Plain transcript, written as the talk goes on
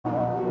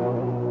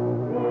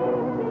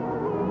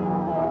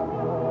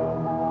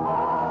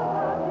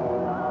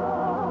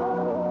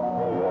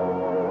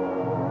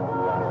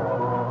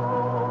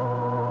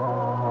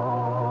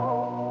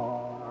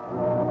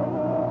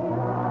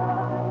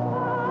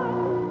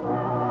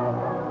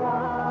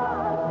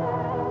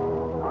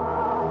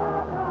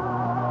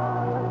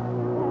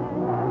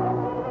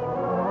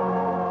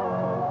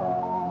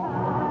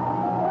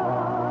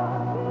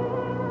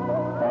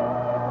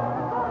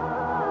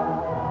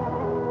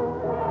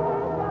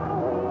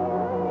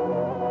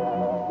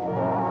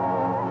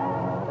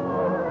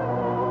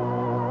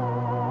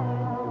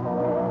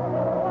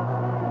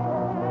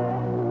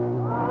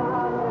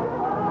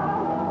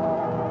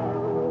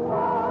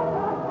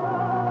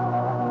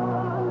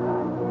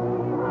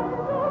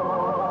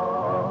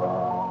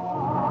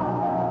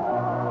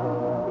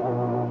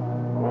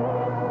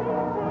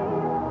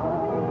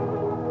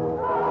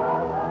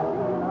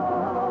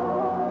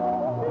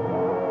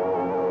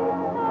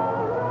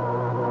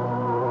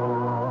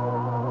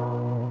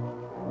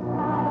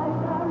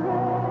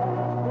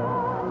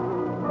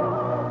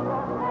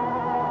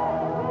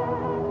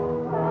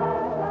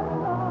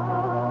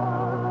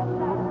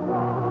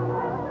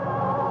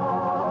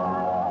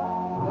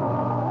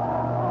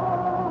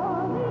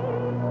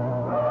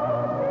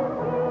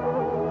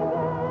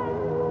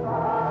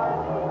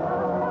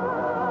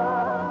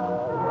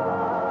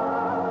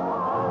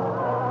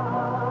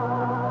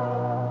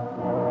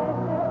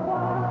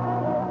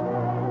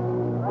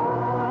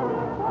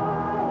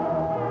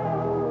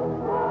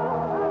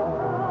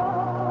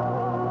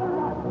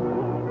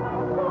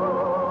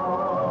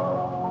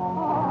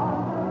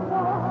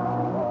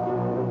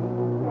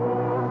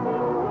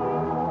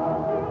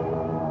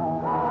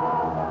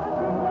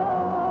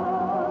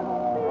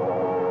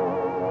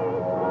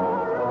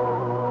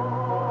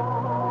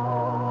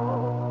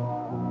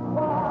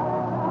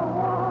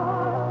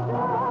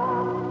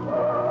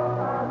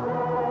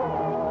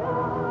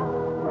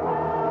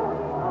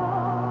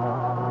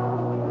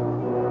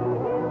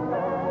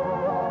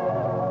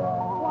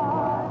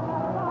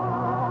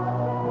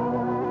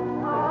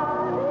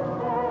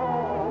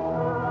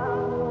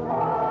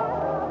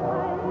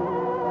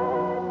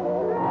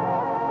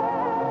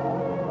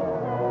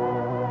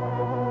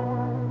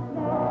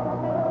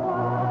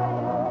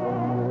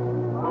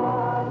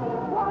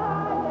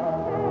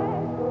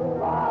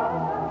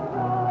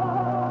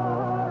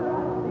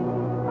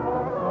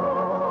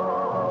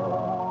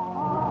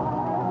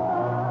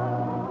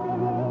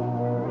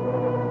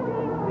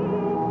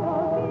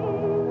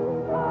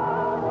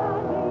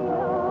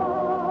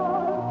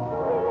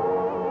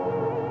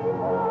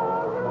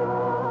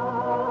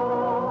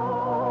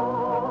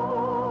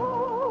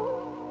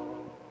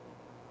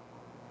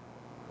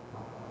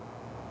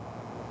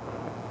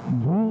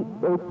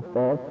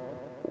GHS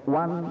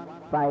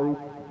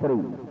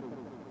 153.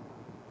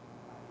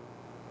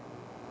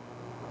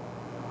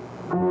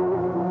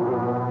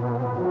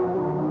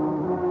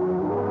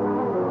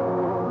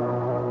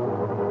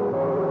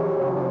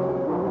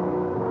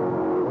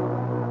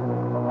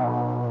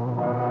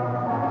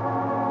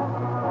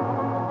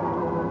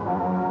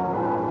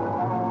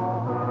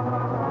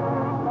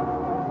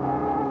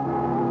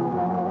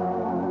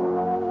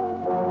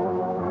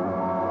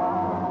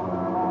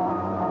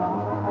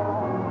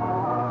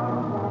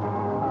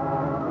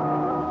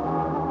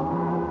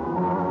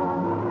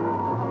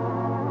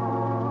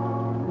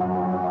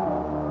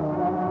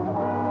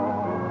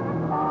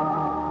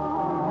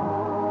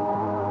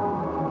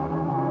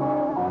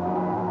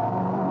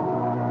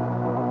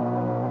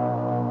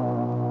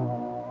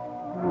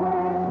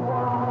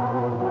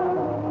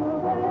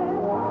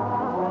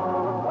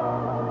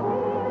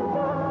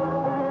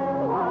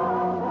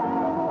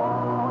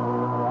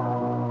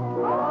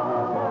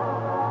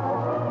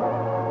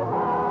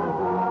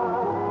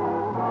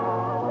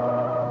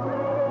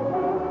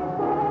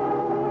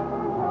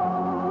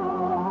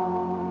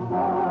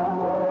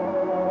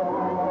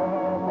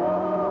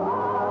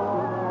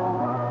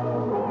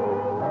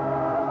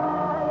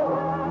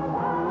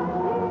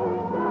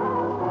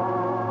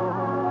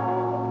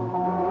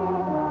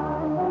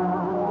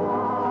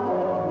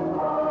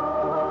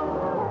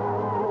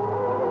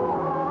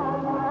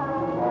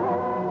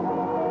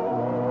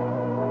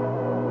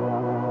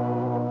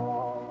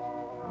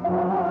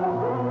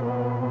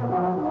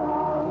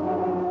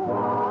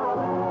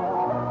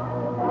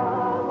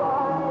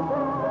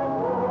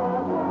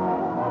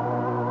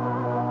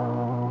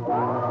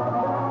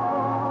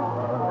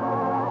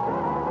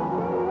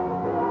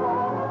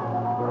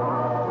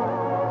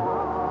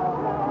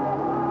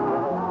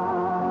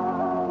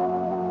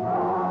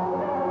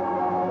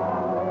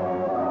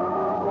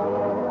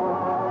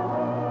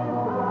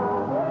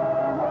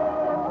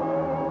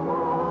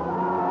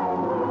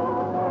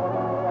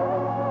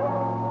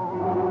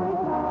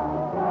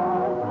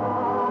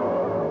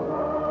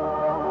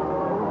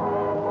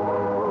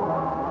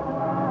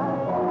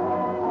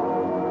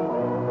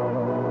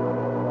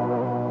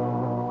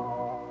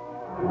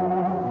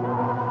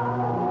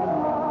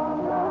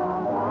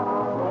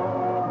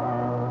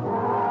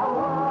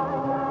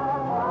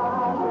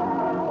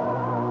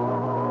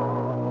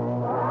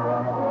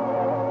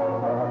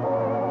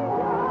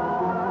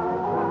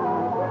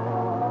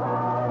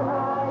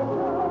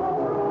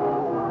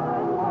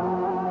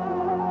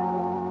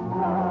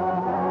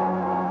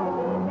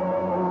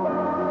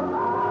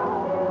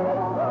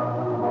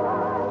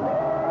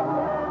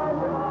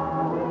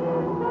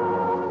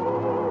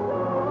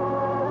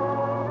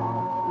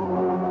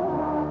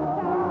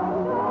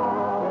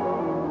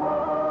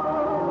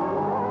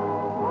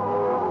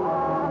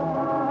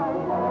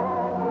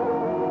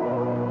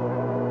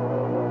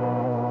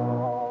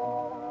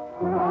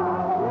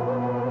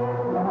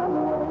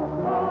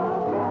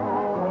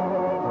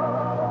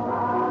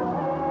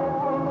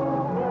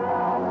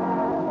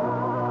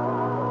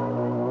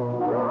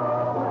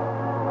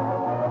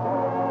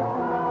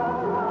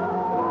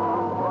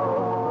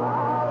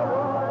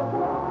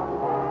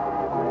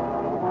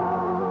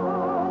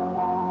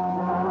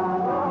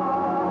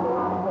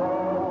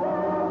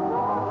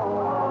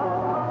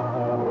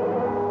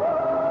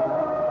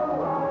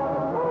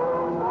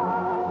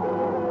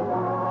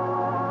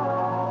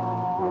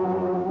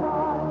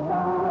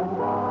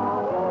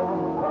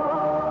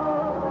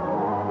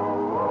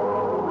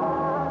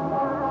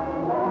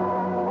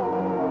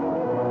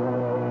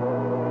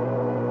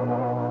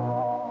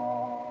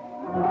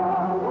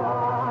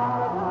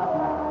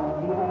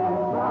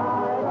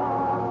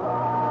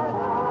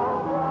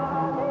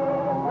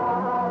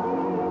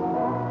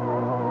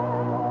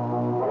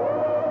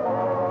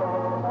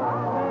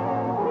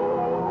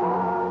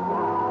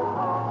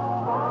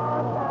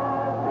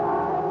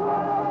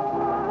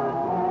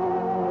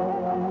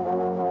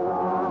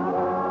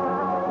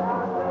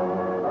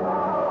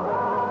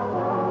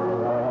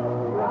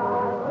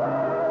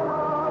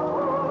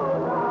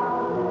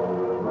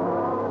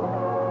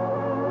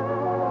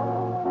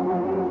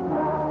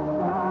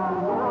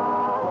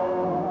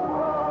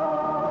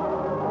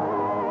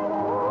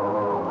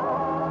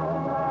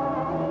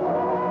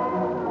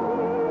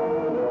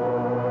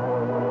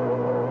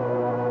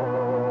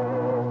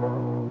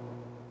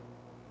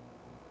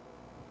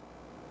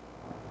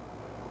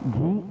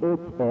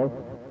 GHS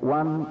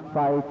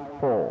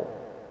 154.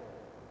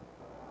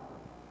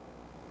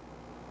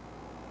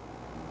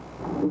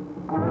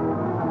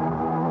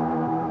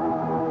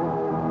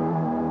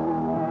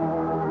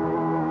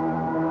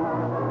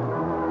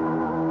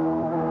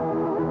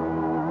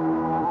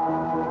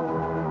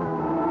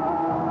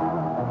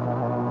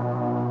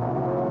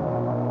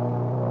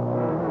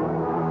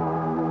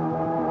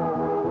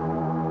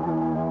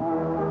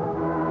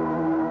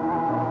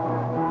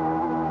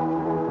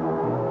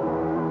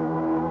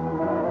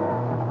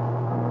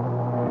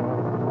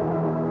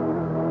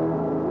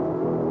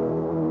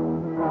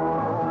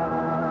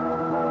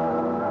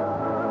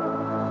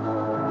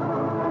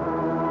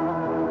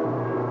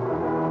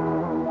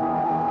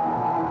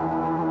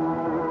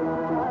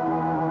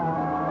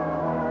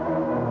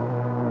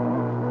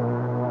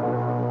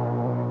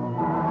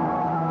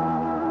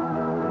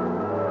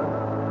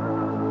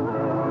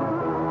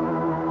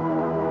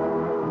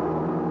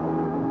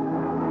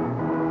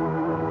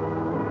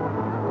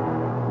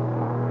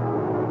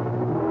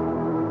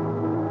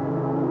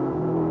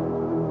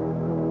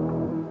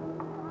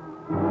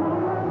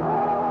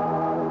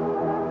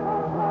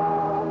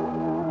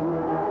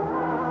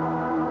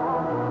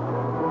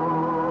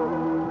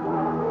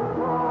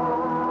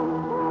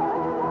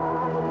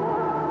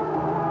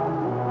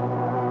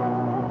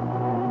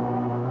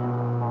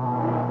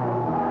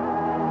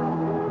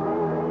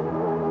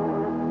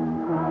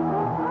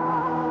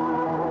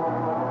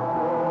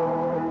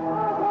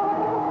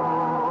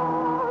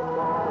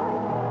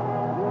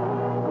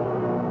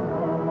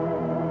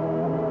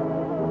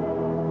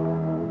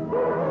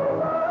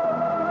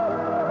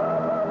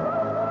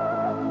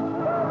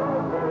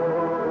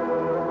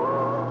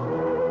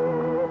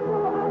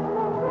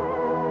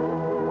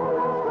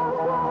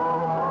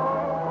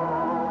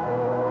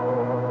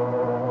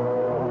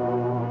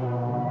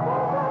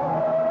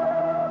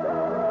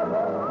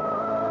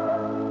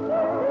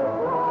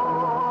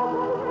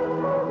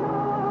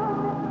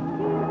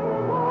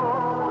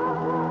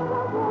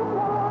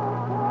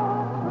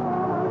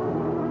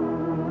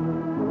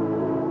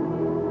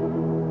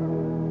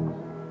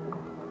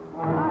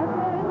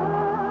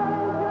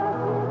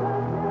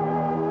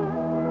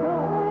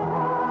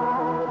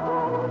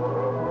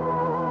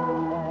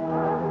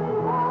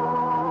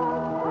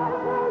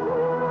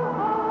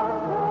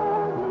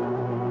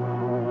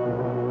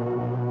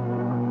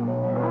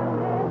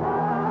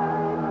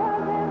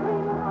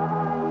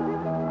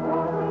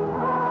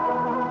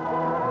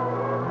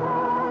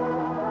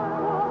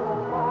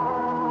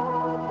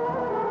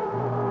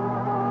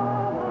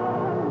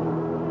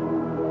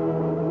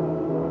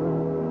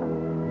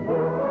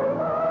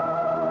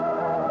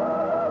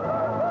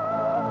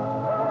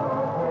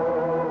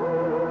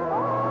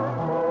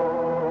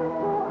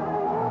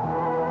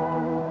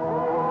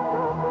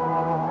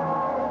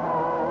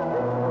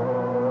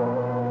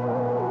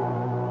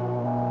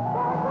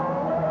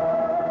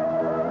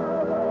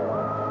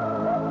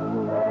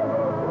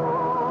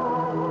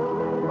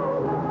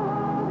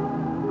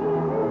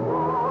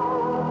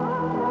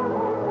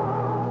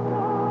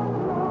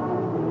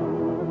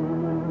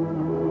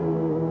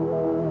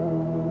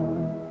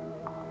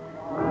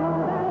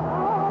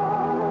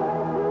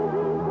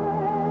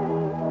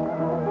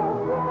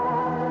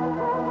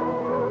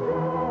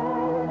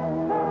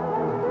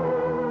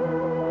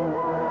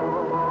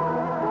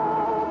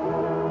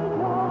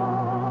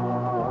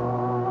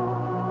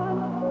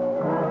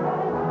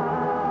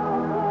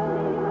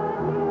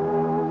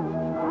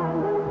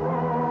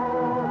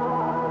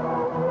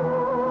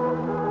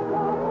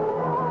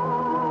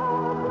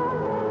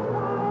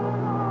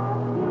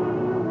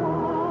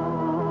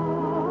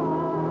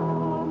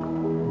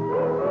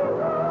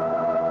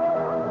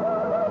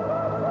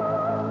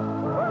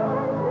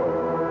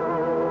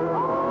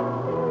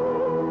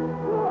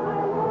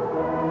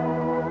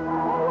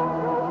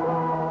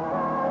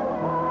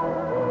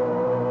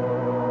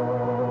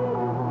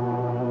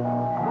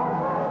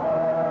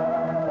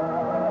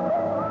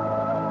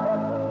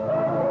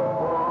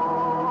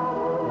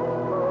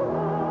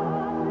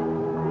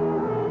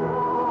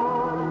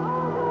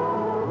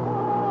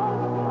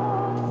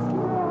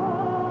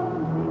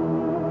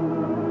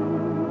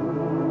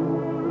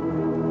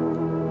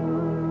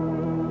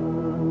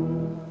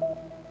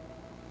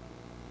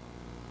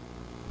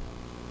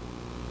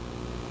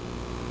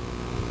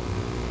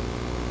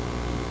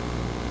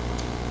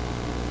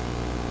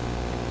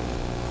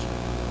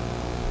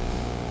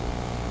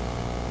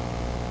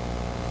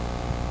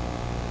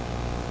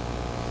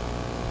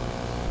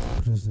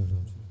 Praise the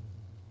Lord.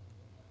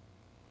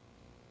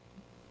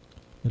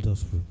 Let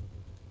us pray.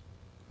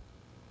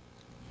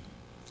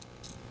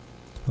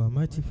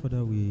 Almighty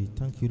Father, we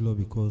thank you, Lord,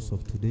 because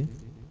of today.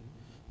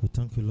 We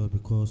thank you, Lord,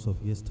 because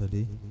of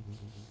yesterday.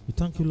 We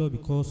thank you, Lord,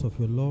 because of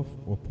your love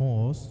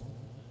upon us.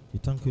 We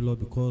thank you, Lord,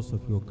 because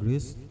of your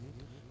grace.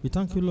 We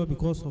thank you, Lord,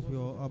 because of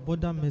your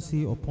abundant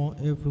mercy upon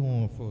every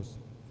one of us.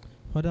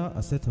 Father,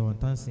 accept our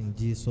thanks in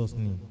Jesus'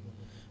 name.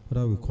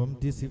 Father, we come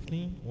this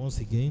evening once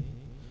again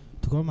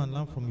to come and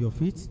learn from your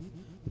feet.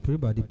 We pray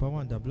by the power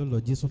and the blood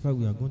of Jesus Christ,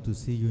 we are going to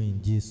see you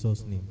in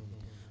Jesus' name.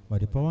 By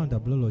the power and the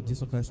blood of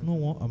Jesus Christ, no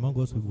one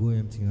among us will go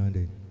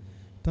empty-handed.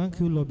 Thank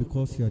you, Lord,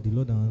 because you are the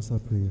Lord and answer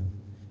prayer.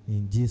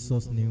 In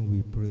Jesus' name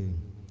we pray.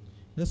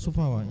 Let's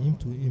open our hymn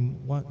to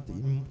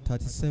hymn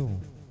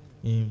 37,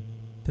 hymn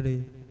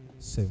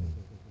 37.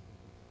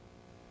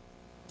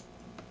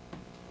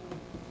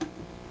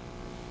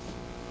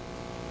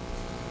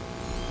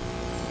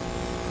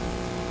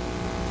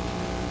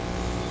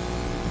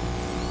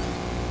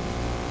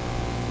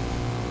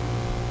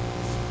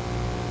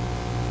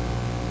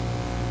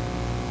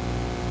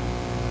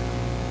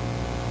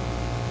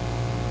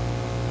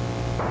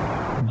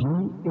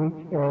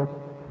 GHS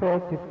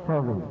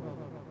 37.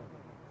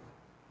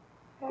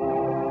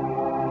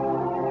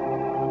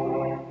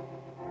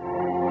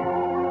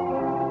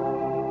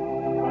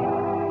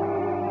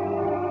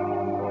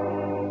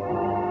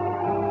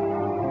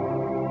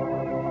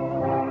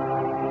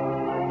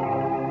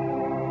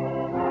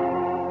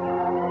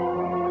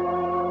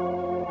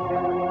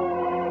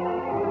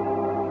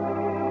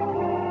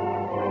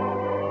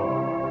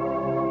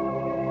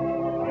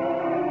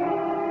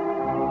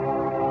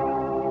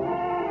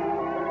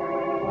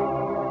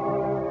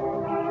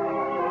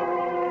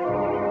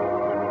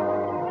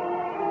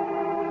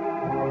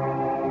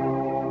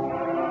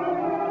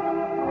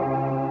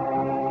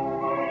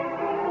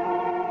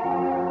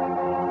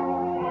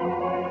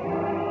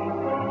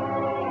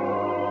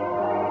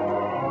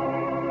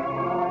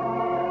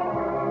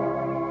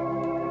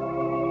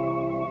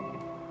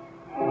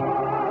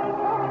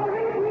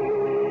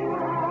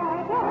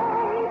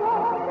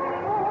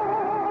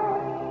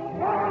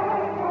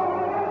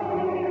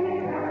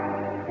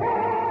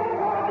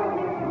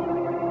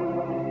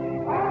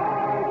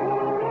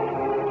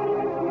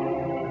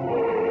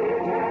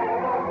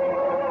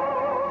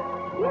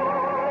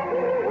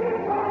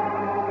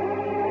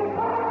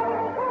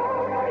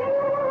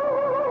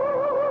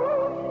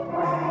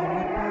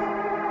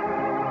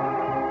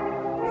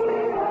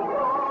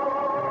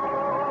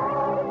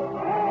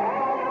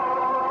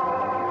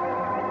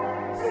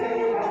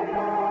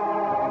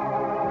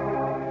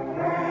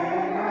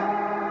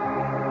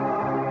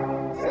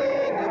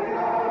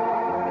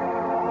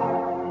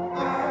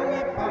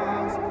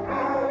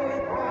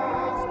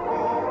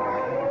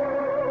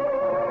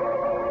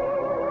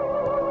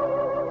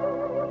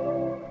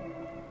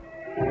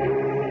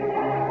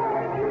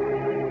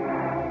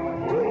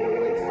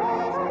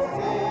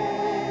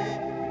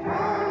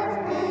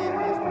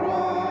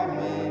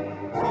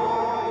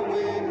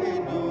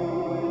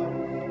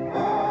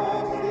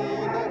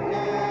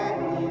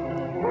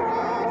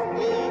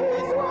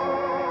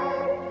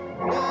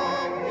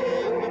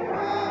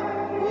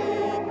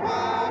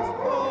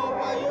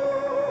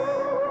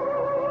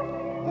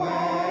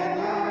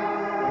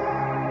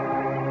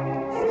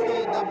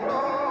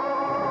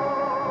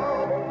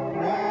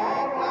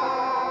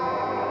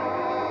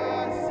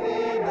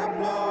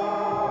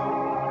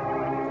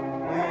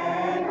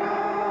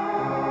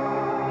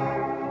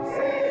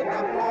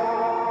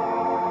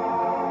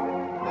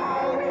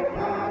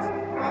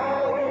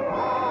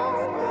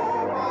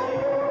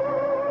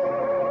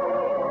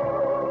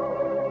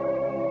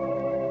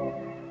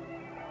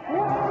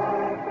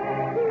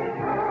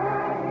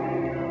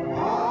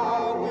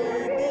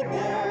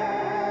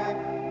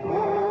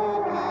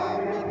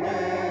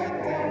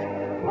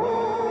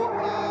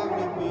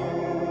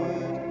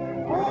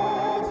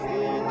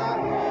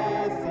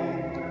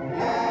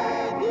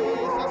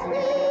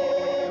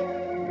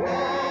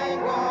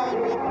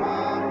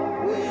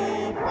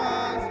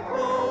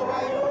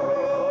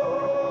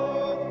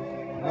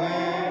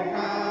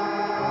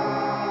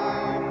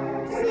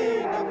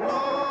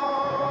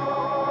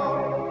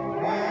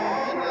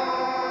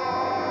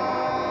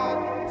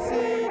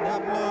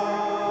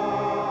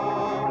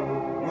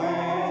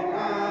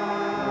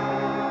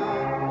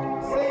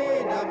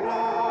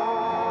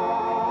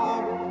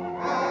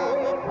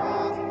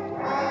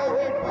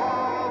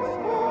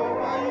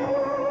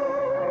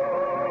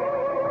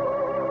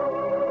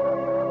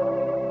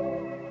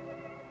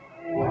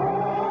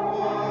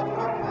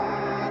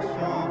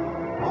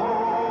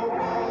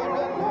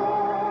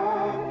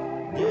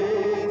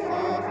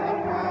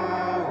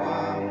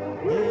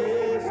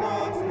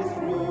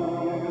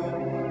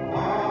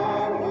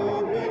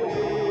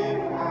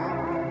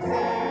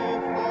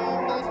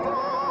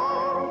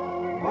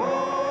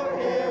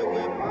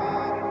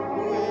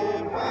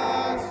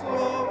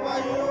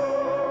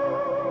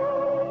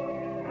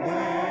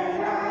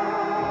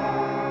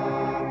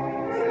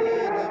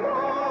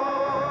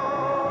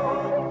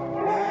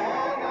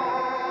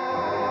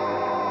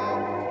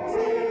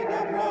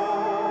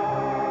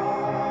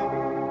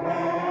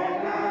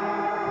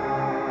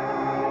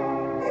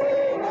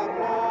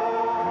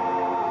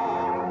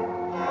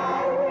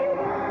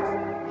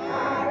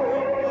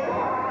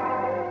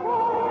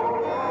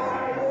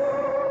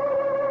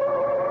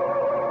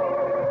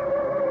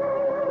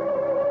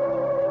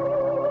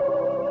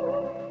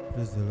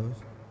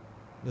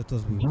 Let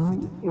us be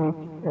seated.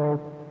 GHS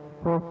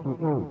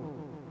 48.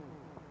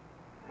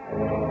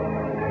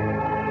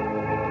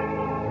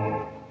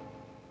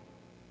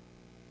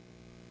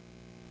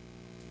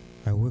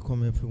 I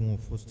welcome everyone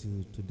first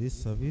to today's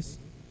service,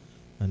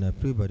 and I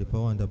pray by the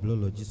power and the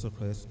blood of Jesus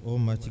Christ,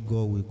 Almighty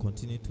God will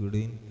continue to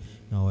reign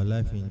in our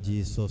life in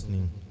Jesus'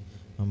 name.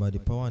 And by the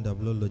power and the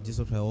blood of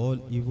Jesus Christ, all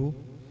evil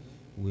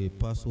will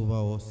pass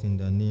over us in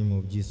the name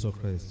of Jesus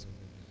Christ.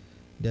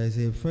 There is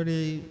a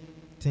very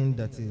thing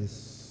that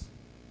is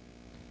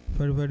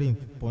very, very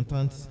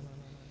important,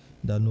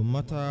 that no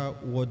matter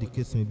what the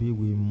case may be,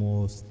 we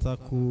must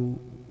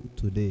tackle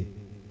today.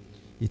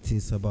 It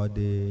is about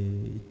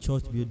the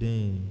church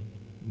building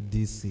in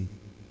DC.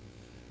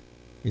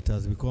 It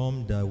has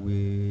become that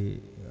we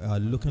are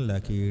looking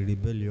like a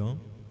rebellion,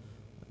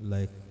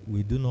 like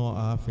we do not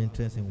have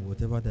interest in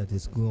whatever that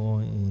is going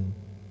on in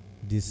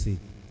DC.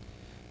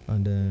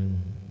 And then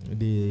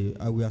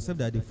I will accept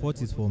that the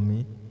fault is for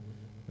me,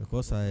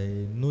 because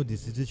I know the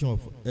situation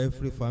of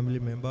every family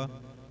member,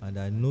 and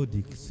I know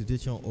the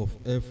situation of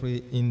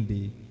every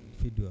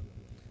individual.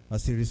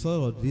 As a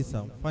result of this,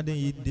 I'm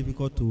finding it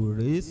difficult to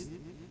raise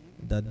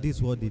that this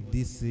is what the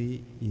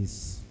DC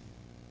is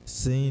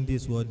saying,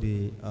 this is what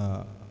they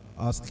are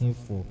asking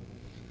for.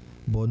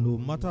 But no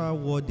matter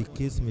what the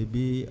case may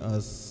be,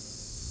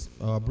 as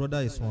our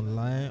brother is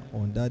online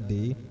on that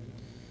day,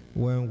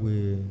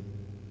 when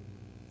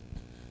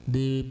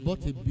they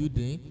bought a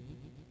building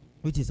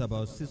which is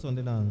about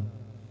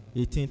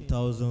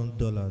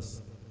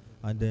 $618,000,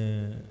 and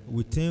then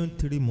within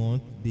 3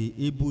 months they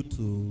able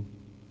to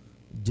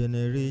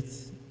generate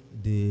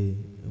the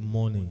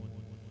money.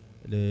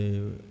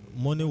 The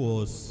money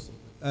was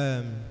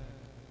I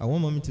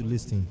want mommy to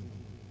listen,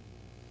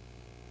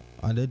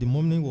 and then the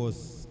money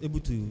was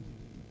able to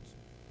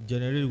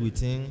generate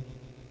within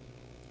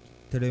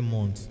 3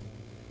 months.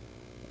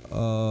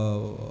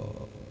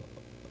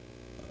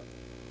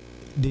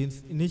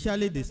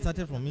 Initially they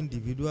started from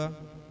individual,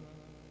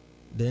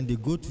 then they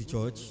go to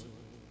church,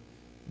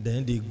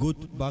 then they go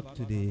back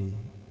to the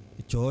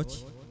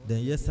church, then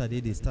yesterday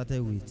they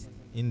started with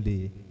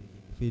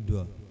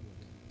individual.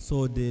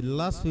 So the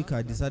last week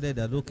I decided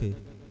that okay,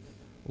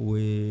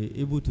 we're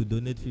able to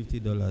donate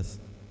 $50.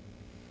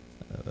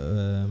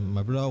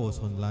 My brother was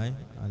online,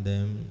 and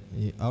then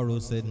Arrow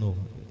said no,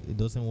 he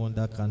doesn't want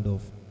that kind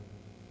of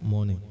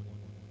money.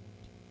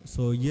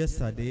 So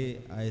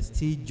yesterday I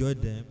still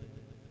joined them.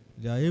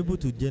 They are able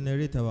to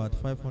generate about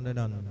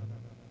 $570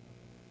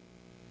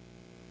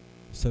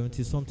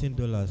 something, so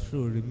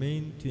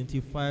remain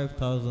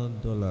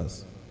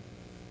 $25,000.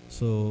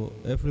 So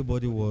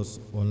everybody was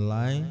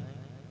online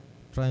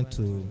trying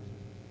to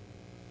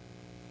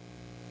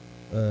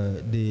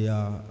they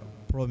are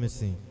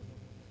promising.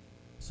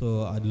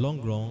 So at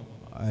long run,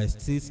 I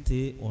still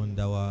stay on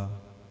our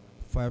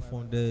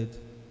 $500.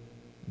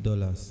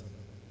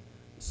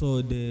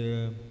 So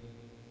the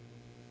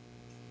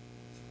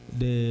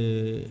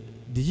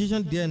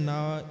decision there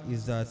now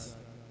is that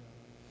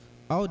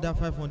how that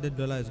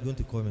 $500 is going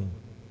to come in.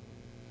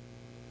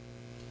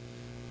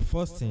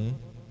 First thing,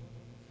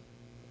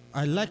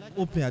 I like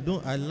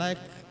opening. I like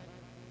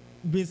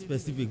being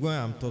specific when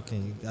I'm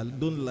talking. I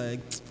don't like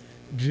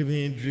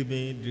driven,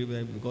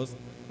 because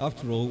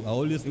after all, I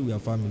always say we are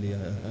family.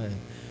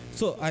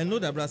 So I know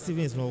that Brother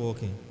Stephen is not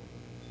working,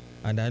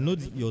 and I know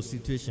your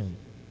situation.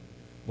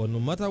 But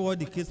no matter what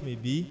the case may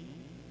be,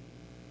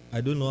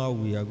 I don't know how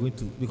we are going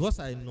to, because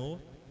I know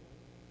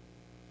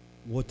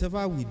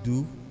whatever we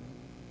do,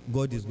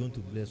 God is going to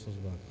bless us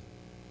back.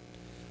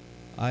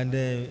 And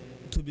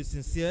to be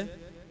sincere,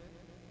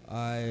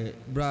 I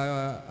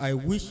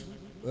wish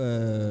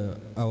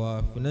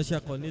our financial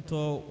coordinator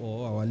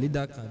or our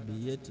leader can be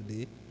here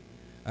today.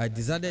 I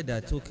decided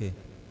that okay,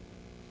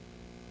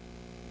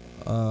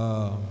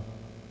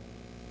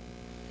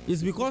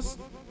 it's because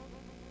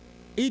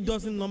it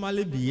doesn't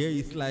normally be here.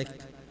 It's like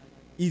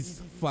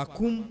his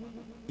vacuum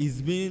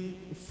is being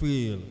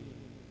filled,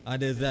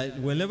 and there's like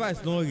whenever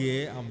it's not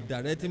here, I'm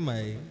directing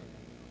my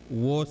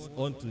words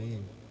onto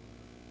him.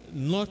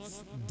 Not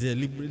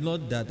deliberately,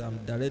 not that I'm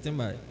directing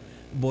my,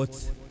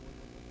 but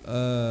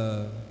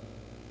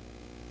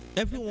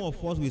every one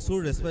of us, we so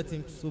respect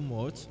him so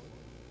much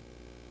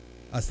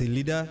as a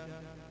leader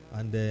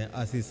and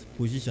as his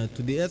position,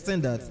 to the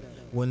extent that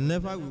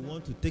whenever we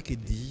want to take a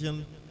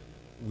decision,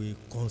 we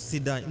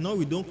consider, no,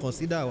 we don't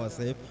consider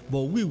ourselves,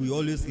 but we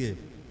always here,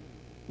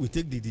 we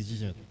take the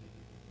decision.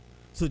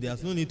 So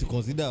there's no need to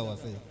consider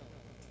ourselves.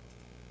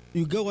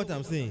 You get what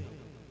I'm saying?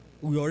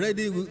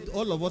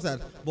 All of us are,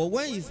 but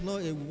when it's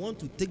not here, we want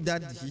to take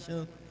that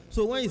decision.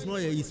 So when it's not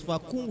here, it's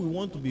vacuum, we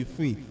want to be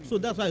free. So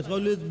that's why it's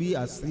always be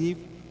as if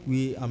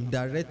I'm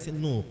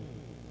directing. No.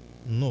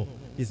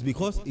 It's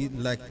because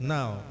like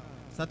now,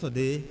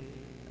 Saturday,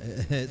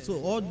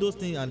 so all those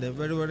things are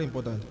very, very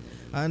important.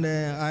 And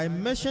I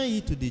mention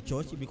it to the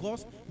church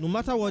because no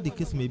matter what the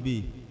case may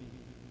be,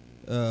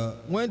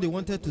 when they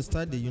wanted to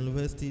start the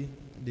university,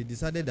 they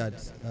decided that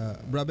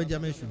Brother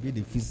Benjamin should be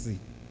the VC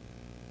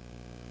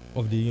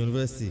of the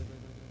university.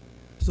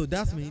 So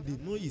that means they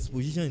know his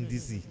position in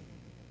DC.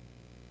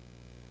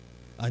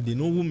 and they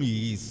know whom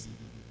he is.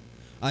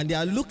 And they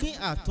are looking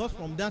at us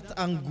from that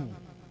angle,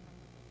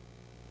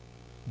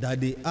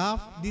 that they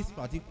have this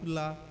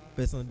particular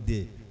person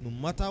there, no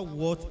matter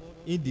what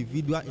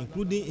individual,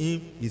 including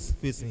him, is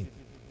facing.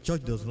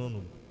 Church does not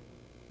know.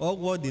 All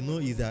what they know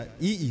is that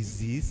he is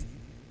this,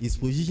 his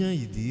position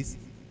is this,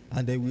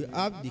 and then we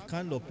have the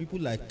kind of people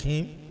like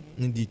him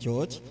in the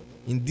church,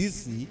 in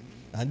DC,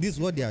 and this is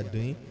what they are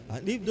doing.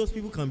 And if those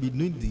people can be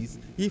doing this,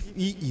 if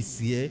he is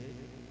here,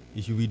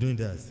 he should be doing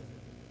that.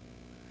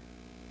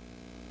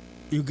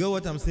 You get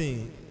what I'm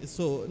saying?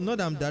 So, not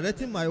that I'm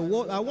directing my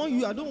word.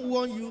 I don't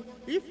want you.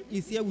 If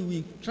he's here, we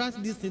will trash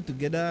this thing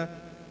together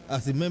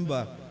as a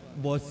member.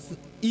 But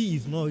he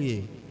is not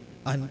here.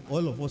 And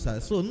all of us are.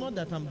 So, not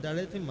that I'm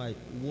directing my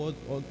word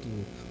onto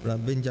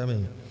Brother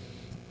Benjamin.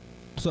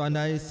 So, and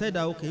I said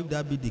that, okay, if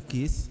that be the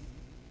case,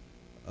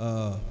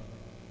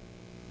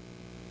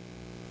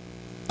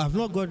 I've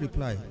not got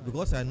reply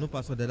because I know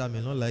Pastor Dada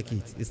may not like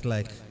it. It's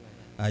like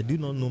I do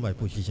not know my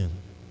position.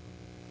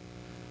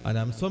 And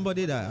I'm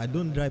somebody that I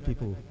don't drive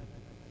people.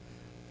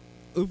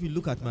 If you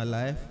look at my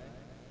life,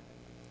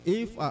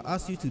 if I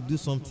ask you to do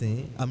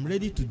something, I'm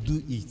ready to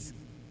do it.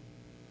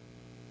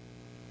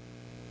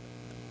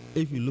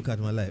 If you look at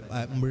my life,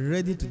 I'm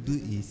ready to do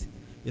it.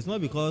 It's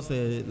not because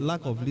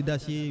lack of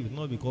leadership, it's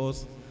not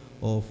because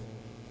of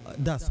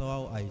that's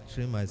how I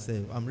train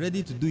myself. I'm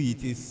ready to do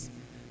it. It's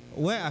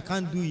where I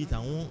can't do it, I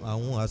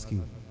won't ask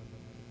you.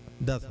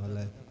 That's my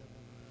life.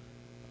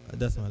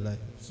 That's my life.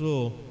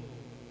 So,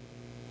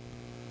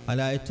 and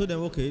I told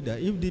them, okay,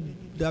 that if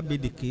that be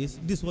the case,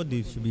 this is what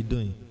they should be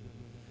doing.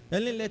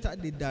 Any letter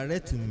they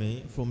direct to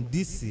me from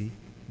DC,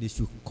 they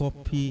should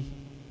copy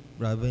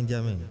Brother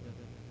Benjamin.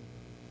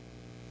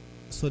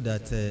 So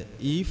that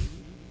if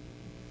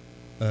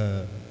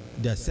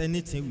there's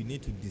anything we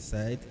need to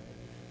decide,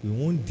 we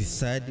won't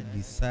decide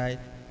beside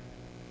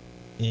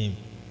him.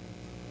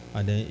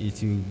 And then it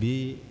will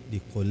be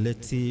the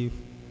collective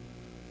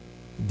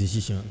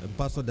decision.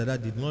 Pastor Dada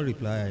did not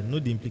reply. I know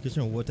the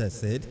implication of what I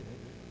said.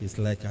 It's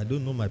like I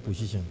don't know my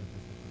position.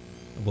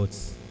 But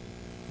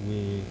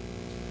we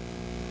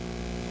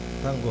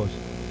thank God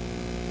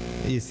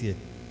he's here.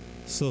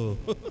 So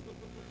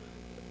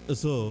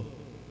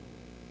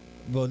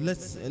but let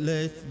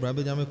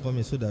Brother Benjamin come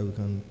in so that we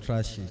can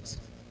trash it.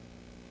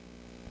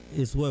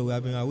 It's well, we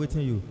have been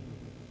awaiting you.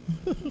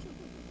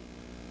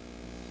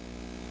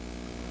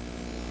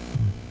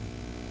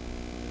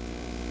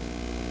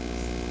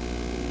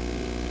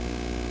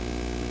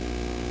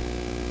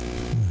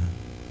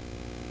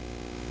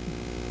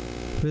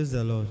 Praise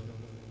the Lord.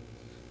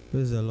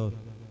 Praise the Lord.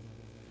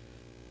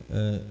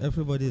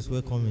 Everybody is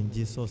welcome in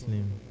Jesus'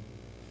 name.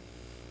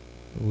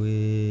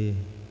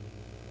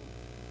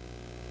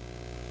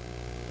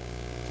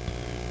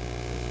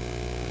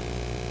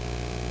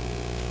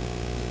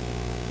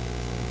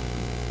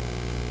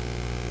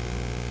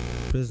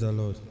 Praise the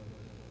Lord.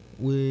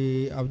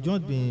 We have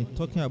just been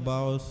talking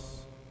about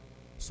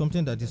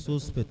something that is so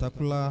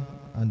spectacular,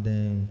 and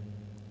then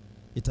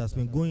it has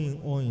been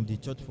going on in the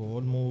church for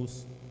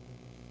almost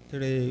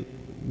 3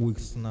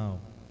 weeks now.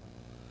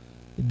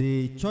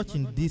 The church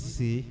in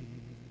DC,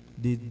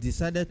 they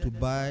decided to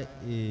buy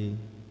a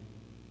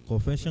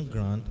convention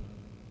ground,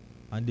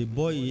 and they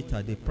bought it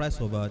at the price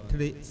of about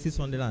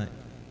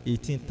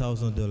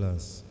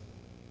 $618,000.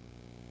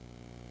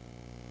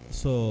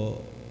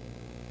 So,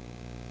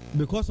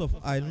 because of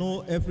I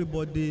know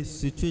everybody's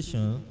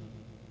situation,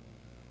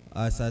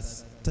 as I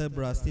tell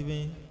Brother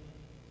Stephen,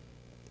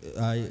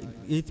 I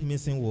hate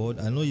missing word.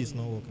 I know he's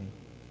not working.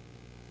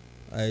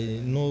 I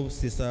know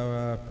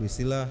Sister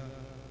Priscilla.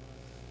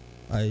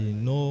 I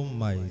know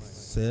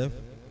myself,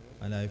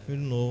 and I feel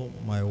know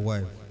my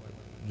wife.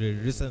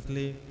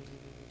 Recently,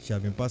 she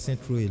has been passing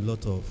through a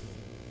lot of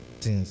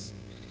things.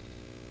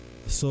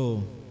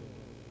 So,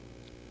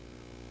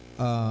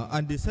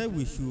 and they said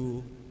we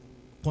should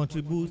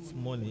contribute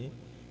money.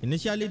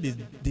 Initially,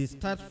 they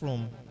start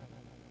from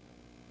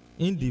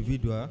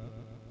individual.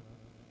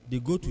 They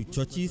go to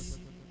churches.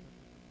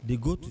 The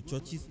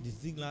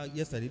signal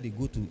yesterday they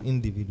go to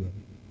individual.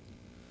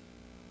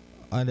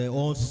 And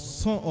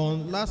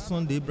on last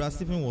Sunday, Brother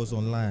Stephen was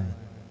online,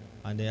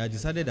 and I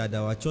decided that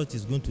our church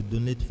is going to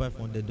donate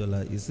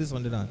 $500. It's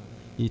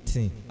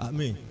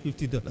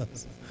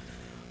 $50.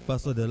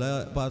 Pastor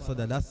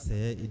Dada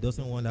said he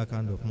doesn't want that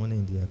kind of money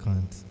in the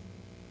account.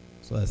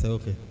 So I said,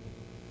 okay.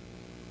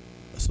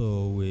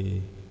 So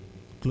we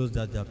closed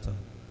that chapter.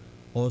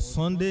 On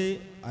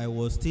Sunday, I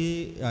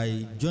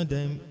joined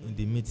them in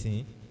the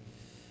meeting,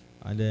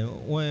 and then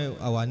when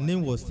our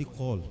name was still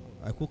called,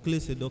 I quickly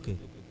said, okay,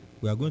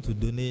 we are going to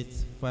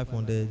donate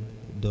 $500.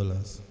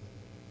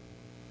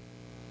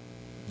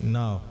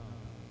 Now,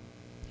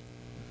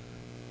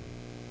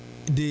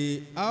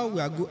 how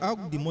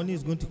the money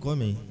is going to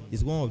come in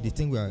is one of the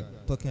things we are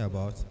talking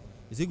about.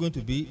 Is it going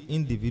to be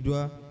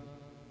individual,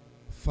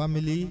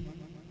 family,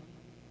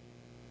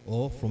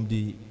 or from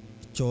the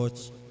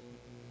church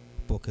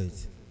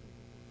pocket?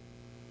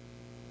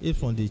 If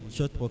from the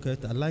church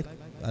pocket, I like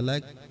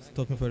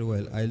talking very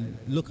well. I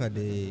look at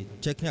the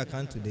checking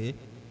account today.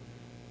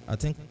 I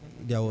think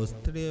there was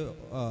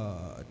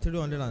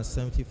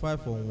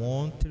 375 on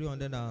one,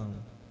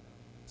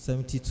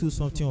 372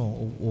 something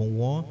on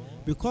one,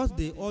 because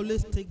they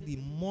always take the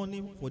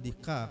money for the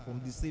car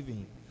from the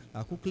saving.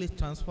 I quickly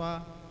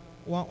transfer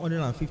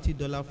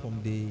 $150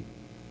 from the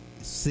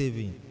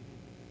saving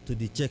to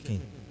the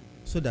checking,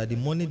 so that the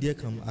money there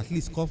can at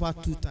least cover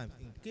 2 times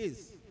in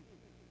case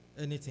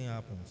anything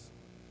happens.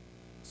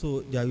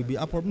 So there will be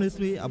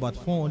approximately about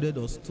 400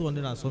 or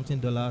 200 and something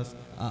dollars,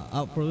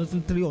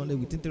 approximately 300,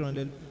 within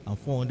 300 and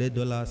 400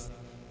 dollars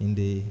in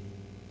the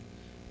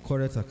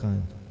correct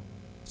account.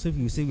 So if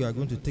you say we are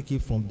going to take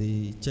it from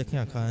the checking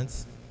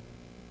account,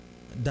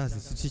 that's the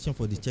situation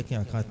for the checking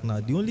account. Now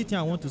the only thing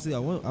I want to say, I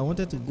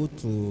wanted to go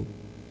to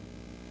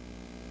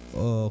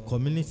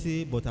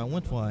community, but I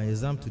went for an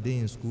exam today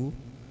in school,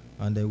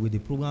 and with the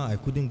program I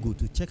couldn't go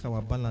to check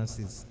our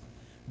balances.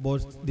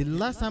 But the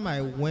last time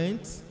I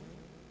went,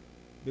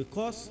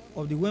 because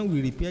of the when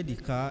we repaired the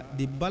car,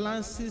 the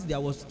balances, there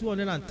was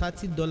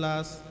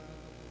 $230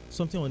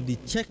 something on the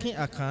checking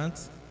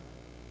account,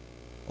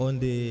 on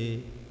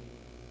the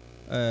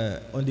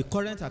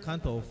current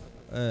account of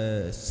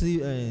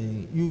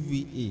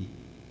UVA.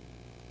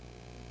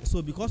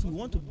 So because we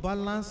want to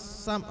balance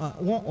some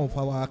one of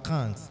our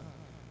accounts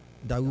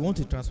that we want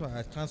to transfer,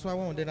 I transfer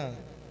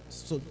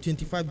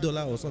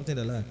 $125 or something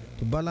like that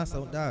to balance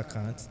out that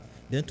account,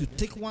 then to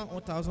take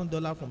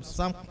 $1,000 from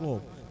some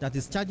club that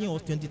is charging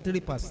us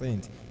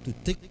 23% to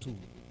take two.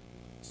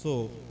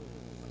 So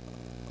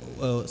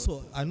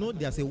so I know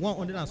there's a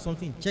 100 and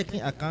something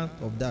checking account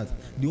of that.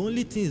 The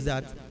only thing is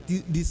that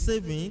the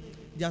saving,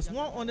 there's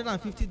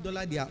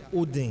 $150 they are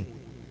owing,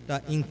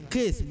 that in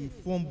case we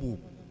fumble,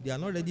 they are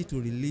not ready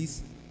to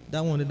release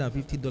that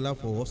 $150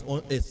 for us,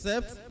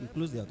 except we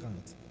close the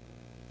account.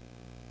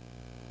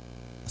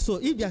 So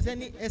if there's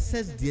any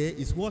excess there,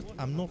 is what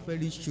I'm not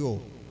very sure.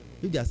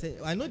 If there's,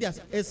 I know there's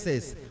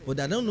excess, but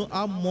I don't know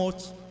how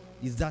much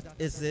is that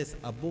excess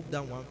above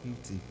that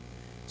 150.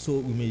 So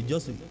we may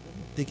just be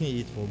taking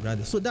it for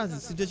granted. So that's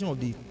the situation of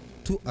the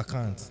two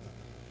accounts.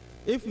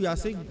 If we are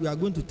saying we are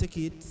going to take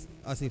it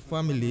as a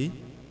family,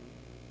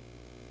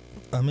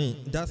 I mean,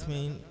 that's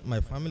mean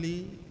my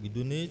family, we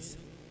donate,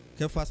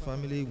 Kefa's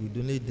family, we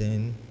donate,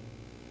 then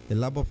the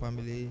Labor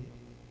family,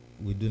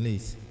 we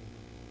donate.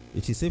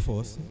 It is safe for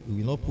us. We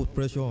will not put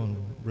pressure on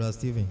Brother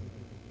Stephen.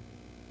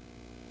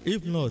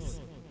 If not,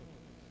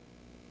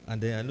 and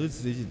then I know the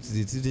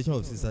situation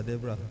of Sister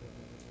Deborah,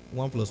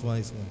 1 + 1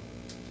 is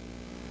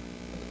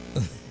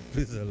 1.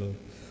 Praise the Lord.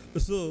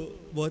 So,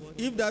 but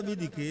if that be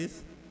the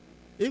case,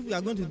 if we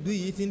are going to do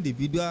it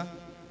individual,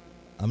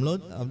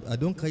 I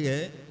don't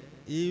care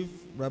if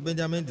Brother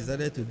Benjamin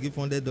decided to give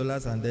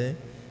 $100 and then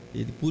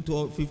he put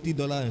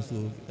 $50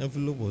 into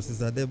envelope for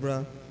Sister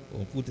Deborah,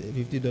 or put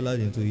 $50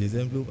 into his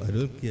envelope, I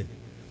don't care.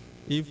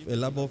 If a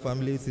Labor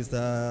family,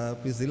 Sister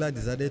Priscilla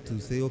decided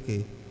to say,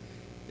 okay,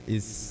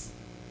 it's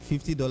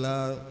 $50,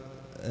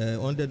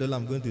 $100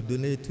 I'm going to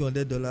donate,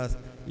 $200,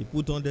 he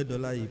put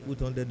 $100, he put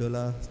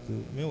 $100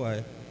 to,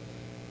 meanwhile,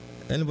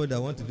 anybody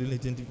that wants to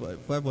donate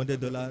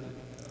 $500,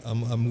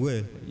 I'm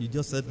well, you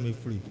just set me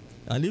free.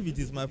 And if it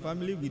is my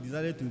family, we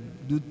decided to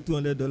do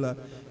 $200,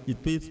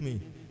 it pays me,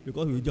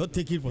 because we just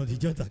take it from the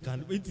joint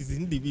account. It is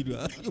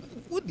individual. You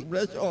put the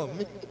pressure on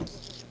me.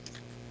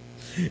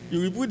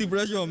 You will put the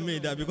pressure on me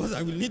that because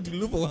I will need to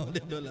look for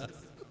 $100.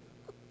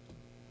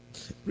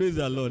 Praise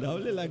the Lord. I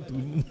only like to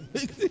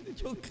make a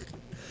joke.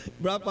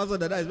 Brother Pastor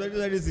Dada is very,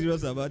 very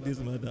serious about this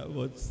matter.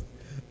 But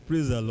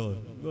praise the Lord.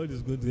 God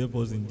is going to help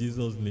us in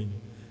Jesus' name.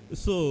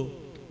 So,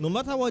 no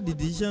matter what the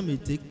decision may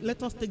take,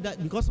 let us take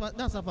that, because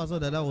that's how Pastor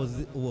Dada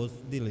was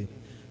dealing.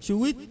 Should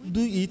we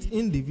do it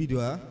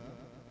individual,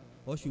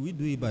 or should we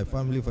do it by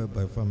family?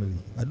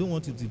 I don't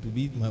want it to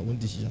be my own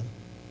decision.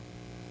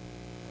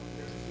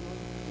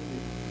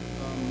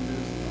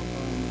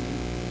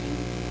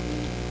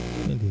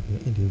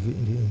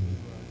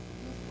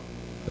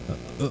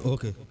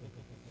 Okay.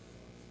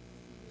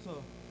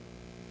 So,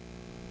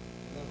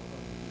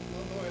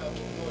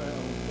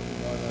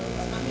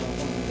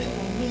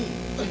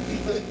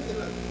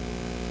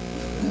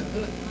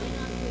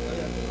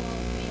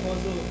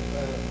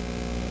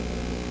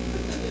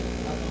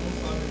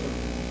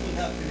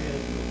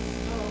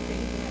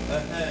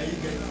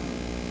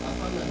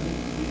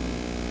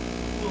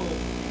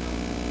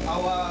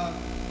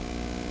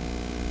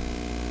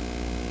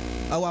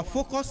 our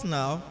focus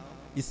now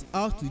is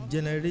how to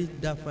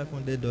generate that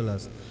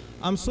 $500.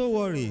 I'm so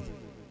worried,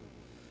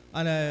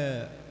 and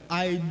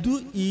I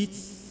do it.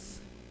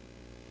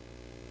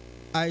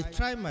 I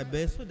try my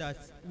best so that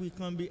we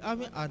can be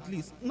having at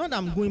least, not that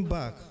I'm going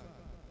back,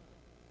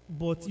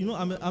 but you know,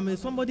 I'm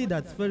somebody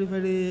that's very,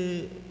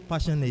 very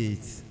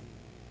passionate,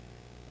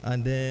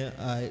 and then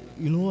I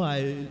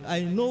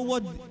know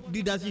what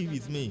leadership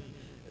is me.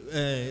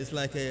 It's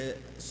like a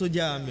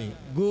soldier army.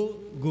 Go,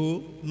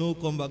 no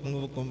come back,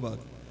 no come back.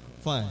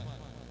 Fine.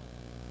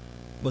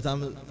 But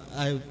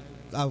I've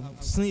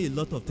seen a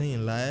lot of things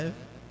in life,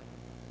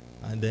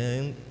 and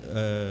then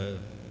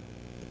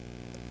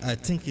I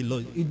think a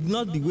lot. It's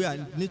not the way I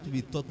need to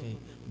be talking,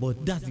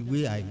 but that's the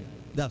way I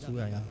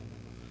am.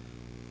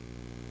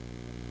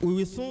 They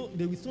will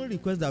soon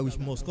request that we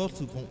must go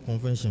to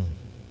convention.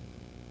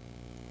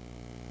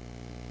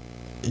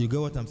 You get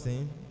what I'm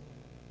saying?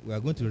 We are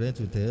going to rent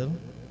hotel.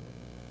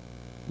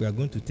 We are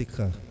going to take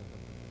car.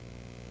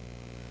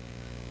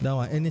 Now,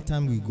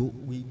 anytime we go,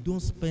 we don't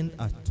spend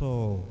at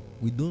all.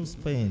 We don't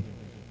spend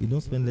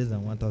less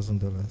than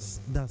 $1,000.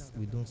 That's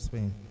we don't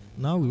spend.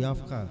 Now we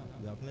have car.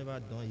 We have never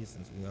done it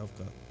since we have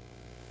car.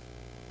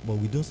 But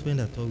we don't spend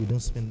at all. We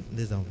don't spend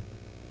less than.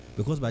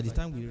 Because by the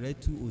time we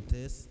rent 2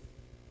 hotels,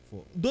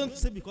 don't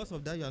say because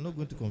of that you are not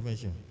going to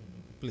convention.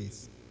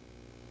 Please.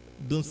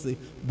 Don't say.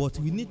 But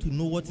we need to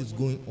know what is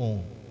going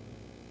on.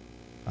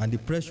 And the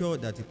pressure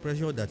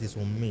that is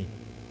on me.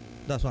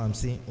 That's why I'm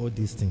saying all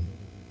these things.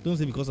 Don't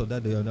say because of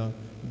that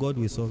God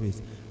will solve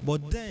it.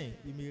 But then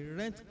we may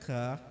rent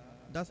car.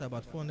 That's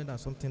about $400 and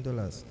something.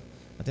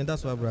 I think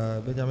that's what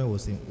Benjamin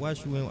was saying. Why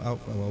should we have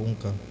our own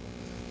car?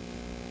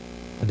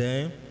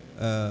 Then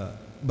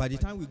by the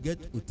time we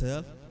get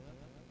hotel,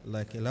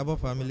 like a Labour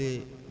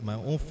family, my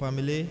own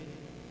family,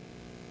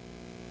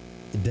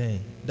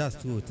 then that's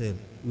 2 hotels.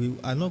 We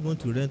are not going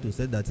to rent to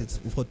say that it's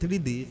for 3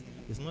 days.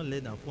 It's not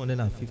less than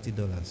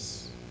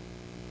 $450.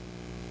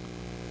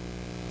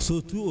 So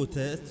 2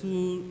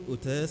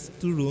 hotels,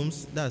 2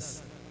 rooms,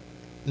 that's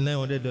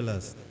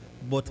 $900.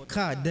 But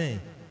car then,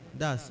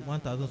 that's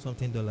 $1,000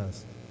 something.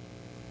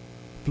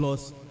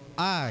 Plus,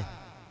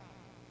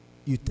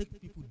 you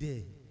take people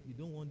there. You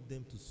don't want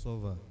them to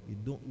suffer.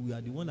 We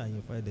are the one that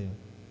invite them.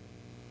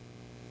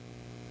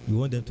 You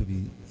want them to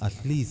be at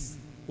least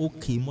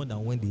okay more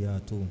than when they are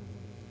at home.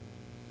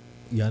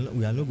 We are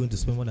not going to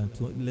spend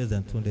less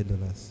than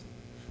 $200.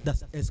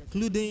 That's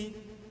excluding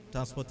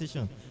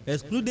transportation.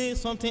 Excluding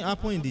something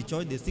happen in the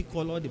church, they still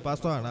call all the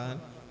pastor around.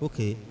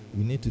 Okay,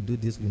 we need to do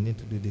this, we need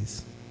to do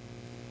this.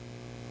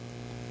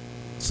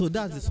 So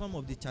that's some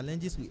of the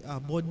challenges we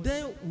have. But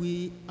then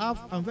we have,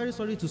 I'm very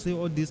sorry to say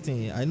all these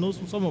things. I know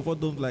some of us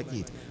don't like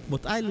it,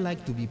 but I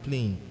like to be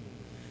playing.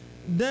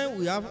 Then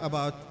we have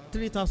about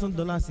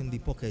 $3,000 in the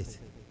pocket.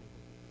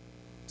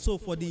 So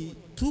for the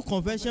 2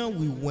 conventions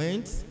we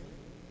went,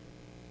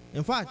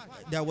 in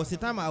fact, there was a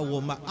time my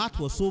heart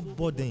was so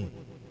burdened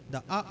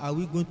that how are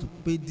we going to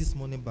pay this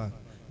money back?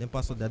 Then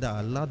Pastor Dada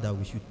allowed that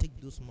we should take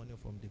those money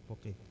from the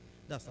pocket.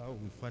 That's how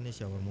we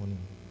furnish our money.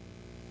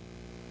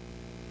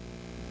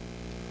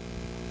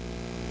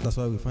 That's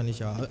why we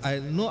furnish our. I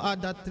know how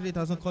that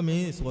 3,000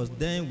 coming. It was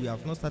then we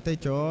have not started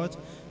church.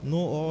 Know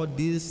all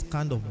this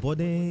kind of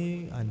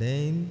burden, and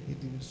then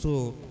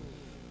so.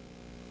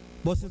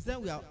 But since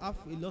then we have a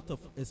lot of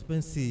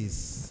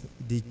expenses.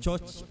 The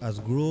church has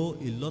grown,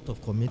 a lot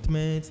of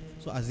commitments.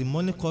 So as the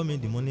money comes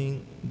in, the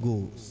money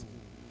goes.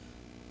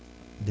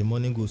 The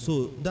money goes.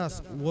 So that's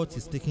what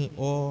is taking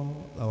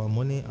all our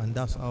money, and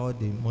that's how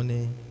the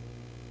money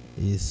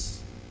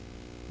is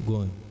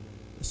going.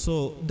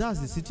 So that's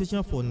the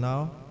situation for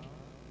now.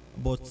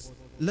 But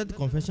let the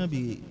convention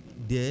be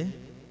there.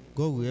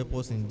 God will help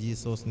us in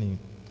Jesus' name.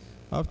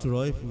 After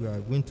all, if we are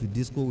going to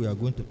disco, we are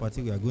going to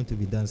party, we are going to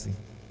be dancing.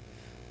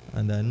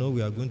 And I know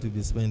we are going to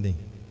be spending.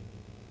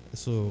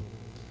 So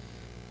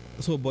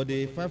but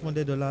the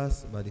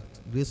 $500 by the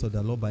grace of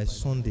the Lord by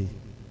Sunday,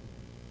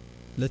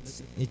 let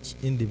each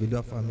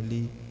individual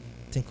family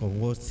think of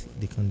what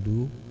they can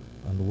do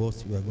and what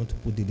we are going to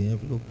put in the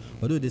envelope.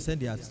 Although they said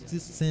they are still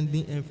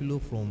sending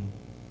envelope from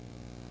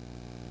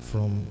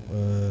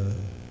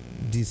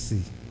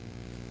DC.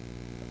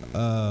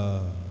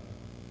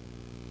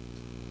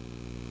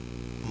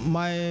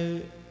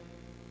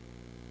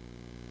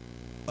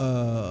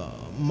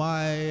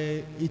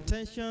 My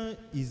intention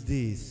is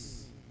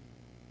this,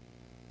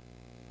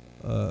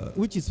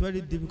 which is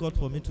very difficult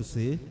for me to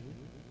say.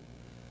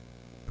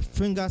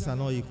 Fingers are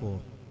not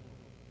equal.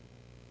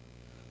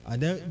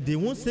 And then they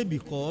won't say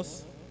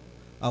because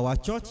our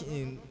church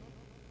in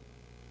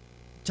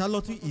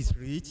Charlottesville is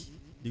rich,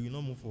 they will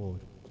not move forward.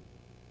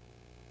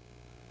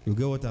 You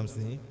get what I'm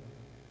saying?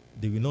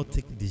 They will not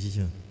take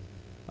decision.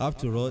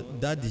 After all,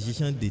 that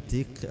decision they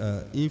take,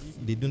 if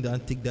they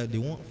don't take that, they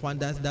won't find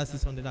that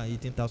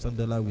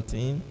 $618,000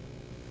 within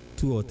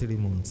 2 or 3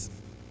 months.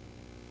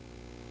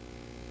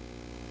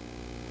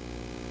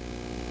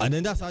 And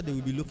then that's how they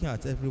will be looking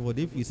at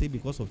everybody. If we say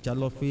because of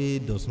Charlottesville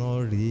does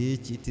not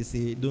reach, it is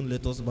a don't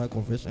let us buy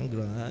confession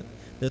grant,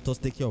 let us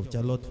take care of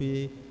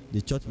Charlottesville,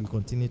 the church will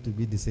continue to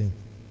be the same.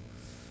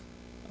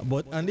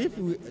 And if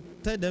we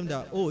tell them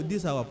that, oh,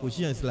 this is our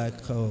position, it's like,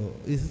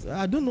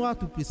 I don't know how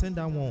to present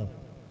that one.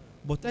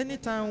 But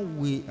anytime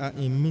we are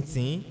in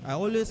meeting, I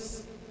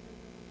always,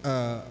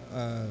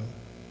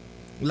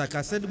 like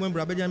I said when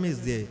Brother Benjamin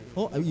is there,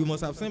 oh, you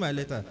must have seen my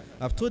letter.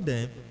 I've told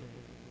them,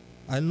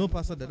 I know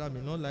Pastor Dada may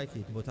not like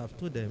it, but I've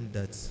told them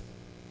that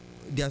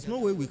there's no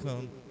way we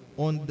can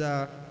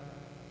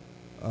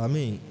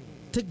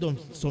take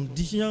some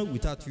decision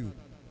without you.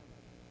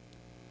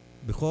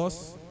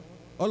 Because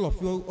all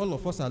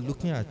of us are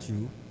looking at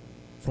you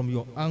from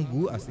your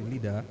angle as a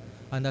leader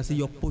and as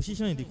your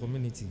position in the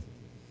community.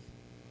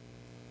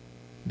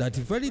 That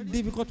is very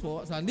difficult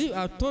for us. And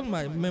I told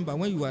my member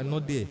when you are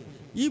not there,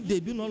 if they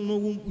do not know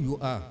who you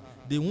are,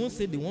 they won't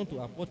say they want to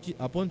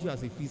appoint you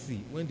as a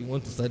VC when they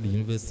want to start the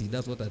university.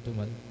 That's what I told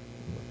my member.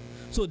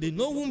 So they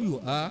know whom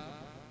you are,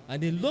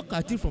 and they look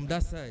at you from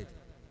that side.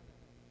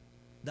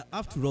 That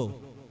after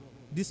all,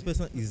 this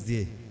person is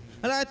there.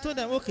 And I told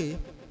them, okay,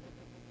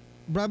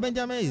 Bra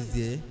Benjamin is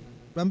there.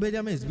 Bra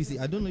Benjamin is busy.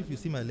 I don't know if you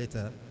see my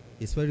letter.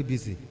 It's very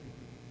busy.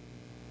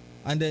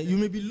 And you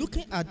may be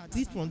looking at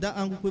this from that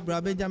angle where Bra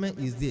Benjamin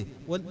is there.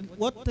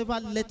 Whatever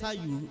letter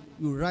you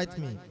write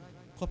me,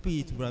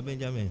 copy it to Bra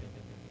Benjamin.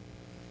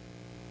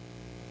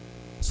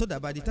 So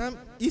that by the time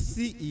he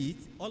see it,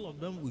 all of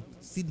them will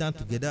sit down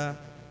together,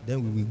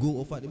 then we will go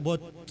over it.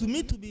 But to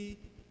me, to be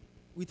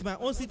with my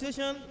own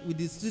situation, with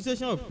the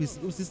situation of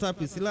Sister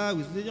Priscilla,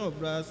 with the situation of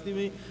Brother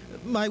Stephen,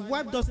 my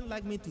wife doesn't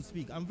like me to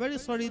speak. I'm very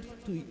sorry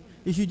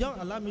if you don't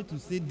allow me to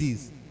say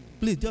this,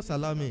 please just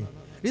allow me.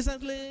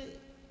 Recently,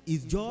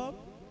 his job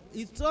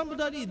is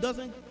somebody he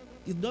doesn't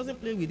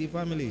play with the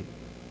family.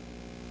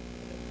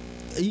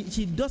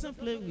 She doesn't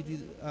play with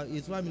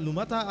his family, no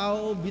matter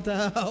how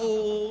bitter,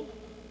 how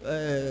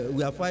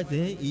we are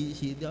fighting.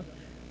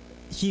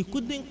 She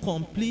couldn't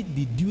complete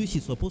the due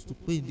she's supposed to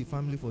pay in the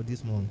family for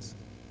this month.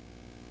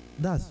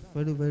 That's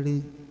very,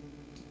 very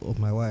of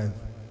my wife.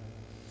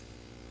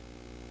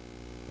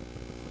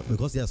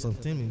 Because there's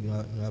something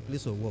in your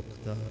place of work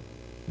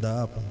that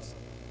happens.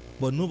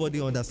 But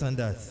nobody understands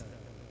that.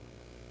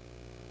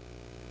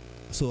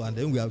 So, and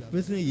then we are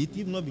facing it,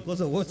 if not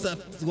because of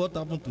what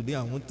happened today,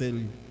 I won't tell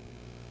you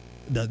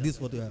that this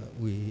is what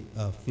we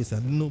are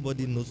facing.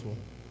 Nobody knows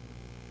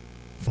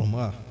from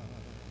her.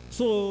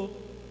 So,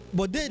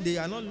 but they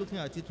are not looking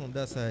at it from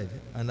that side.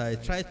 And I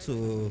try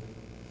to,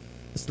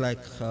 it's like,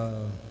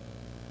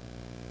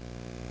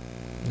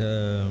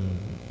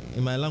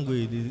 in my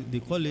language, they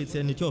call it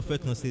a nature of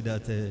frequency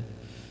that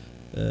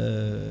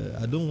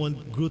I don't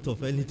want growth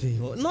of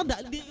anything. Not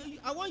that,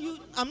 I want you,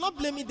 I'm not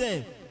blaming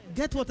them.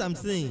 Get what I'm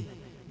saying.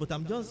 But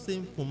I'm just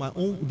saying for my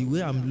own, the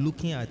way I'm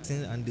looking at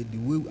things and the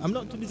way, I'm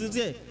not to be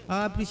sincere,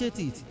 I appreciate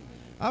it.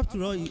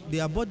 After all, they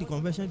abort the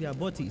convention, they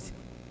abort it.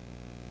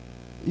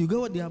 You get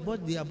what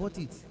they abort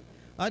it.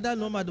 Either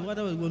no matter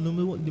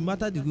the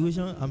matter the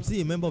situation, I'm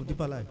still a member of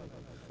Deeper Life.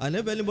 And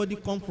if anybody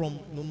come from,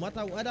 no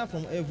matter whether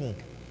from heaven,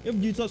 if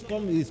Jesus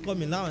is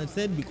coming now and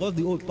said because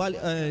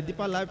the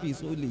Deeper Life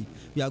is holy,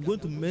 we are going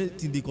to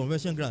meet in the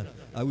convention ground,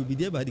 I will be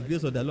there by the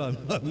grace of the Lord.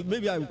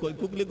 Maybe I will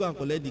quickly go and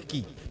collect the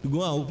key to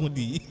go and open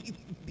the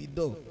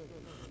door.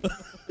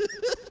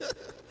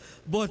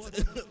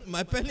 But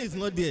my pen is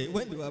not there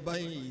when they were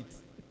buying it.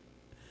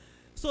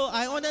 So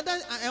I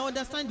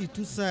understand the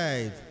two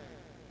sides.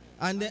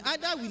 And then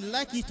either we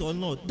like it or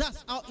not,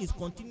 that's how it's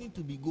continuing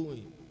to be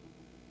going.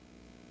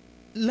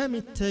 Let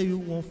me tell you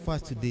one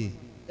fact today.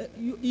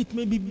 It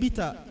may be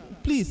bitter.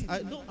 Please,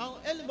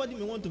 anybody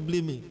may want to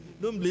blame me.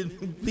 Don't blame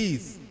me,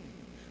 please.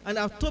 And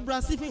I've told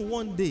Brother Stephen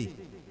one day,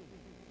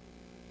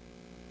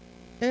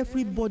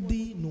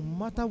 everybody, no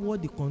matter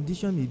what the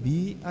condition may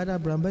be, either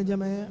Brother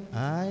Benjamin,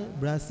 I,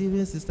 Brother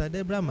Stephen, Sister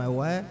Deborah, my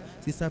wife,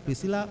 Sister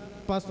Priscilla,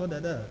 Pastor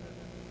Dada,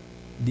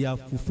 they are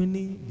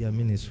fulfilling their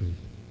ministry.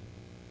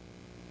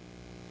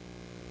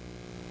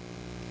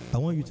 I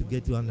want you to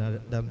get you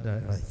under that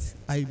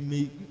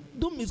right.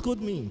 Don't misquote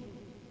me.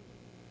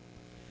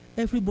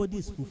 Everybody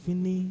is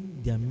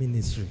fulfilling their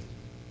ministry.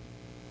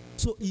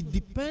 So it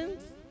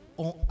depends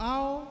on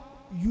how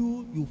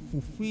you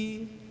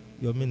fulfill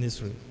your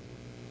ministry.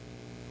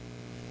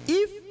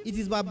 If it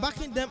is by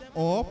backing them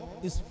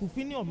up, it's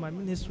fulfilling of my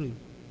ministry,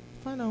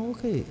 fine and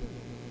okay.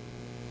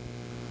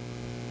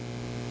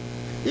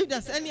 If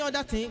there's any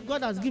other thing,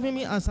 God has given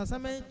me as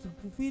assignment to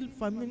fulfill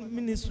my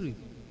ministry,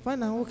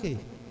 fine and okay.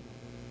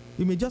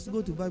 You may just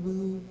go to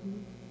Bible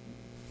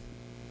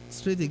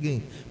straight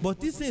again. But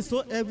this thing is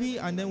so heavy,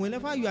 and then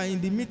whenever you are in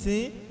the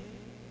meeting,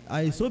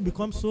 I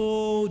become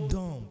so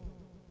dumb.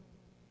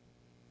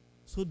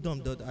 So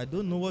dumb that I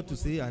don't know what to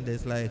say, and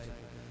there's like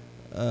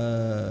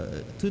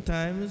 2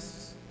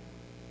 times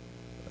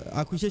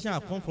accusation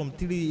have come from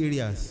 3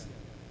 areas.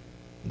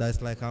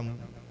 That's like I'm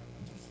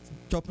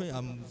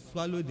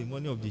swallowing the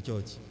money of the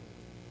church.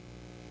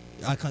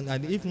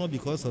 And if not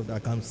because of that, I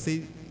can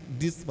say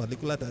this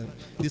particular time,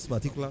 this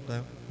particular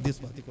time, this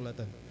particular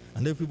time,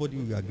 and everybody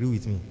will agree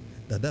with me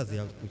that that's the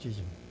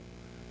accusation.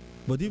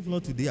 But if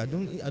not today, I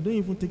don't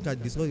even think I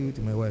discuss it with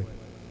my wife.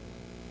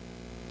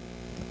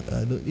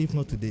 If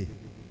not today,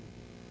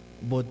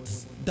 but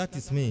that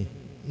is me.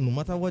 No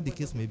matter what the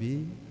case may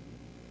be,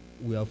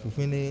 we are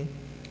fulfilling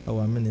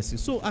our ministry.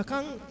 So I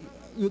can't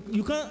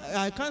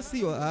see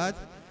your heart,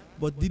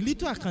 but the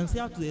little I can say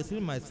how to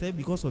explain myself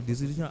because of the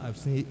situation I've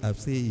said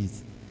it.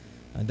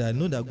 And I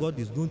know that God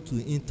is going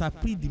to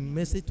interpret the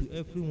message to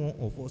every one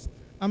of us.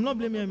 I'm not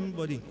blaming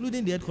anybody,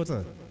 including the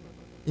headquarters,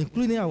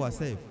 including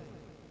ourselves.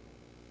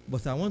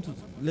 But I want to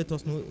let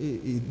us know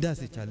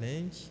that's a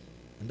challenge,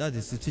 and that's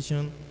the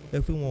situation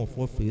every one of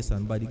us face.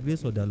 And by the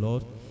grace of the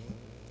Lord,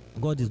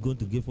 God is going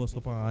to give us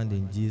upper hand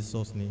in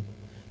Jesus' name.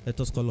 Let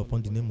us call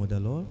upon the name of the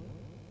Lord.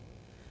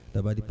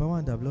 that by the power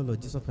and the blood of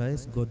Jesus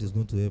Christ, God is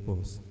going to help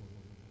us.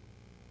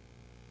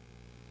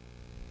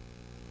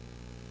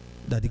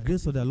 That the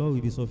grace of the Lord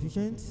will be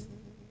sufficient.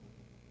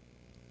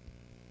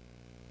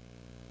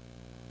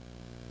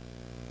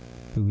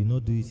 We will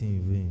not do it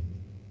in vain.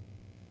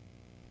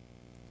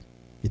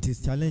 It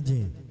is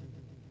challenging.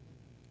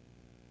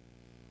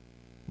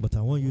 But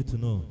I want you to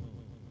know,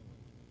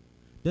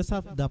 just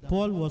after that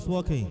Paul was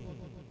working,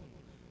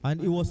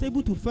 and he was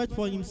able to fetch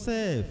for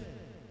himself,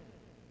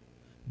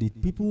 the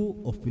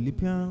people of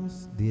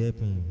Philippians, they helped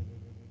him.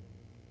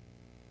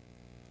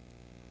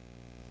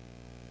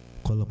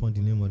 Call upon the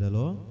name of the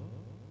Lord,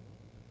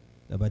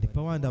 that by the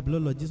power and the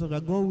blood of Jesus,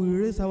 God will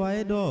raise our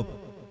head up.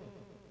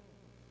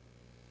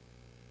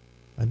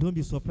 And don't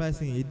be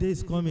surprising, a day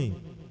is coming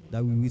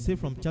that we will say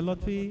from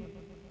Charlottesville,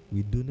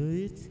 we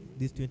donate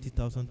these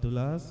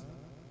 $20,000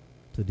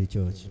 to the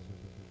church.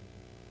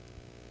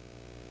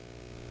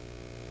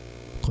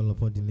 Call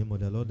upon the name of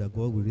the Lord, that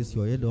God will raise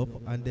your head up,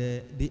 and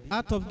the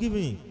art of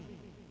giving,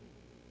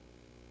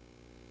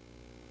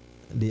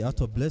 the art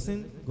of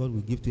blessing, God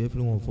will give to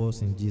every one of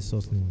us in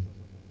Jesus' name.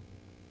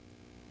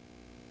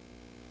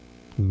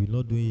 We will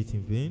not do it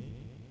in vain.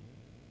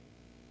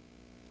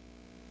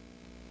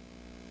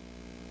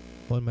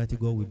 Almighty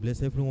God will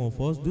bless every one of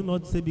us. Do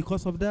not say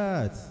because of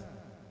that.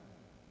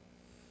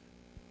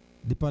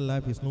 Deeper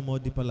life is no more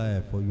deeper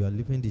life, for you are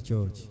living the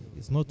church.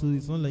 It's not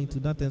like to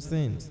that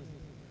extent.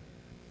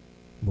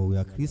 But we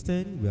are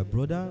Christian, we are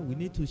brother, we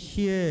need to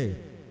share,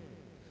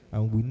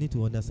 and we need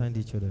to understand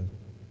each other.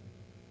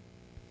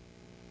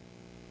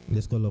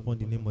 Let's call upon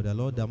the name of the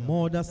Lord, that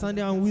more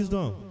understanding and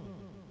wisdom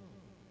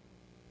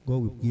God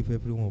will give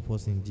every one of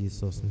us in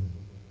Jesus' name.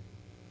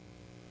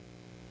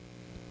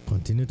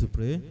 Continue to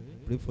pray.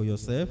 Pray for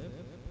yourself.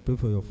 Pray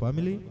for your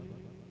family.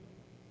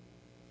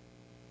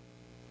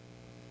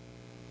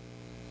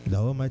 The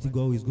Almighty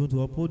God is going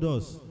to uphold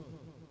us,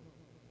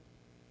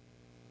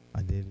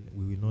 and then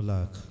we will not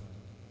lack.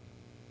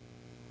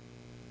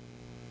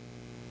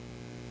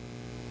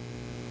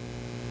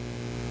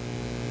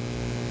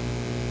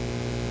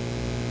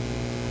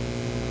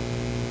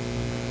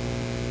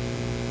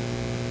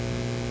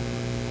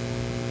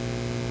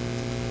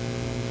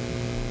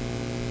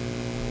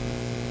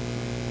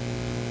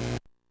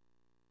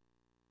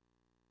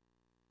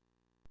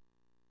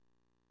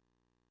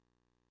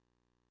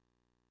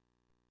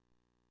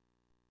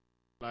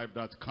 Life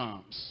that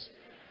comes.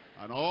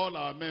 And all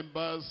our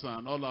members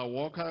and all our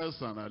workers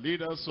and our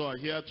leaders who are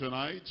here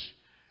tonight,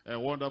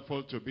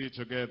 wonderful to be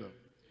together.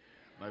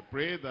 I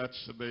pray that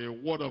the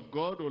word of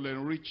God will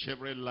enrich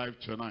every life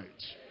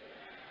tonight.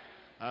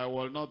 I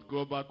will not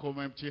go back home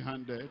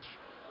empty-handed.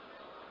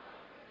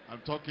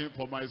 I'm talking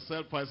for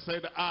myself. I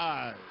said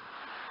I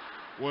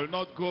will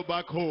not go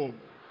back home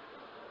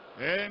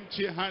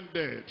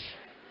empty-handed.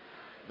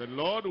 The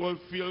Lord will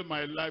fill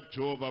my life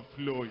to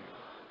overflowing.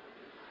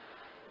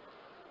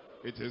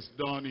 It is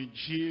done in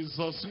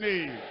Jesus'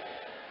 name.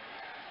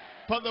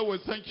 Father, we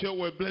thank you.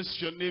 We bless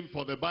your name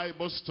for the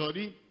Bible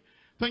study.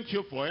 Thank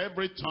you for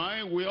every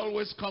time we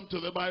always come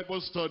to the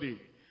Bible study.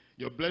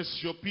 You bless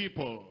your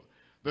people.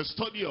 The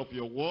study of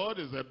your word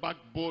is the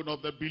backbone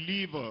of the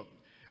believer.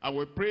 And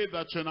we pray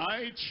that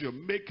tonight you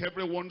make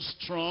everyone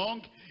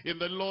strong in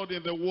the Lord,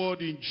 in the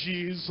word, in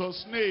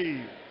Jesus'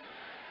 name.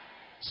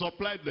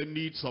 Supply the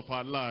needs of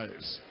our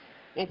lives.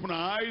 Open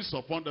our eyes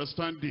of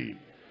understanding.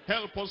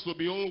 Help us to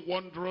behold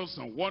wondrous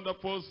and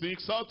wonderful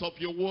things out of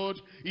your word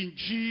in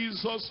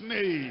Jesus'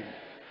 name.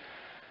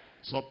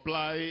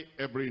 Supply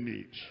every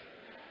need.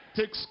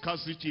 Take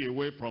scarcity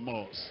away from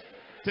us.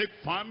 Take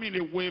famine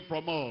away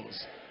from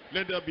us.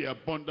 Let there be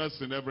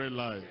abundance in every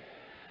life.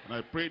 And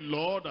I pray,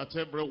 Lord, that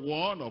every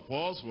one of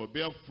us will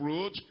bear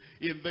fruit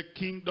in the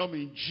kingdom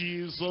in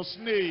Jesus'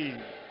 name.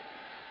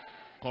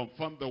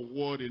 Confirm the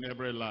word in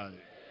every life.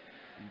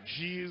 In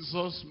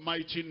Jesus'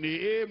 mighty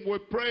name we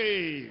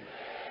pray.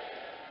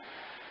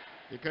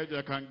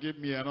 Ikeja can give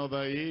me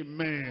another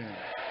amen.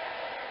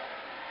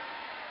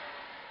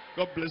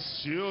 God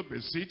bless you.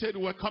 Be seated.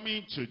 We're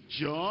coming to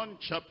John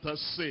chapter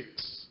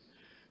 6.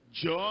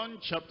 John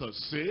chapter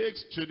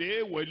 6.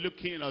 Today we're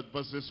looking at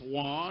verses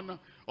 1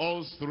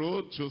 all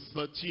through to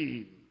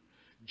 13.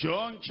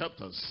 John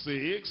chapter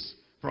 6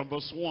 from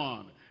verse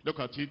 1.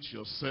 Look at it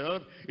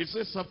yourself. It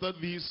says, after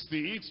these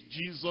things,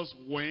 Jesus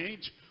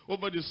went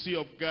over the Sea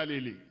of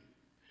Galilee,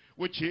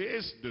 which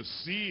is the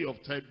Sea of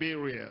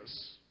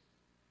Tiberias.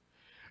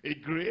 A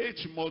great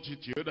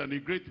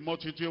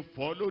multitude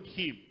followed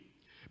him,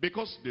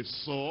 because they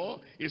saw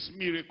his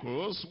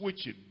miracles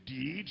which he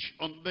did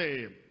on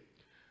them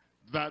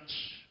that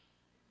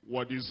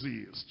were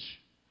diseased.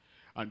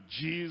 And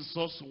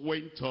Jesus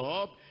went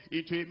up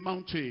into a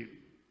mountain,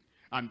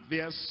 and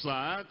there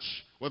sat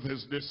with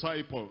his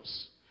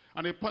disciples.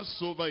 And a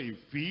Passover, a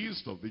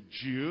feast of the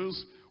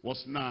Jews,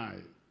 was nigh.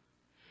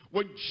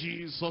 When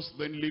Jesus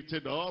then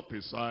lifted up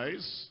his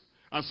eyes,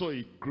 and saw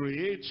a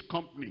great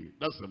company,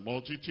 that's the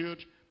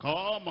multitude,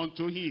 come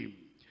unto him,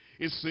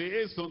 he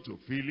says unto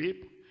Philip,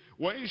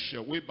 when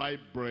shall we buy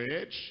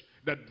bread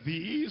that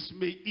these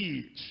may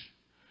eat?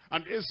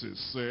 And this is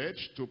said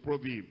to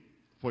prove him,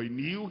 for he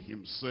knew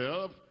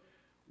himself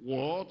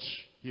what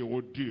he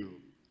would do.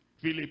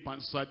 Philip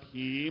answered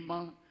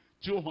him,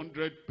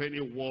 200 penny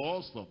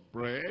worth of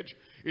bread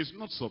is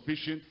not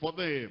sufficient for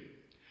them,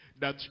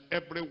 that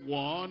every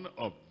one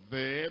of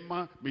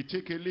them may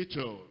take a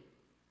little.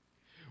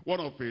 One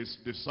of his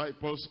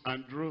disciples,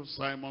 Andrew,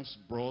 Simon's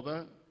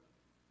brother,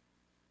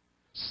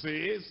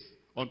 says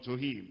unto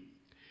him,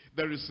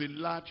 there is a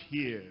lad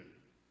here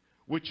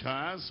which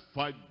has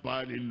 5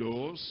 barley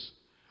loaves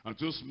and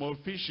 2 small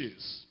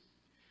fishes.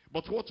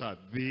 But what are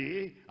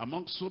they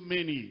among so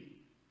many?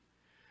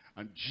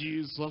 And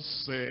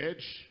Jesus said,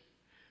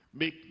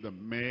 make the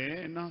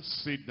men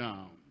sit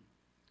down.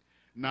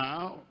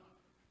 Now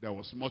there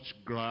was much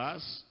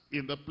grass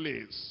in the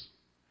place.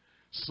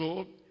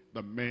 So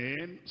the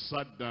men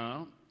sat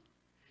down,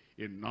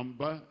 in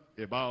number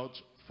about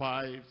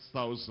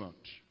 5,000.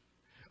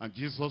 And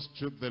Jesus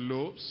took the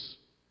loaves,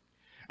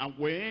 and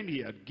when he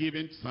had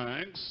given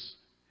thanks,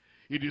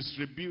 he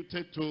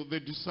distributed to the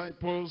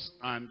disciples,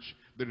 and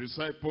the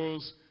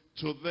disciples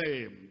to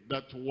them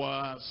that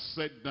were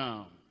set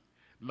down.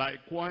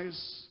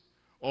 Likewise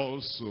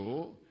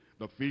also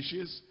the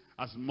fishes,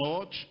 as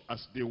much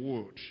as they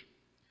would.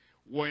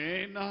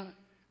 When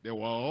they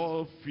were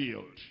all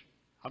filled.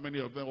 How many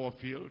of them were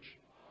filled?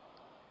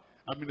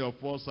 How many of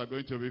us are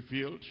going to be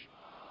filled?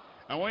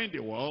 And when they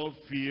were all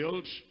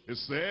filled, he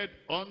said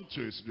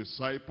unto his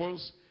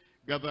disciples,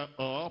 gather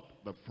up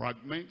the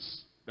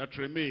fragments that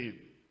remain,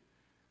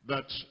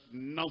 that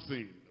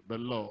nothing be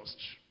lost.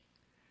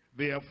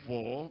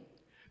 Therefore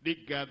they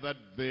gathered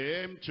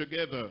them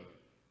together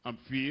and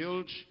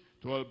filled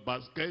 12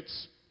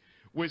 baskets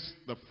with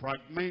the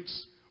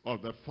fragments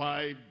of the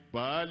 5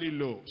 barley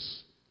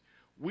loaves,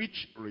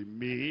 which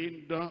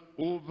remained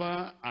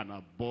over and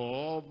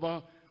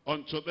above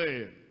unto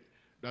them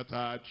that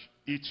had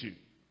eaten.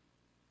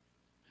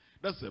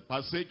 That's the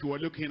passage we're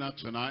looking at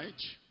tonight,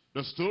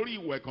 the story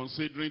we're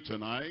considering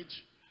tonight,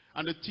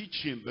 and the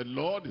teaching the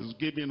Lord is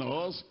giving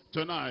us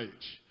tonight.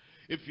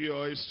 If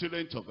you're a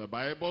student of the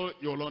Bible,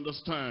 you'll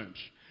understand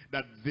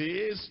that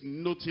this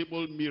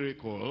notable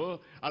miracle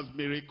has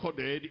been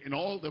recorded in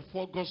all the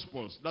 4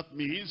 Gospels. That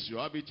means you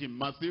have it in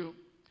Matthew,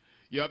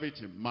 you have it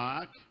in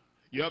Mark,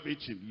 you have it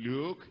in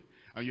Luke,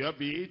 and you have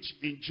it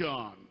in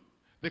John.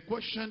 The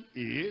question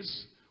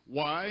is,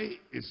 why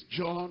is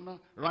John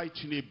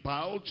writing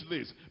about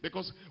this?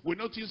 Because we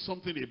notice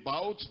something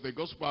about the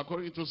Gospel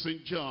according to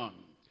St. John.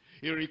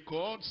 He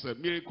records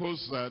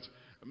miracles that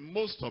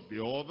most of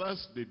the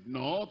others did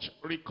not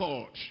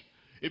record.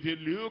 If you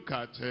look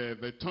at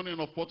the turning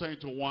of water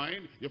into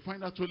wine, you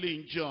find that only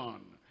in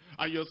John.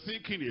 And you're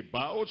thinking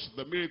about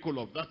the miracle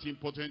of that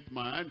important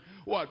man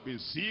who had been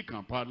sick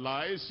and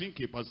paralyzed,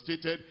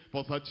 incapacitated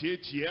for 38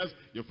 years.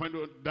 You find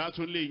that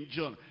only in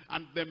John.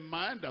 And the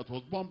man that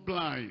was born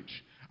blind.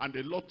 And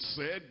the Lord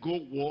said, go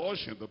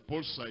wash in the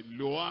pool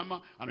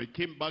Siloam, and he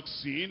came back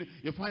seeing.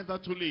 You find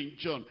that only in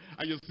John.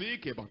 And you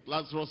think about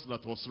Lazarus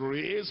that was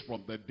raised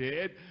from the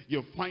dead.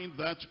 You find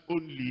that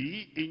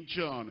only in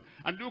John.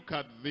 And look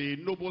at the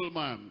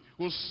nobleman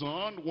whose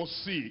son was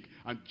sick.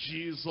 And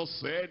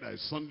Jesus said, thy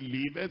son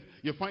liveth.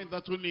 You find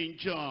that only in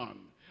John.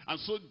 And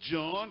so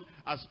John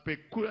has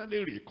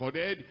peculiarly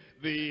recorded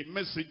the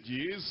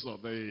messages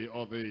of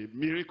the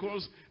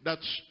miracles that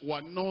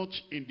were not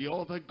in the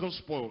other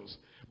Gospels.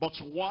 But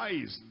why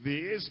is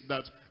this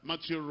that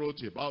Matthew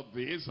wrote about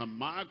this, and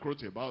Mark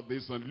wrote about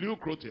this, and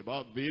Luke wrote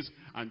about this,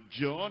 and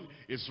John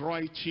is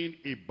writing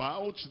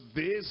about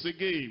this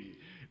again?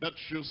 That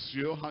shows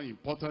you how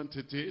important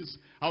it is,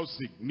 how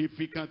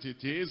significant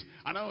it is,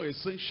 and how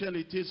essential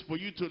it is for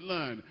you to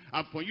learn,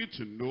 and for you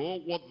to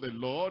know what the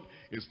Lord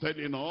is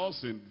telling us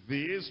in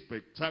this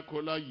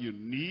spectacular,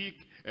 unique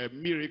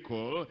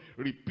miracle,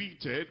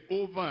 repeated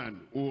over and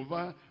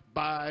over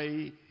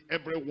by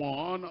every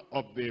one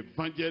of the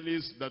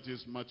evangelists, that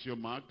is Matthew,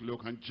 Mark,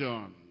 Luke, and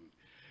John.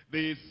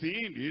 The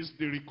thing is,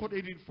 they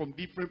recorded it from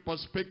different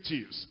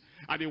perspectives.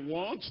 And they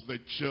want the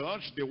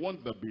church, they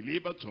want the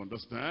believer to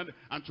understand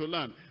and to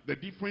learn the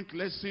different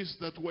lessons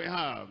that we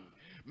have.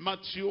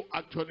 Matthew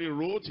actually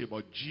wrote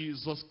about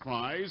Jesus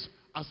Christ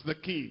as the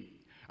King.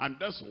 And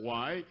that's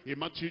why in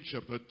Matthew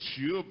chapter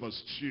 2,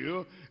 verse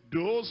 2,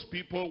 those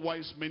people,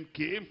 wise men,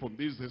 came from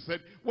this. They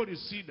said, what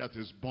is he that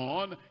is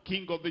born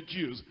King of the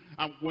Jews?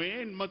 And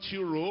when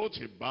Matthew wrote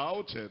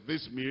about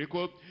this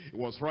miracle, he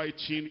was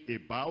writing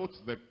about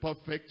the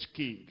perfect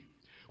King,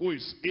 who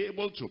is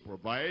able to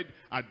provide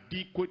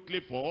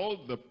adequately for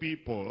all the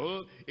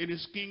people in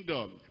his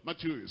kingdom.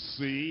 Matthew is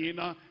saying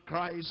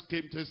Christ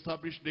came to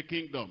establish the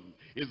kingdom.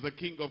 He's the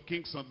King of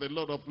kings and the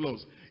Lord of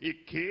lords. He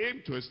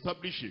came to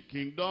establish a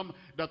kingdom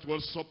that will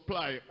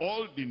supply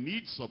all the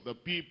needs of the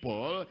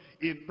people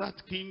in that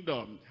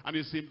kingdom. And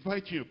he's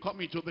inviting you,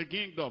 come into the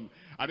kingdom.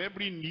 And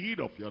every need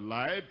of your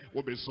life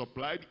will be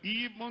supplied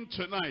even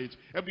tonight.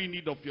 Every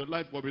need of your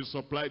life will be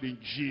supplied in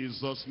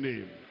Jesus'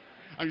 name.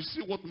 And you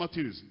see what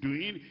Matthew is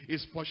doing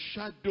is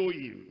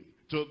foreshadowing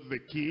to the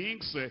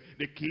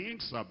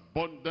king's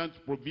abundant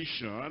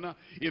provision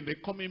in the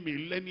coming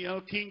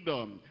millennial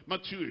kingdom.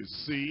 Matthew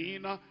is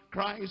saying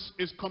Christ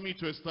is coming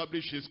to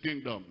establish his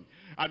kingdom,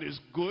 and it's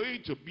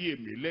going to be a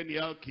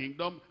millennial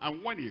kingdom,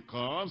 and when he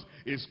comes,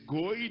 it's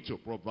going to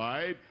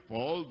provide for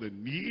all the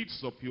needs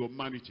of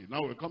humanity.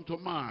 Now we come to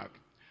Mark.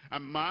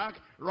 And Mark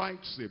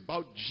writes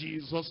about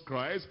Jesus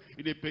Christ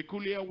in a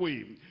peculiar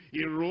way.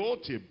 He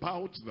wrote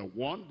about the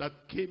one that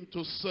came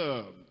to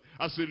serve.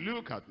 As you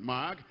look at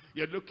Mark,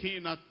 you're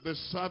looking at the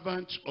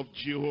servant of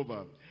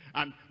Jehovah.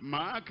 And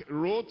Mark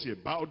wrote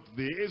about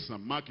this,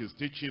 and Mark is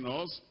teaching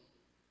us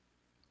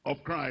of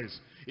Christ,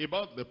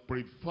 about the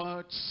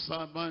preferred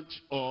servant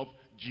of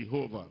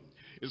Jehovah.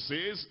 It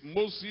says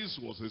Moses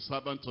was a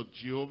servant of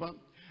Jehovah,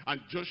 and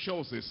Joshua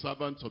was a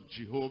servant of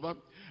Jehovah.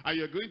 And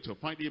you're going to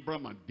find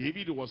Abraham and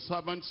David were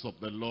servants of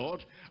the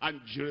Lord, and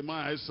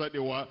Jeremiah said they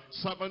were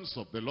servants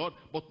of the Lord.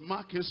 But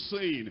Mark is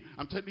saying,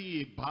 I'm telling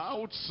you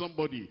about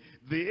somebody.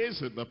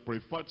 This is the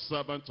preferred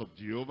servant of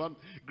Jehovah,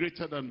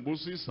 greater than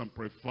Moses and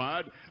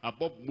preferred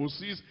above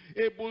Moses,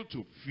 able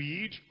to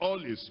feed all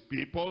his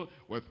people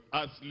with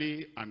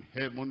earthly and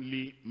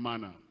heavenly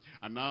manna.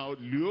 And now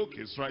Luke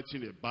is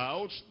writing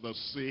about the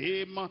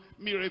same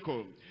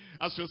miracle.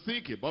 As you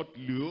think about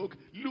Luke,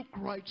 Luke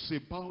writes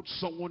about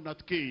someone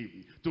that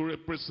came to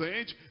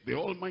represent the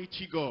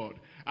Almighty God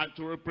and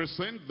to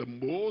represent the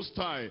Most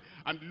High.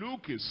 And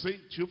Luke is saying,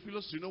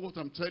 Theophilus, you know what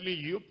I'm telling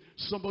you?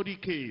 Somebody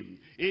came.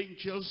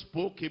 Angels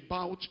spoke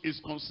about his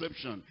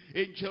conception.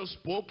 Angels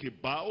spoke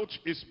about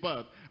his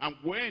birth. And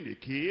when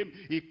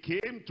he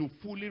came to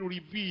fully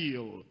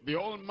reveal the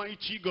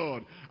Almighty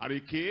God. And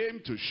he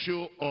came to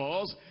show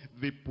us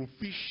the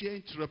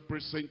proficient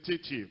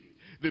representative.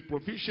 The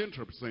proficient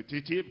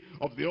representative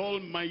of the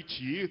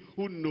Almighty,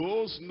 who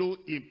knows no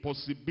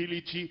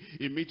impossibility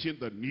in meeting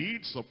the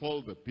needs of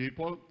all the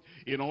people,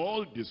 in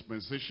all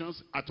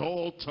dispensations, at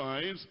all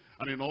times,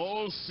 and in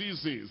all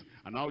seasons.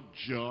 And now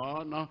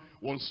John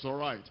wants to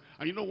write.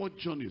 And you know what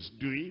John is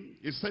doing?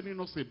 He's telling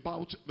us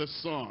about the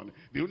Son,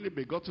 the only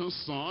begotten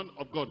Son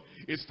of God.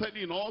 He's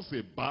telling us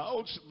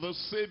about the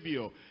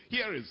Savior.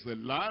 Here is the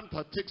Lamb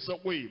that takes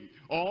away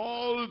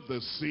all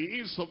the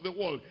sins of the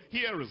world.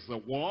 Here is the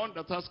one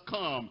that has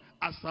come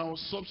as our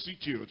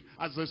substitute,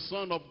 as the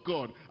Son of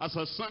God, as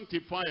a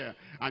sanctifier.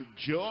 And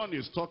John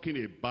is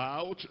talking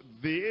about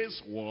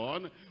this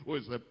one who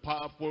is the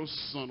powerful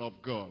Son of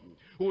God,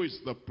 who is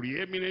the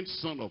preeminent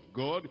Son of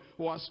God,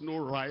 who has no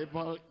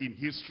rival in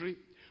history,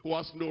 who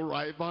has no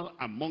rival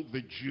among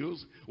the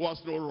Jews, who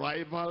has no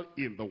rival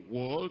in the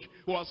world,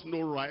 who has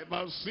no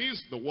rival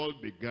since the world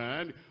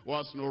began, who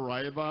has no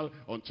rival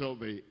until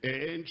the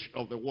end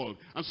of the world.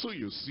 And so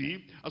you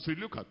see, as we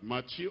look at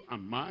Matthew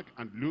and Mark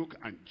and Luke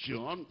and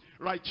John,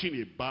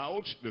 writing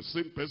about the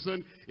same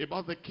person,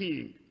 about the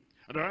king,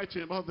 and they're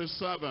writing about the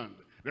servant,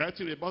 they're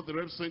writing about the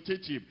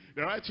representative,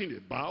 they're writing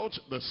about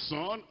the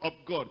Son of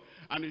God.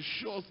 And it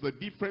shows the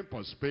different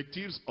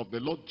perspectives of the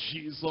Lord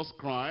Jesus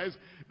Christ.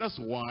 That's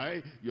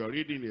why you're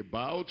reading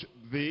about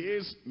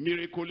this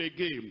miracle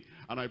again.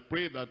 And I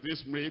pray that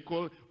this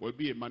miracle will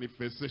be a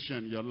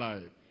manifestation in your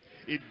life,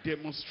 a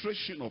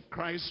demonstration of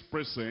Christ's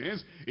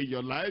presence in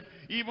your life,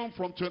 even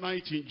from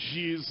tonight in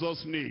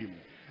Jesus' name.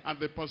 And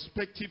the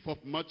perspective of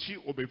Matthew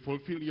will be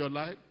fulfilled in your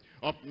life,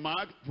 of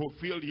Mark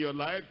fulfilled your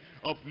life,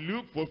 of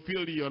Luke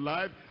fulfilled your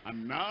life,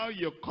 and now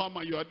you come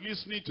and you are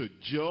listening to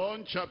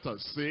John chapter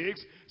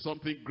 6.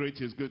 Something great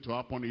is going to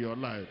happen in your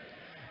life.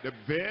 The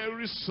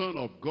very Son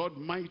of God,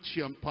 mighty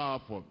and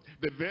powerful,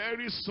 the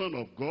very Son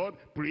of God,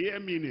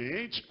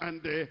 preeminent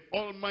and the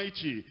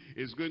Almighty,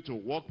 is going to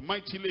walk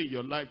mightily in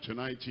your life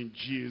tonight in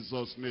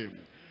Jesus' name.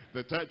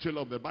 The title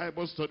of the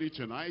Bible study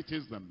tonight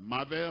is The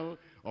Marvel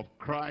of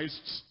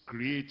Christ's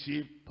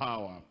Creative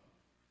Power.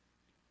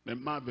 The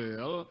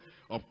marvel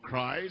of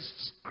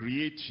Christ's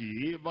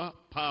creative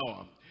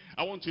power.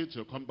 I want you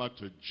to come back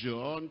to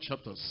John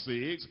chapter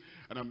 6,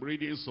 and I'm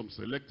reading some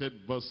selected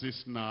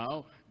verses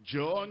now.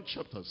 John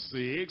chapter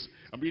 6,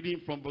 I'm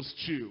reading from verse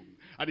 2.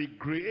 And a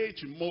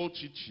great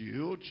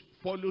multitude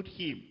followed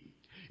him.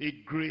 A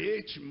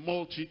great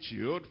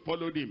multitude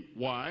followed him.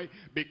 Why?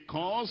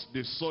 Because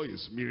they saw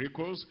his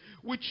miracles,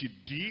 which he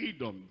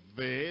did on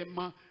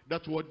them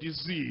that were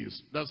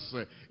diseased. That's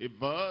a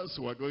verse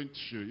we're going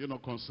to,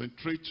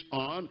 concentrate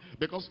on,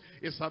 because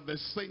it's at the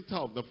center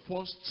of the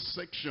first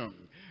section.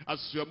 As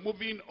you're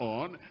moving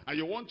on and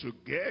you want to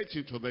get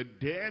into the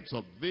depths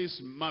of this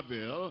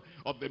marvel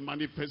of the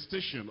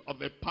manifestation of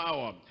the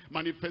power,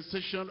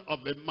 manifestation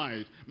of the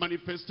might,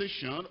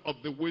 manifestation of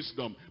the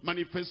wisdom,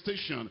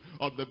 manifestation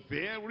of the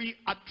very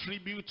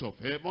attribute of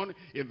heaven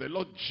in the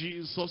Lord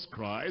Jesus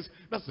Christ.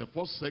 That's the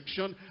first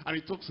section, and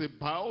it talks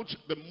about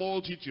the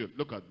multitude.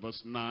 Look at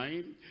verse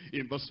 9.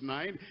 In verse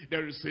 9,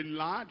 there is a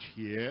lad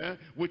here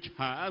which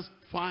has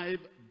 5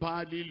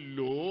 barley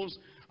loaves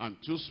and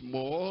 2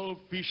 small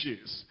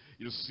fishes.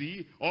 You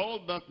see, all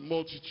that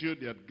multitude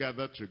they had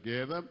gathered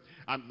together,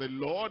 and the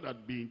Lord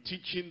had been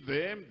teaching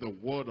them the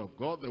word of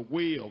God, the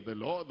way of the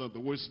Lord, and the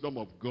wisdom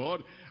of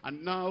God,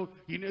 and now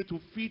he needed to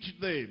feed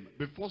them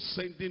before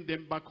sending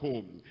them back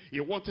home.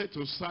 He wanted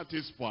to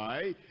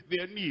satisfy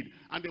their need,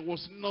 and there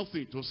was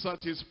nothing to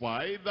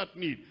satisfy that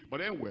need.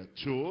 But then we're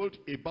told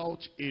about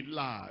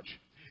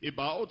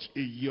a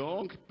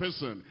young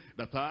person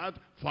that had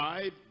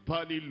 5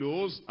 barley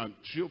loaves and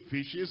 2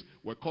 fishes.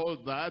 We call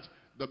that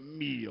the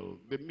meal.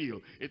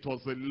 It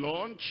was the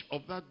lunch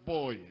of that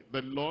boy,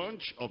 the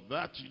lunch of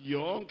that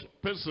young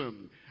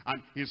person.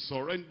 And he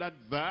surrendered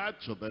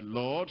that to the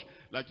Lord,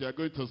 like you're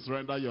going to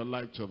surrender your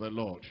life to the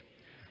Lord.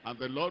 And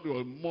the Lord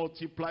will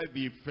multiply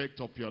the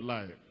effect of your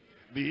life,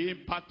 the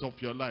impact of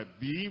your life,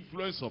 the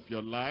influence of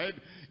your life.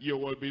 You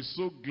will be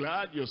so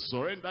glad you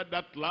surrendered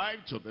that life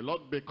to the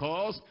Lord,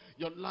 because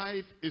your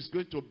life is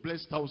going to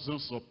bless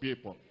thousands of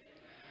people.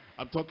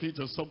 I'm talking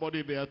to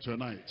somebody there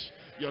tonight.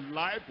 Your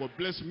life will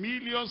bless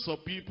millions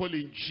of people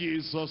in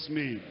Jesus'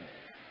 name.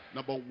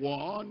 Number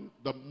 1,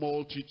 the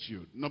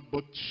multitude.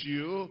 Number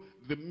 2,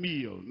 the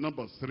meal.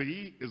 Number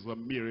 3 is the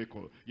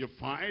miracle. You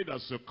find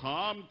as you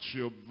come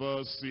to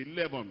verse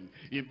 11.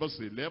 In verse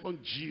 11,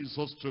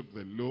 Jesus took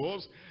the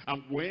loaves,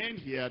 and when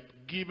he had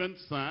given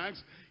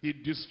thanks, he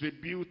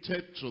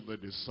distributed to the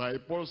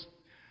disciples.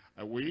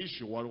 I wish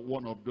you were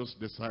one of those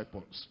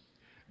disciples,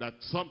 that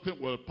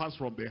something will pass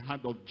from the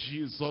hand of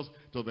Jesus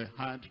to the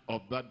hand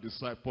of that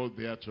disciple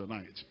there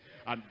tonight.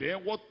 And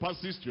then what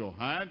passes to your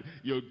hand,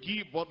 you'll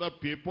give other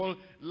people.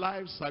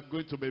 Lives are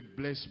going to be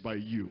blessed by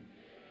you.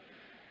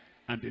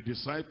 And the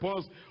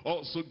disciples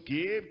also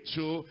gave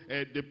to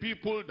the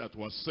people that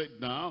were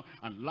set down,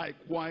 and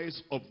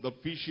likewise of the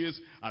fishes,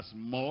 as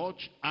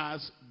much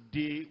as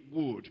they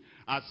would.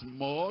 As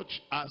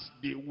much as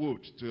they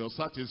would. To your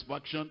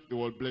satisfaction, it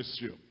will bless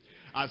you.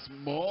 As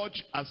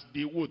much as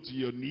they would to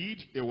your need,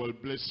 it will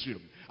bless you.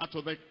 And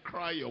to the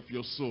cry of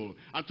your soul,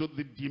 and to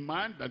the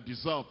demand and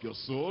desire of your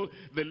soul,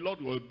 the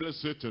Lord will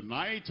bless you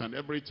tonight and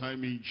every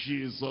time in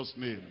Jesus'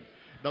 name.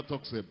 That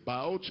talks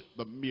about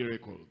the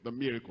miracle. The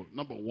miracle.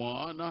 Number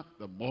 1,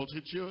 the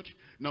multitude.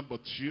 Number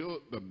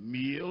 2, the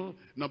meal.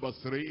 Number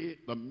 3,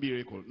 the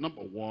miracle.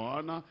 Number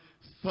 1,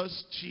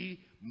 thirsty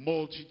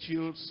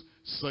multitudes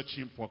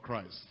searching for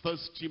Christ.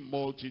 Thirsty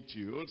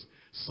multitudes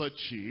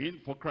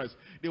searching for Christ.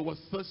 They were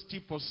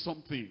thirsty for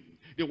something.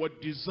 They were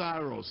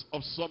desirous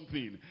of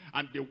something,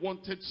 and they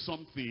wanted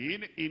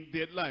something in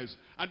their lives,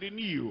 and they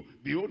knew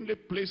the only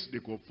place they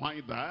could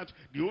find that,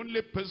 the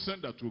only person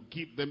that would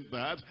give them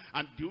that,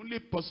 and the only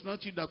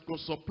personality that could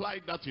supply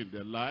that in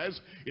their lives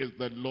is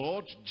the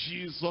Lord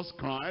Jesus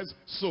Christ.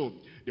 So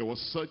they were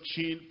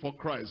searching for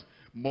Christ.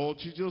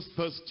 Multitudes,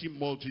 thirsty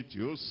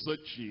multitudes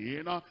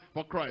searching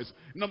for Christ.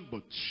 Number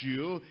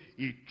 2,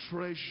 a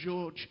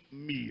treasured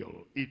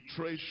meal. A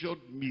treasured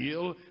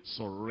meal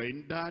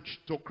surrendered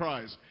to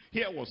Christ.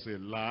 Here was a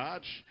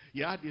lad. He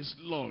had his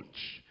lunch,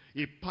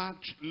 a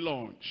packed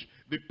lunch.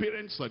 The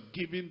parents are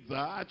giving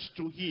that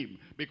to him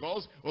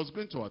because he was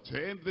going to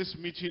attend this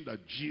meeting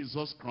that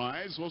Jesus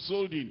Christ was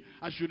holding.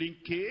 And should in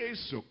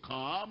case you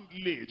come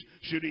late,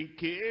 should in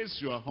case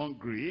you are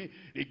hungry,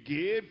 he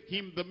gave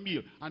him the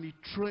meal. And he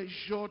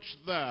treasured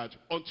that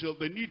until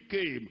the need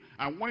came.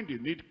 And when the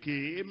need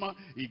came,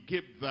 he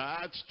gave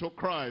that to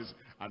Christ.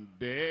 And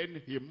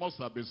then he must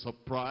have been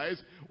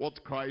surprised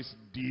what Christ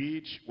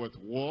did with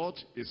what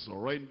he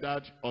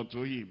surrendered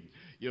unto him.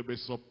 You'll be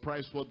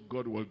surprised what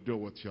God will do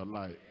with your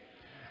life.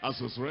 As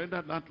you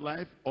surrender that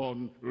life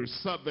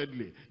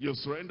unreservedly, you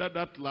surrender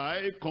that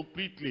life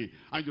completely,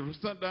 and you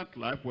surrender that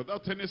life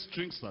without any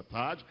strings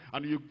attached,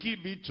 and you give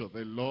it to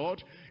the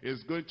Lord,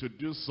 it's going to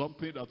do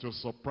something that will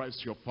surprise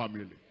your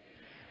family,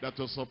 that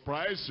will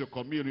surprise your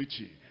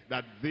community,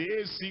 that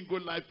this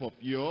single life of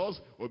yours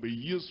will be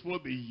useful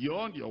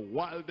beyond your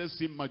wildest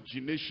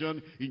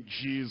imagination in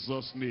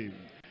Jesus' name.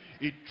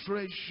 A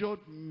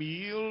treasured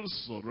meal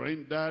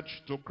surrendered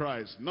to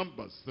Christ.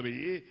 Number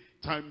 3,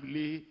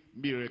 timely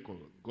miracle.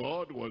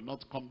 God will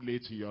not come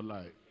late in your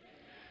life.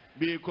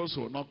 Miracles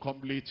will not come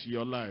late in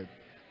your life.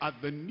 At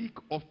the nick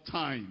of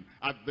time,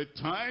 at the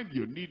time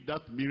you need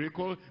that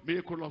miracle,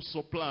 miracle of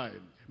supply,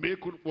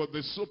 miracle with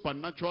the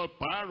supernatural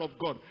power of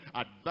God.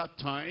 At that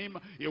time,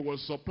 He will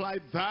supply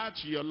that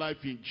in your life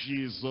in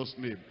Jesus'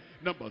 name.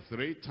 Number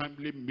 3,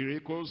 timely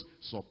miracles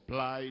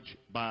supplied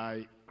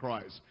by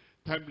Christ.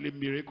 Timely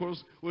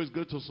miracles. Who is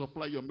going to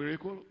supply your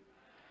miracle?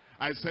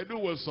 I said, who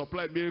will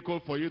supply miracle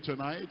for you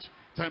tonight?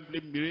 Timely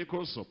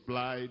miracles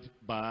supplied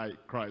by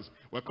Christ.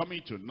 We're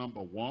coming to number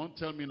 1.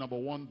 Tell me number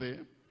 1 there.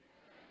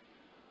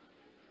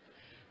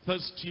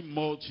 Thirsty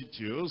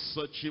multitudes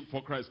searching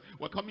for Christ.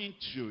 We're coming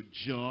to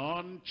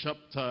John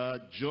chapter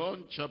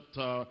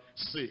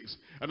 6.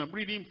 And I'm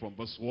reading from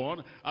verse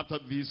 1. After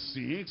these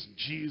things,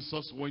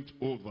 Jesus went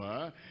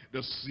over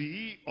the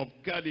Sea of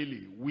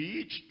Galilee,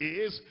 which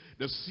is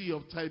the Sea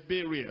of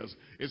Tiberias.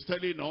 It's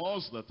telling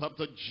us that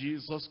after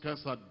Jesus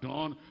Christ had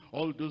done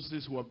all those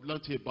things we have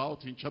learned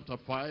about in chapter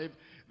 5,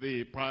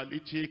 the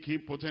paralytic,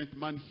 impotent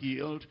man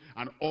healed,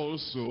 and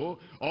also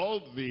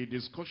all the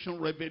discussion,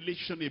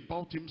 revelation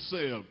about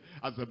himself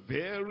as the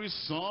very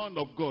Son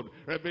of God,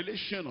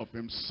 revelation of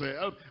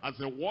himself as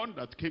the one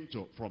that came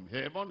from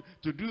heaven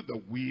to do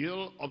the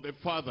will of the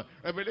Father,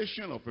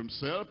 revelation of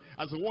himself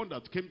as the one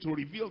that came to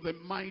reveal the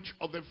might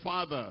of the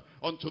Father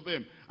unto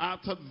them.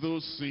 After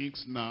those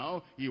things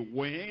now, he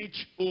went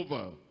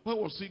over. Where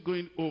was he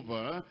going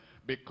over?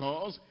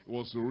 Because it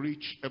was to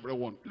reach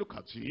everyone. Look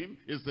at him.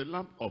 He's the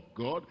Lamb of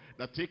God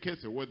that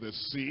taketh away the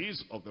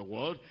sins of the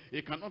world.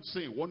 He cannot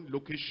stay in one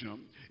location.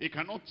 He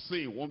cannot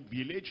stay in one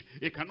village.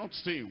 He cannot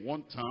stay in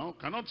one town.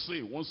 Cannot stay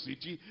in one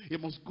city. He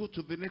must go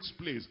to the next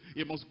place.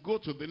 He must go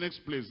to the next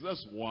place.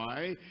 That's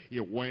why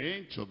he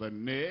went to the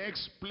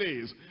next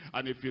place.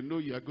 And if you know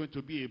you are going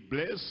to be a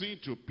blessing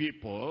to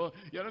people,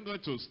 you're not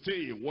going to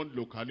stay in one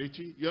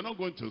locality. You're not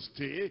going to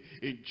stay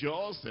in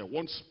just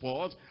one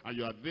spot and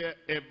you are there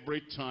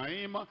every time.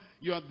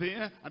 You are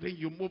there and then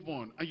you move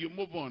on and you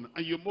move on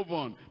and you move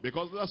on,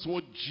 because that's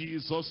what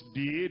Jesus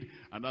did,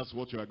 and that's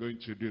what you are going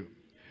to do.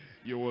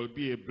 You will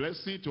be a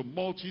blessing to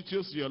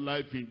multitudes in your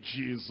life in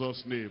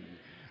Jesus' name.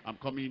 I'm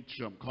coming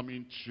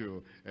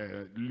to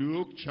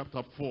Luke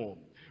chapter 4.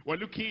 We're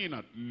looking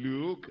at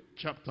Luke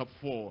chapter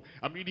 4.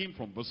 I'm reading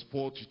from verse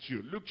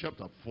 42. Luke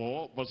chapter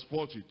 4, verse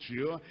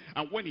 42.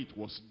 And when it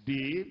was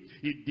day,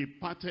 he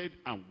departed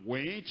and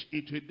went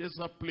into a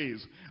desert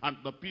place. And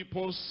the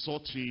people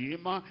sought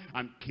him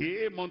and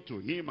came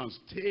unto him and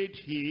stayed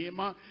him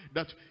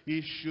that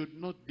he should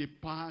not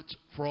depart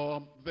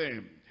from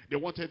them. They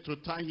wanted to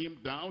tie him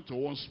down to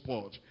one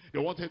spot. They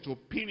wanted to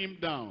pin him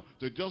down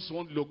to just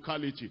one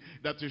locality,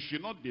 that he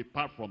should not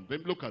depart from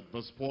them. Look at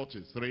verse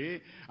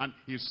 43. And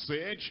he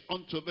said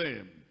unto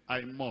them,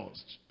 I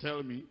must.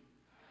 Tell me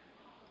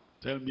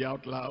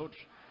out loud.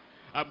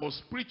 I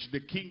must preach the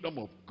kingdom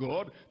of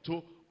God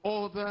to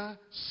other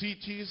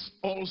cities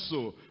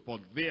also, for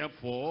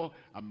therefore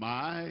am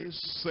I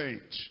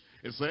sent.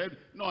 He said,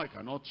 no, I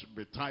cannot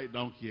be tied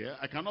down here.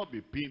 I cannot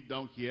be pinned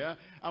down here.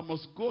 I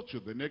must go to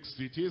the next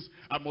cities.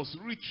 I must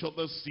reach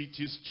other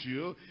cities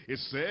too. He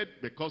said,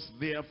 because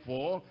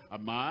therefore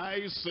am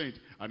I sent.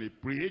 And he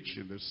preached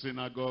in the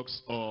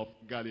synagogues of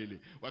Galilee.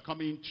 We're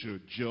coming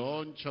to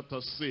John chapter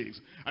 6.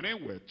 And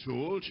then we're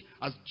told,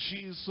 as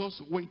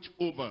Jesus went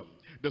over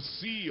the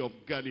Sea of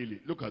Galilee.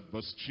 Look at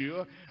verse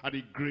 2. And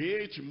a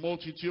great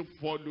multitude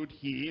followed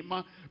him,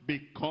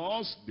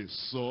 because they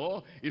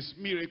saw his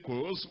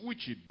miracles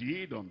which he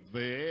did on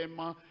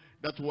them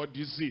that were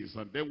diseased.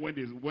 And then when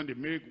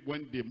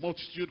the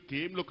multitude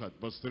came, look at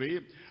verse 3.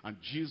 And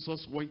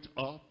Jesus went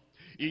up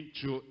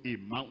into a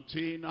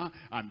mountain,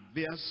 and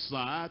there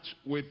sat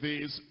with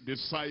his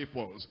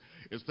disciples.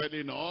 It's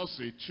telling us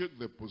he took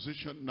the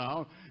position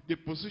now, the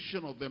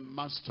position of the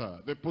master,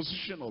 the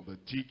position of the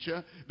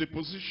teacher, the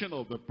position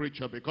of the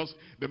preacher, because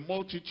the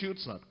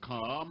multitudes had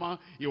come.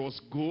 He was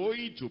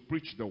going to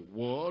preach the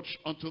word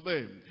unto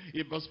them.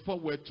 In verse 4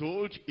 we're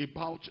told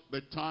about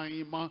the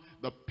time,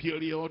 the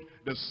period,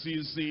 the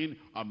season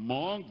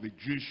among the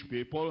Jewish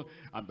people,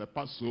 and the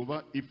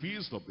Passover, a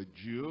feast of the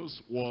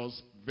Jews, was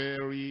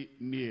very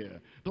near.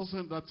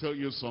 Doesn't that tell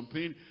you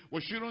something? We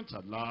shouldn't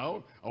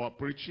allow our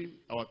preaching,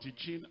 our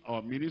teaching,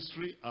 our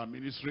ministry, our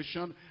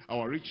administration,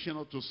 our reaching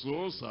out to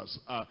souls,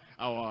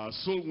 our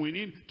soul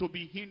winning to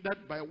be hindered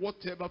by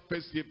whatever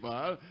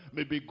festival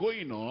may be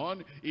going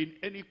on in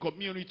any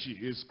community.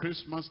 It's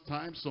Christmas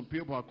time, some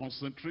people are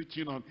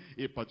concentrating on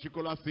a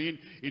particular thing.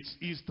 It's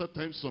Easter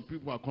time, some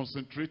people are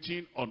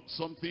concentrating on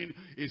something.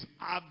 It's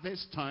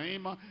harvest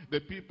time,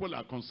 the people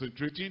are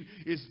concentrating.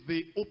 It's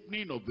the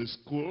opening of the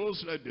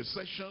schools, the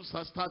sessions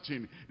are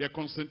starting, they're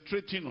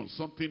concentrating on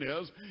something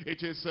else.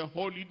 It is a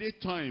holiday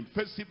time,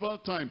 festival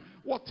time,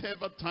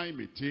 whatever time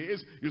it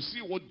is. You see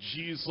what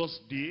Jesus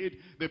did.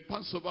 The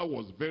Passover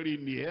was very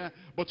near,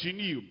 but he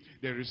knew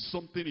there is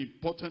something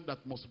important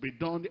that must be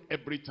done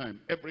every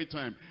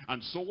time.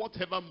 And so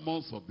whatever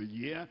month of the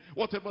year,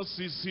 whatever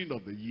season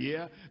of the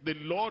year, the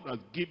Lord has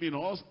given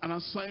us an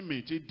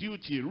assignment, a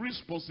duty, a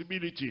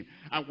responsibility,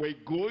 and we're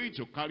going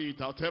to carry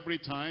it out every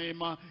time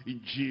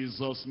in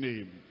Jesus'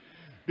 name.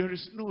 There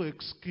is no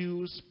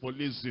excuse for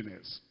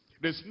laziness.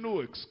 There's no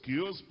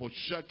excuse for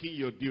shirking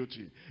your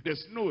duty.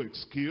 There's no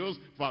excuse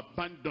for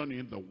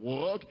abandoning the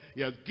work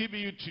he has given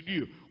you to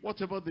do.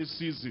 Whatever the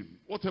season,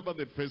 whatever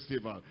the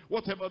festival,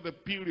 whatever the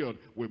period,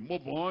 we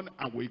move on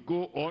and we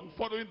go on,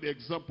 following the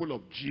example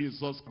of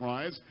Jesus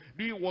Christ,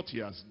 doing what he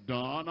has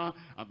done,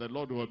 and the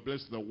Lord will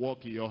bless the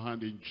work in your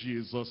hand in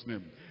Jesus'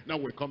 name. Now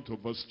we come to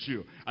verse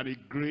 2. And a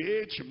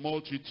great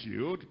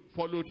multitude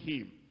followed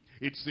him.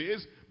 It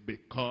says,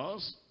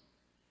 because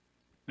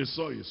they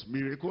saw his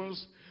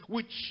miracles,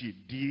 which he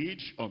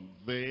did on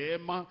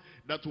them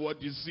that were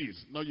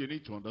diseased. Now you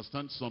need to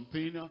understand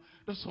something.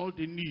 That's all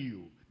they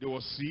knew. They were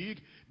sick.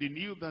 They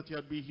knew that he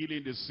had been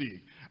healing the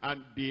sick.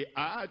 And they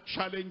had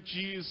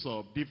challenges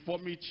of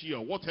deformity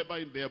or whatever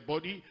in their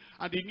body.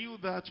 And they knew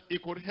that he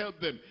could help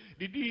them.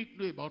 They didn't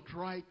know about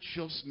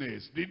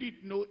righteousness. They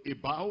didn't know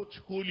about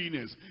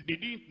holiness. They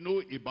didn't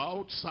know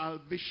about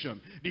salvation.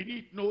 They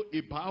didn't know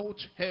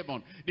about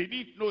heaven. They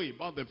didn't know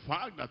about the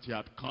fact that he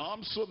had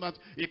come so that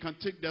he can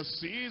take their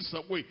sins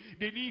away.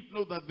 They didn't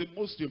know that the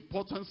most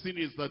important thing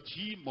is that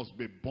he must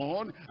be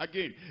born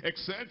again.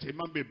 Except a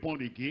man be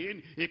born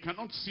again, he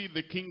cannot see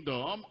the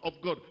kingdom of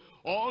God.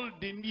 All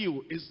they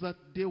knew is that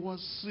they were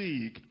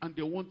sick and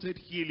they wanted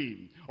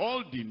healing.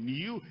 All they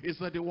knew is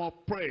that they were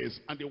oppressed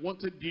and they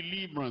wanted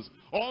deliverance.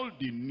 All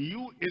they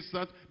knew is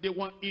that they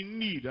were in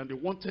need and they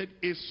wanted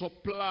a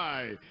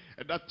supply.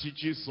 And that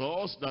teaches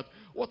us that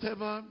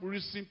whatever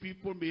reason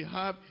people may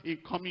have in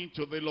coming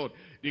to the Lord,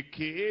 they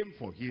came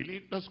for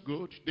healing, that's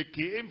good. They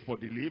came for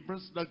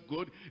deliverance, that's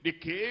good. They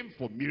came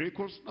for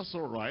miracles, that's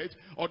all right.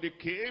 Or they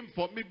came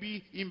for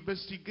maybe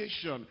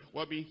investigation.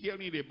 We've been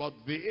hearing about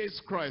this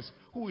Christ.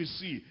 Who is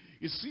he?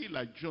 Is he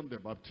like John the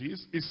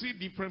Baptist? Is he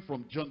different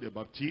from John the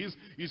Baptist?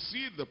 Is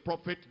he the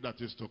prophet that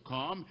is to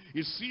come?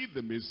 Is he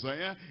the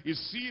Messiah?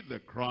 Is he the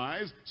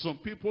Christ? Some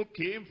people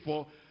came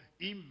for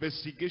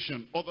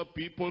investigation. Other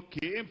people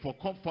came for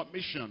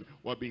confirmation.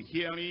 We've been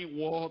hearing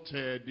what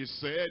they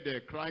said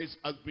Christ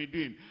has been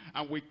doing.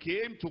 And we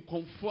came to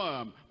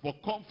confirm, for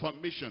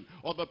confirmation.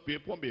 Other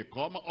people may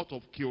come out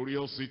of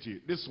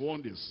curiosity. This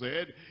one, they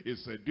said,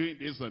 is doing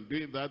this and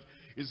doing that.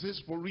 Is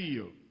this for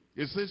real?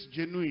 Is this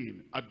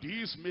genuine? Are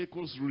these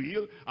miracles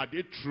real? Are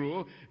they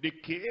true? They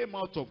came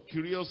out of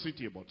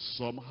curiosity, but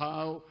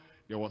somehow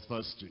they were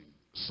thirsty.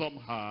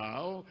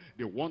 Somehow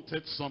they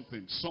wanted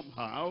something.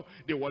 Somehow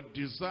they were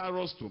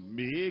desirous to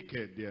make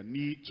their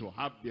need, to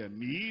have their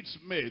needs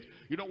met.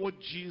 You know what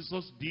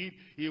Jesus did?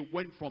 He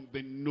went from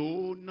the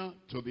known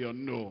to the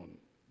unknown.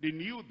 They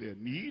knew their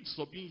needs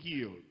of being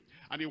healed.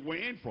 And he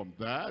went from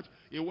that,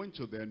 he went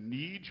to their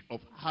need of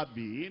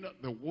having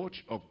the word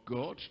of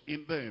God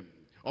in them,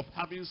 of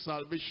having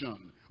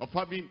salvation, of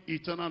having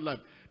eternal life.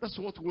 That's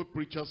what we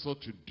preachers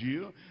ought to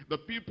do. The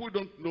people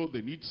don't know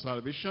they need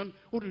salvation.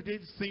 What do they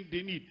think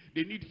they need?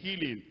 They need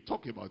healing.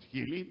 Talk about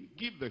healing.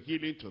 Give the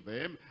healing to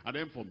them. And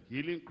then from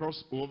healing,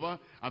 cross over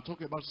and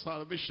talk about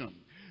salvation.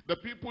 The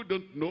people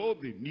don't know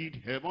they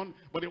need heaven,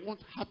 but they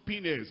want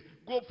happiness.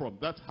 Go from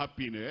that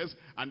happiness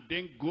and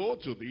then go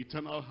to the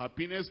eternal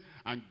happiness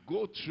and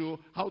go to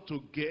how to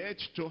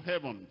get to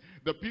heaven.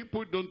 The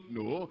people don't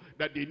know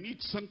that they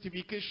need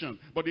sanctification,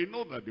 but they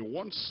know that they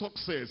want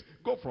success.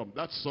 Go from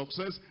that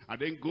success and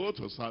then go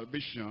to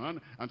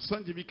salvation and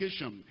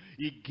sanctification.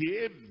 He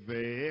gave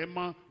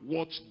them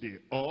what they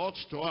ought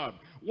to have.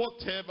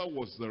 Whatever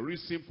was the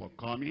reason for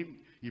coming,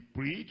 he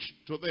preached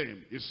to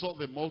them. He saw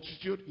the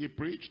multitude, he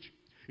preached.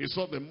 He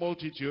saw the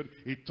multitude,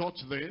 he taught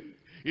them.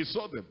 He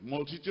saw the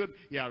multitude,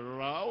 he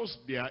aroused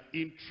their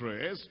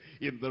interest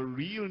in the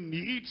real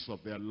needs of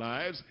their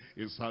lives,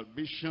 in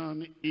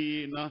salvation,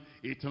 in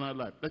eternal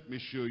life. Let me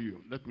show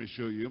you. Let me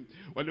show you.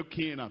 We're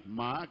looking at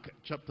Mark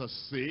chapter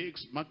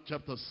 6. Mark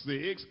chapter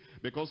 6,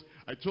 because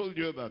I told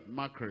you that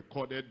Mark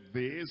recorded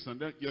this, and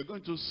then you're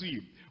going to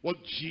see what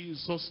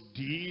Jesus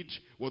did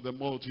with the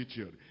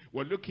multitude.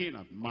 We're looking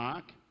at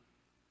Mark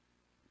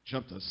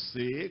chapter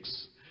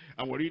 6.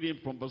 And we're reading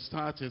from verse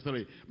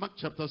 33. Mark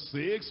chapter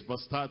 6,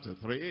 verse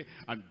 33.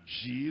 And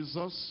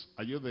Jesus,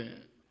 are you there?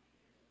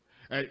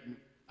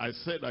 I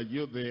said, are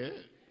you there?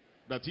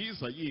 That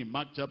is, are you in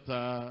Mark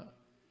chapter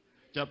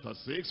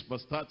 6,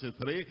 verse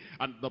 33.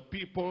 And the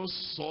people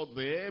saw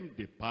them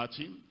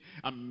departing,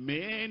 and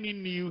many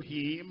knew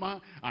him,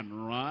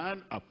 and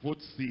ran afoot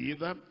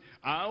thither,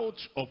 out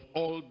of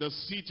all the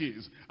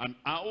cities, and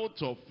out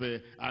of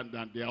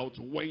and they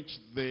outwent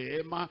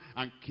them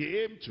and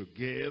came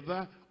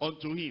together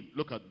unto him.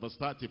 Look at verse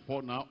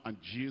 34 now. And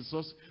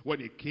Jesus,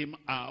 when he came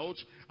out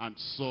and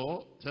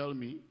saw, tell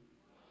me,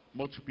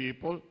 much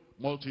people,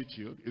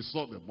 multitude, he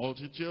saw the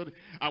multitude,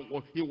 and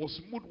he was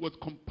moved with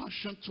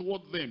compassion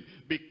toward them,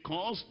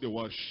 because they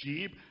were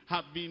sheep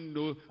having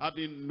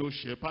no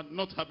shepherd,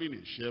 not having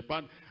a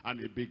shepherd. And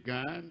he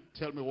began,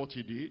 tell me what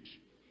he did.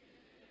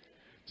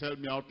 Tell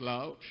me out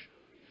loud.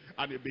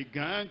 And he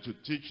began to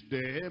teach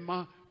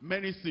them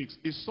many things.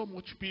 It's so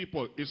much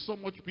people. It's so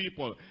much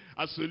people.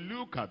 As you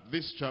look at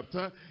this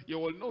chapter, you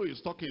will know he's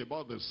talking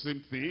about the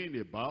same thing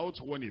about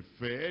when he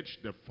fed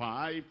the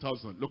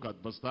 5,000. Look at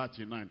verse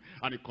 39.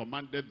 And he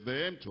commanded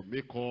them to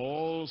make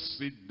all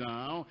sit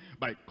down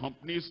by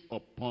companies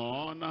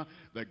upon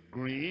the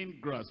green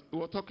grass. We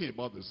were talking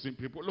about the same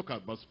people. Look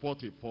at verse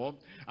 44.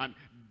 And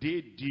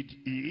they did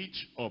eat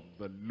of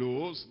the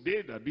loaves.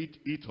 They that did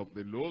eat of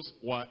the loaves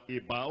were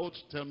about,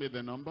 tell me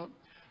the number,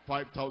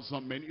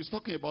 5,000 men. He's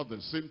talking about the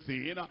same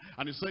thing.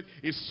 And he said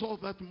he saw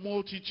that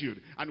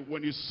multitude. And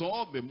when he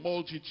saw the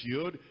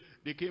multitude,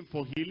 they came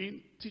for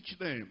healing, teach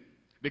them.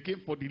 They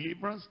came for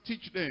deliverance,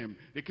 teach them.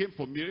 They came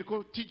for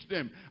miracle, teach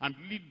them. And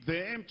lead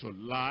them to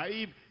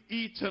life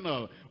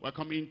eternal. We're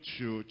coming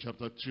to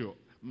chapter 2.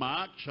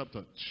 Mark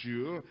chapter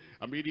 2,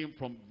 I'm reading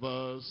from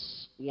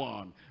verse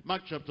 1.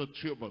 Mark chapter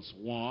 2 verse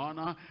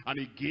 1. And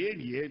again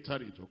he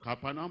entered into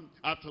Capernaum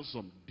after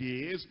some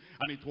days,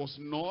 and it was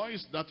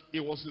noised that he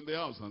was in the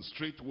house, and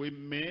straightway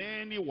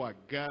many were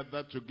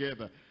gathered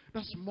together.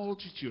 That's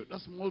multitude,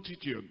 that's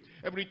multitude.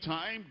 Every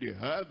time they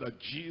heard that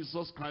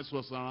Jesus Christ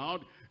was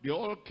around, they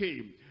all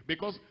came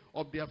because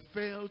of their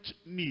felt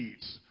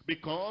needs,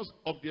 because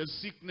of their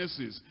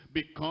sicknesses,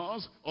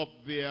 because of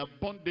their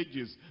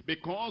bondages,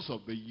 because of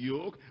the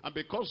yoke, and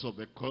because of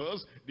the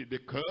curse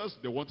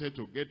they wanted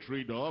to get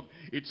rid of.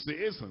 It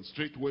says, and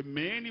straightway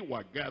many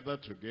were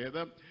gathered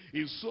together,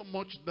 in so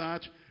much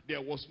that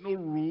there was no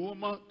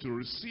room to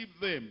receive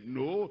them.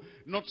 No,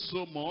 not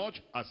so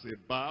much as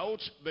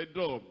about the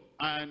door.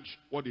 And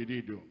what did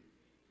he do?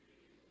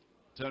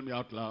 Tell me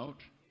out loud.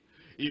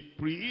 He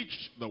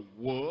preached the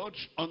word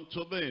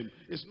unto them.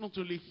 It's not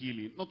only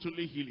healing, not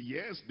only healing.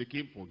 Yes, they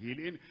came for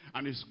healing,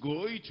 and it's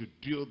going to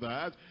do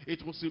that.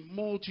 It was a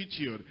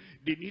multitude.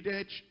 They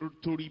needed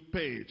to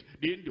repent.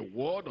 They needed the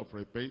word of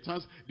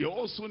repentance. They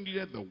also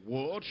needed the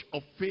word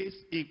of faith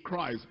in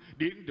Christ.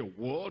 They needed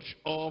the word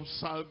of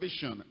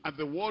salvation and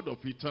the word of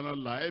eternal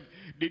life.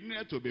 They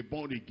needed to be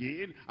born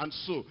again. And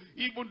so,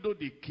 even though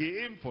they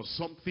came for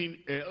something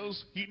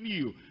else, he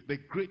knew the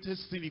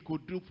greatest thing he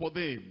could do for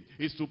them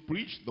is to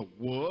preach the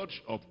word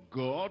of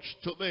God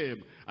to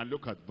them. And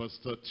look at verse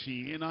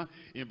 13.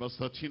 In verse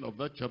 13 of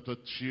that chapter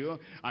 2,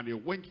 and he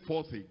went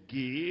forth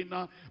again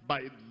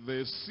by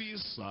the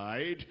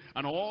seaside,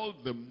 and all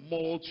the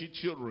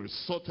multitude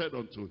resorted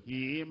unto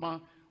him.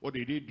 What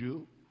did he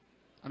do?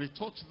 And he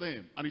taught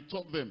them, and he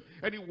taught them.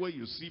 Anywhere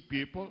you see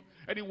people,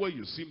 anywhere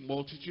you see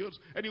multitudes,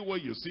 anywhere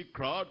you see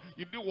crowd,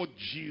 you do what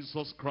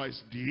Jesus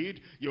Christ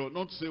did. You will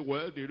not say,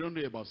 well, they don't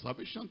know about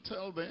salvation.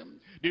 Tell them.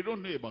 They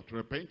don't know about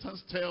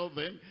repentance. Tell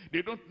them.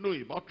 They don't know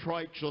about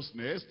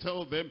righteousness.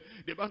 Tell them.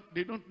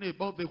 They don't know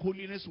about the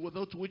holiness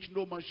without which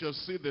no man shall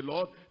see the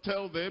Lord.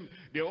 Tell them.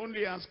 They're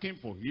only asking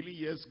for healing.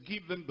 Yes,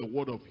 give them the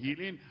word of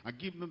healing and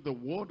give them the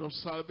word of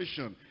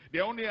salvation.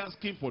 They're only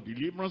asking for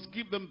deliverance.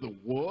 Give them the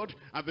word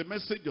and the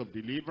message of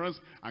deliverance,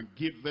 and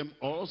give them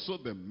also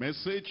the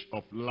message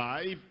of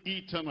life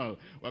eternal.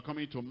 We're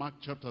coming to Mark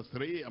chapter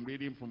 3. I'm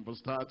reading from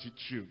verse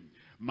 32.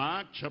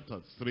 Mark chapter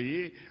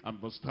 3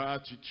 and verse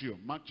 32.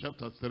 Mark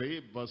chapter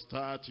 3 verse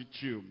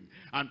 32.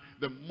 And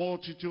the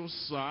multitude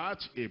sat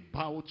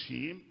about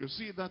him. You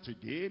see that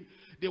again?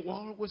 They were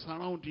always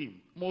around him.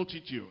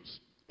 Multitudes,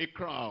 a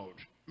crowd.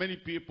 Many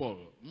people,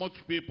 much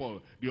people,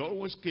 they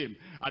always came.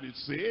 And it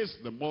says,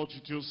 the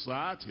multitude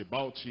sat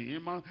about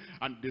him,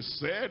 and they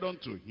said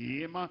unto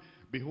him,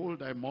 behold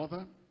thy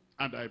mother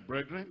and thy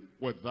brethren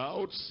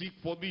without seek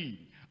for thee.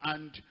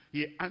 And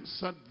he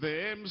answered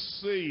them,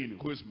 saying,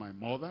 who is my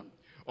mother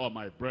or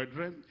my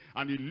brethren?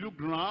 And he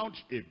looked round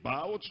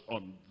about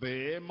on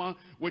them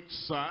which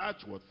sat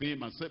with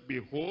him, and said,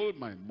 behold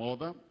my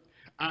mother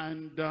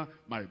and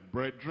my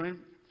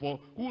brethren. For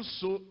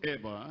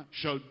whosoever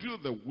shall do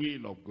the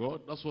will of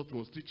God, that's what he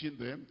was teaching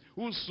them.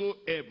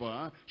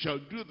 Whosoever shall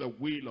do the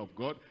will of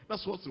God,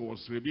 that's what he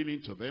was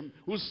revealing to them.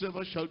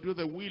 Whosoever shall do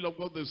the will of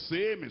God, the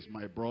same is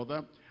my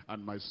brother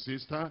and my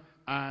sister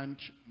and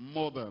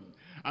mother.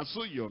 And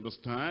so you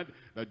understand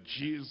that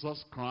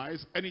Jesus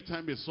Christ,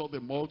 anytime he saw the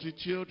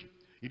multitude,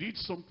 he did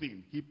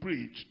something. He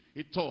preached.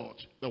 He taught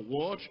the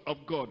word of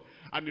God.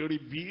 And he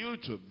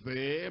revealed to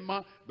them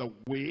the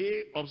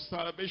way of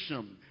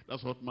salvation.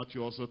 That's what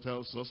Matthew also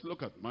tells us.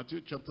 Look at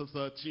Matthew chapter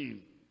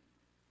 13.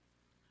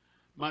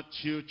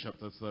 Matthew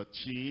chapter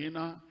 13.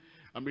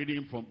 I'm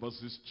reading from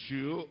verses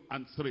 2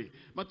 and 3.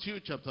 Matthew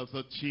chapter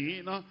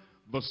 13,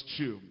 verse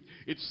 2.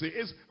 It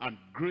says, and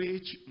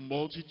great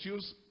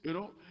multitudes, they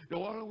were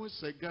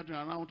always gathering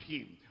around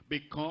him,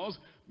 because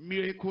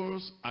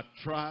miracles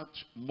attract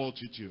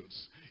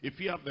multitudes. If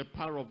you have the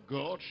power of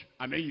God,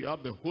 and then you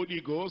have the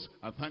Holy Ghost,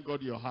 and thank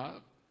God you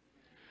have.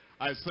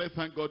 I say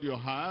thank God you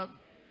have.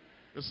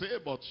 You say,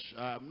 but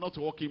I'm not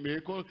working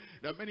miracle.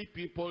 There are many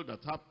people that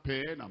have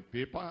pen and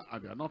paper,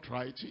 and they're not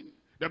writing.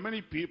 There are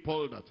many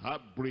people that have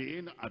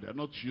brain, and they're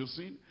not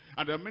using.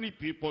 And there are many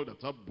people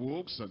that have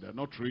books, and they're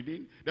not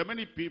reading. There are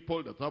many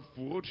people that have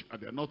food,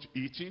 and they're not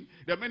eating.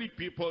 There are many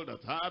people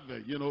that have,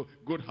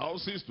 good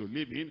houses to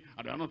live in,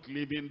 and they're not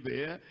living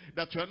there.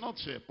 That you're not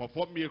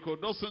performing miracle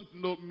doesn't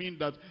mean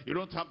that you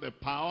don't have the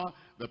power.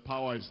 The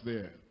power is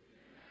there.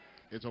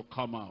 It will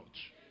come out.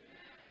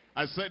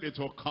 I said it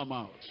will come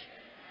out.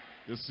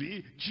 You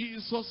see,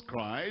 Jesus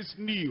Christ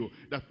knew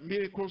that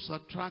miracles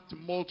attract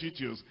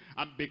multitudes,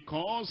 and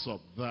because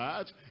of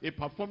that, he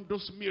performed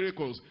those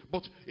miracles.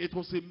 But it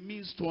was a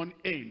means to an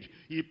end.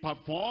 He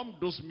performed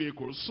those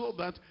miracles so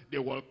that they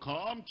will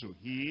come to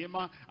him,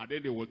 and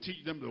then they will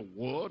teach them the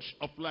word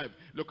of life.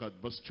 Look at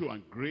verse 2.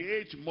 And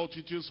great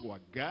multitudes were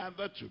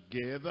gathered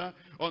together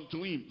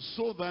unto him,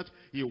 so that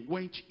he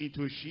went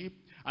into a ship,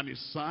 and he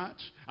sat,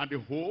 and the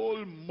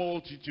whole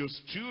multitude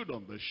stood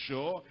on the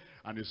shore,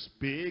 And he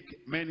spake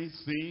many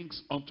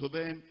things unto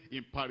them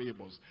in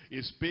parables.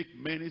 He spake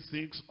many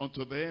things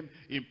unto them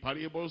in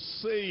parables,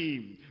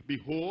 saying,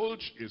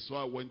 behold, a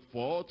sower went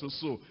forth to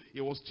sow. He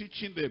was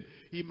teaching them.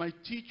 He might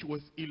teach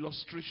with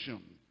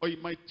illustration, or he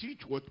might teach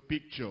with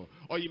picture,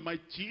 or he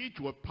might teach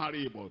with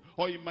parable,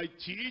 or he might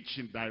teach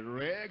in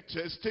direct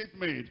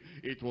statement.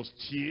 It was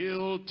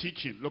still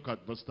teaching. Look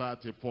at verse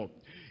 34.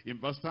 In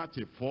verse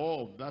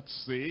 34 of that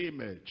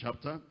same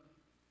chapter,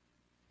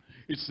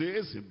 it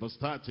says in verse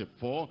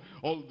 34,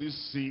 all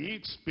these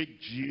things spake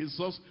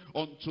Jesus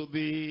unto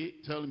the,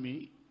 tell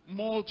me,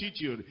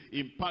 multitude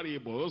in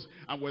parables,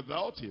 and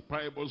without a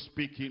parable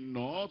speaking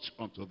not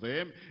unto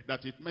them,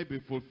 that it may be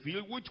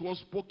fulfilled which was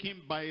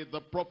spoken by the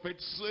prophet,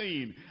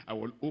 saying, I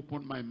will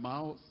open my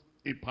mouth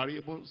in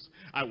parables,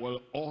 I will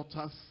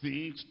utter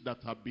things that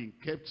have been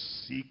kept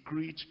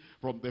secret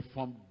from the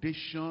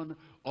foundation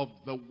of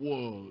the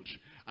world.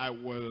 I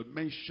will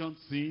mention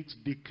things,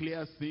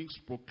 declare things,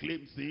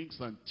 proclaim things,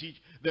 and teach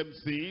them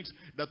things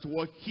that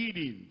were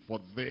hidden for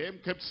them,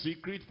 kept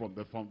secret from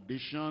the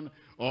foundation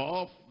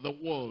of the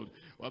world.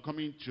 We're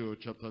coming to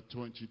chapter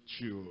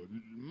 22.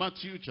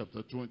 Matthew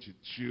chapter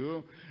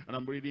 22, and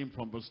I'm reading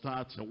from verse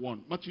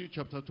 31. Matthew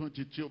chapter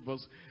 22,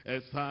 verse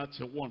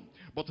 31.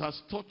 But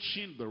as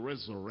touching the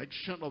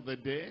resurrection of the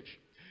dead,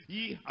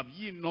 have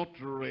ye not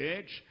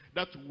read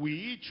that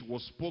which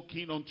was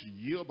spoken unto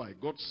you by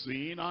God,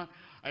 saying, I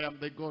am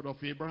the God of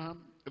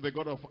Abraham, the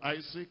God of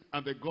Isaac,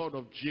 and the God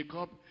of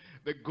Jacob.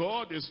 The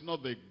God is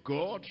not the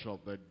God of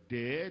the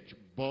dead,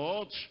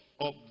 but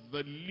of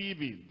the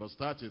living. Verse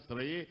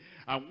 33.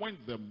 And when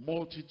the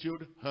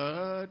multitude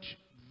heard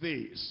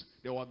this,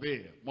 they were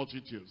there,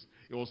 multitudes.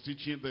 He was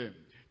teaching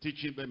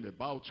them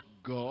about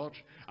God,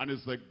 and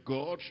is the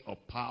God of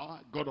power,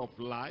 God of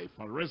life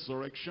and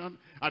resurrection,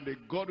 and the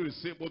God who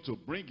is able to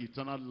bring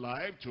eternal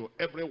life to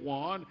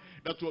everyone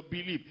that will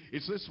believe.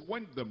 It says,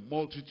 when the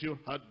multitude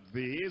heard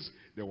this,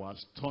 they were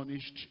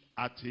astonished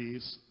at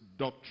his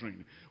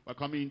doctrine. We're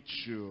coming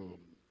to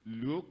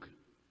Luke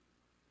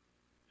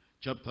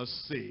chapter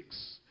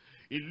 6.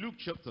 In Luke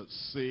chapter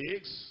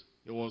 6,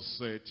 he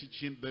was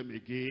teaching them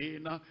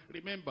again.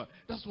 Remember,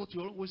 that's what he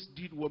always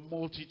did with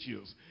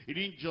multitudes. He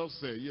didn't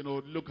just,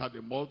 look at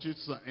the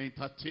multitudes and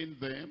entertain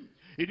them.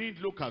 He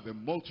didn't look at the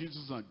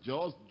multitudes and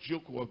just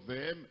joke with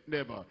them.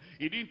 Never.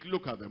 He didn't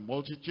look at the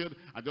multitude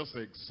and just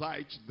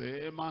excite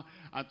them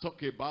and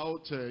talk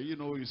about,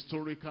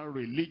 historical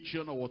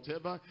religion or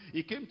whatever.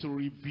 He came to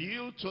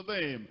reveal to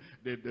them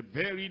the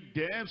very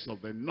depths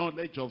of the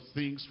knowledge of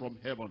things from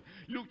heaven.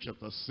 Luke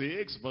chapter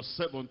 6, verse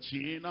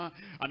 17,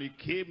 and he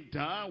came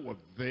down with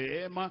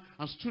them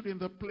and stood in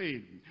the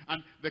plain,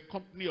 and the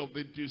company of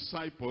the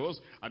disciples,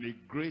 and a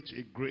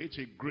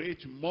great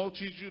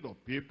multitude of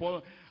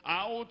people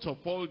out of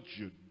all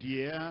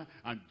Judea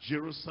and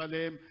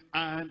Jerusalem,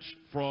 and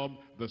from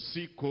the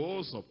sea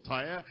coast of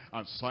Tyre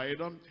and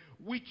Sidon,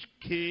 which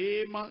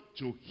came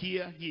to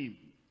hear him.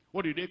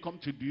 What did they come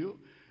to do?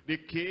 They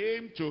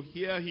came to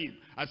hear him.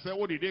 I said,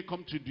 what did they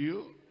come to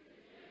do?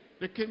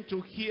 They came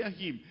to hear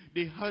him.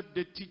 They heard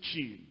the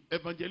teaching,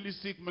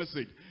 evangelistic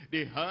message.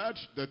 They heard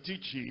the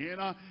teaching,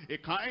 a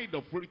kind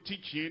of free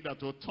teaching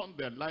that will turn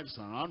their lives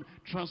around,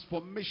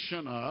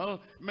 transformational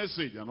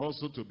message, and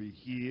also to be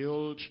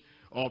healed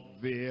of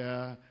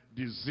their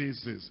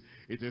diseases.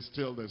 It is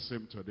still the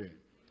same today.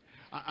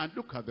 And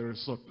look at the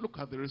result. Look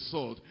at the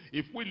result.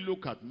 If we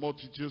look at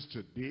multitudes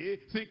today,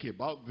 think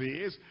about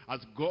this, as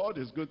God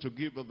is going to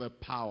give you the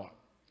power.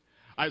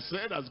 I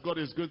said, as God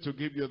is going to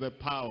give you the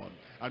power.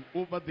 And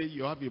over there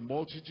you have a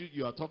multitude,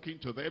 you are talking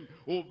to them.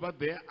 Over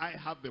there I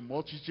have the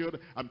multitude,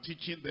 I'm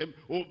teaching them.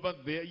 Over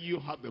there you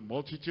have the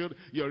multitude,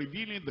 you're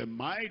revealing the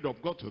mind of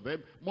God to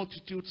them.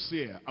 Multitudes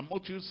here, and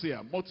multitudes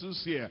here,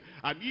 multitudes here.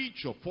 And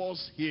each of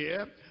us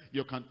here,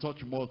 you can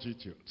touch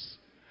multitudes.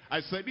 I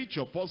said, each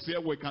of us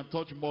here, we can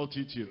touch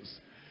multitudes.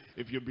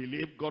 If you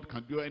believe God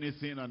can do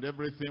anything and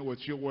everything with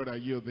you, where are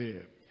you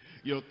there?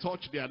 You'll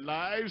touch their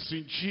lives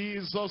in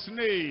Jesus'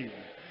 name.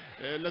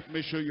 Let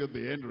me show you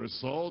the end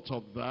result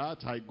of that.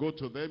 I go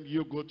to them,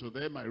 you go to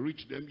them, I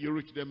reach them, you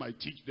reach them, I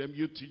teach them,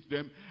 you teach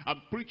them.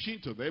 I'm preaching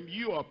to them,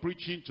 you are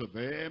preaching to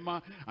them.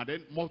 And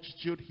then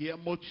multitude here,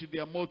 multitude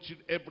there, multitude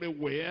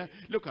everywhere.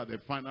 Look at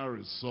the final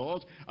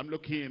result. I'm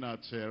looking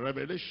at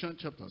Revelation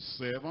chapter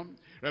 7.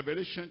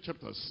 Revelation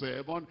chapter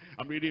 7,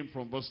 I'm reading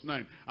from verse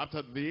 9.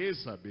 After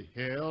this I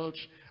beheld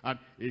and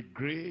a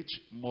great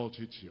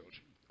multitude.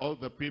 All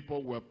the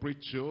people were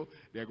preached to,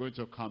 they're going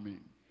to come in.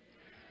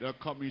 They're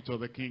coming to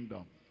the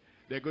kingdom.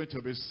 They're going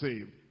to be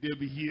saved. They'll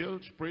be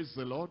healed, praise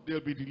the Lord.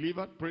 They'll be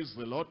delivered, praise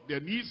the Lord. Their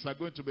needs are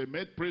going to be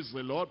met, praise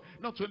the Lord.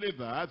 Not only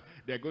that,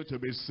 they're going to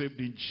be saved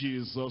in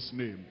Jesus'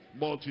 name.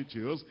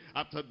 Multitudes.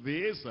 After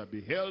this I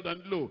beheld,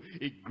 and lo,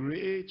 a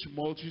great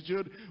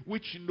multitude,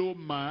 which no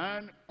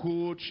man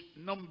could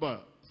number.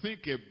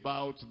 Think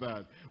about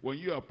that. When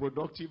you are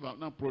productive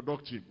and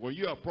unproductive, when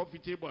you are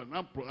profitable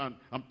and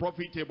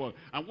unprofitable,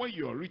 and when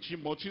you are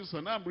reaching multitudes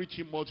and I'm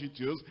reaching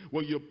multitudes,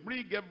 when you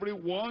bring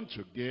everyone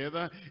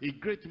together, a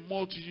great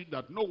multitude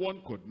that no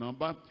one could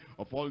number,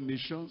 of all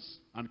nations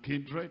and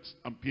kindreds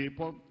and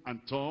people and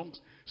tongues,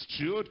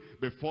 stood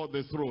before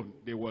the throne,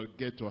 they will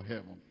get to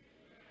heaven.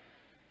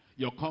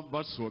 Your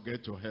converts will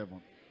get to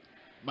heaven.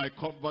 My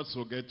converts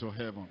will get to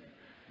heaven.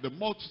 The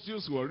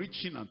multitudes who are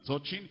reaching and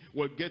touching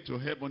will get to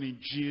heaven in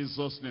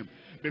Jesus' name.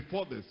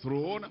 Before the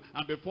throne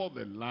and before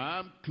the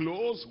Lamb,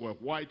 clothed with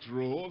white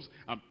robes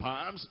and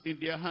palms in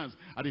their hands.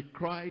 And they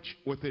cried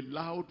with a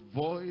loud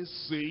voice,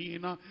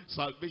 saying,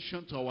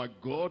 salvation to our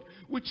God,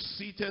 which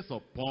sitteth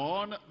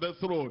upon the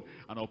throne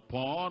and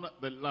upon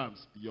the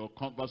lambs. Your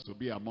converts will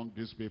be among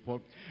these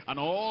people. And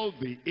all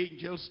the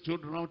angels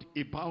stood round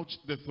about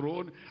the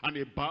throne and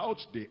about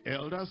the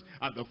elders,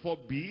 and the four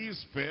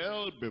beasts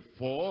fell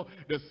before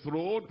the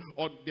throne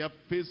on their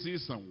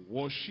faces and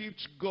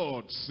worshipped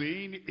God,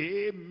 saying,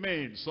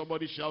 Amen.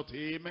 Somebody shout,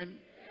 Amen.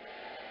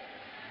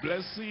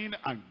 Blessing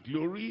and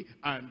glory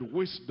and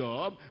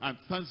wisdom and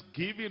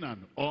thanksgiving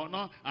and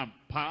honor and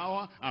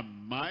power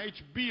and might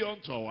be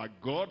unto our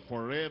God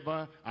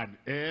forever and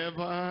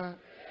ever.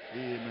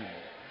 Amen.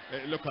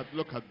 Look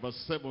at verse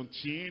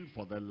 17.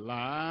 For the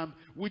Lamb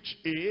which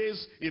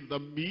is in the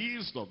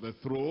midst of the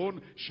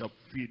throne shall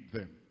feed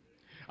them,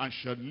 and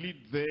shall lead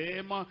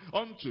them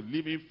unto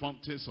living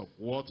fountains of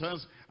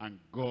waters, and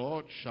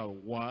God shall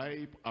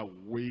wipe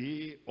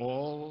away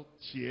all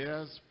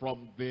tears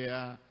from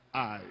their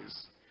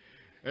eyes.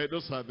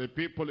 Those are the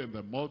people in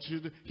the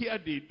multitude. Here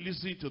they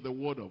listened to the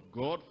word of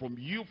God from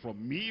you,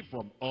 from me,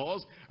 from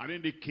us, and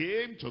then they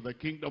came to the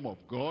kingdom of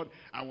God.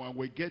 And when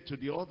we get to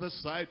the other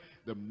side,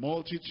 the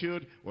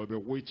multitude will be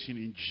waiting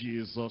in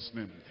Jesus'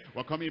 name.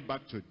 We're coming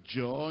back to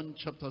John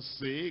chapter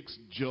 6.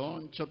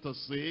 John chapter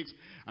 6.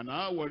 And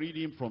now we're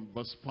reading from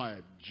verse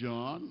 5.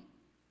 John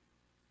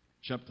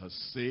chapter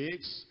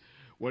 6.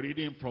 We're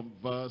reading from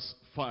verse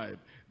 5.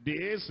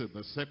 This is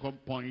the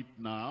second point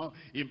now.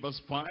 In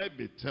verse 5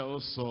 it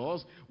tells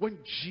us, when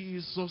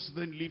Jesus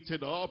then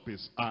lifted up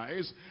his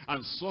eyes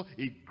and saw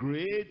a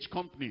great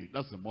company,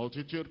 that's the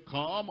multitude,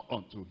 come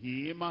unto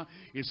him,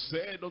 he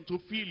said unto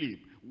Philip,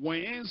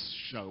 whence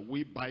shall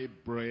we buy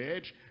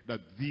bread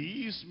that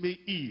these may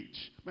eat?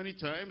 Many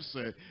times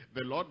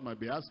the Lord might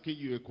be asking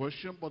you a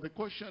question, but the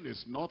question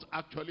is not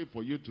actually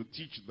for you to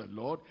teach the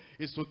Lord.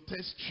 It's to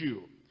test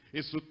you.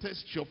 It's to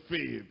test your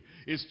faith.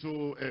 Is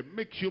to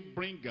make you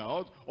bring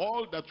out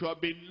all that you have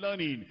been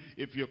learning.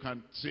 If you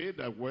can say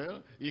that,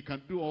 well, you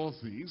can do all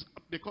things,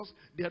 because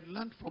they had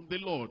learned from the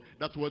Lord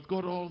that with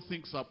God all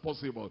things are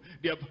possible.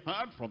 They have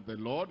heard from the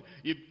Lord,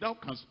 if thou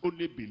canst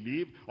only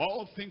believe,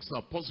 all things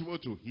are possible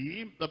to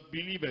him that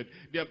believeth.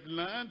 They have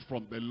learned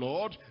from the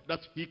Lord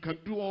that he can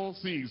do all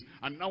things.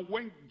 And now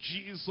when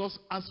Jesus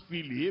asked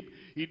Philip,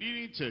 he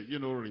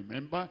didn't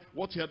remember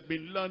what he had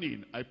been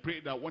learning. I pray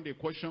that when the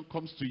question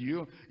comes to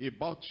you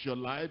about your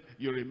life,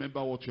 you remember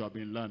what you have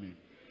been learning.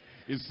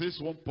 Is this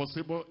one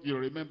possible? You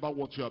remember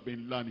what you have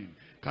been learning.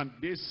 Can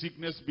this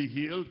sickness be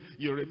healed?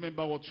 You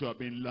remember what you have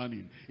been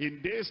learning.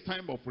 In this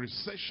time of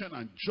recession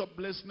and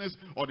joblessness,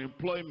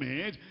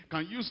 unemployment,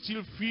 can you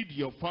still feed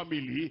your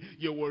family?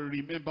 You will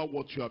remember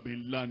what you have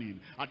been learning.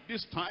 At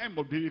this time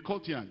of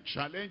difficulty and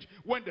challenge,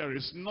 when there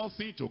is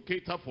nothing to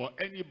cater for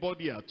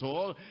anybody at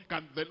all,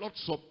 can the Lord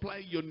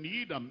supply your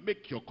need and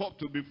make your cup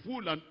to be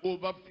full and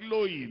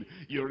overflowing?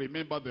 You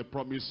remember the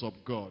promise of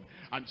God.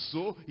 And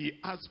so he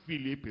asked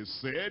Philip, he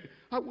said,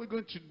 how are we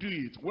going to do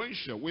it? When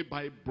shall we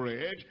buy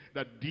bread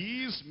that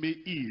these may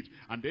eat?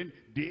 And then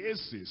this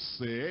is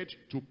said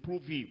to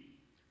prove him,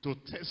 to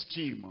test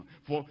him,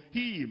 for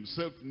he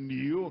himself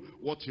knew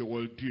what he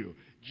will do.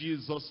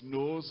 Jesus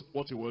knows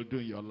what he will do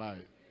in your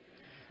life.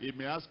 He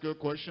may ask you a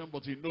question,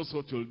 but he knows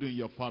what he will do in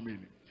your family.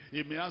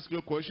 He may ask you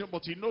a question,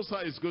 but he knows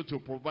how he's going to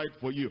provide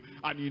for you.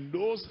 And he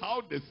knows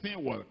how the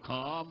thing will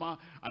come,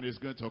 and it's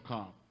going to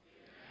come.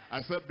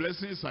 I said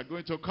blessings are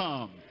going to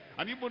come.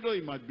 And even though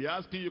he might be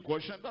asking you a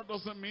question, that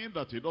doesn't mean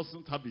that he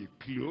doesn't have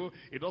a clue.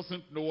 He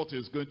doesn't know what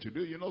he's going to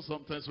do. You know,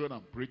 sometimes when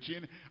I'm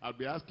preaching, I'll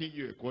be asking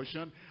you a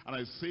question, and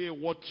I say,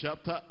 what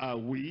chapter are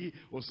we?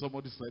 Or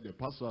somebody said, the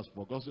pastor has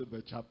forgotten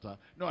the chapter.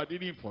 No, I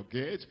didn't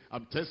forget.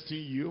 I'm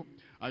testing you.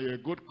 And you're a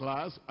good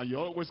class, and you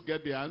always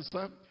get the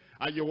answer.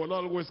 And you will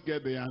always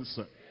get the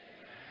answer.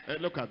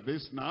 Look at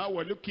this now.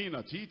 We're looking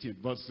at it in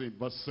verse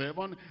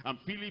 7. And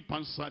Philip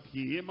answered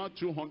him,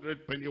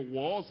 200 penny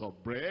worth of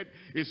bread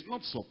is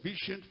not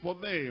sufficient for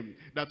them,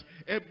 that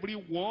every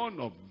one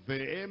of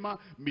them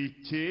may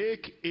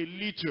take a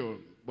little.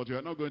 But you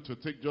are not going to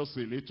take just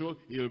a little.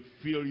 He'll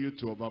fill you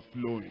to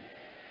overflowing.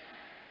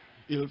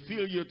 He'll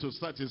fill you to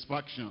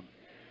satisfaction.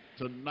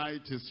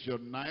 Tonight is your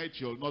night.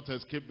 You'll not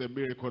escape the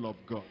miracle of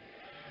God.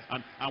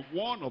 And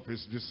one of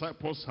his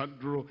disciples,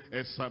 Andrew,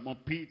 Simon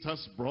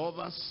Peter's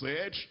brother,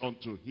 said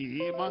unto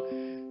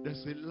him,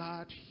 there's a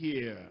lad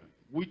here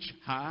which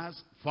has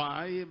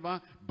 5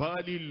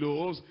 barley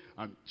loaves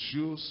and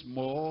 2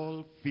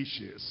 small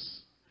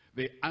fishes.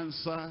 The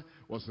answer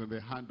was in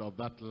the hand of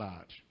that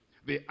lad.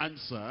 The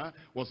answer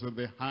was in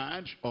the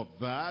hand of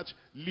that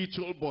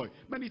little boy.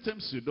 Many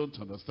times you don't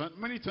understand.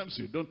 Many times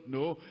you don't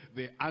know.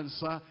 The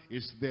answer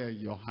is there in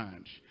your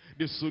hand.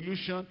 The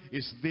solution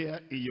is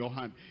there in your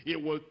hand. He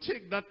will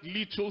take that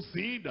little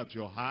thing that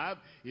you have.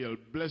 He'll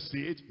bless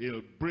it.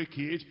 He'll break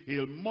it.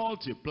 He'll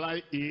multiply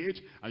it.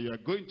 And you are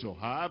going to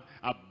have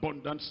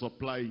abundant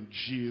supply in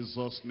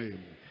Jesus' name.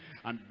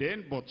 And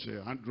then, but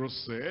Andrew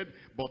said,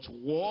 but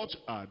what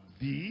are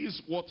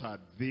these? What are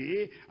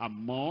they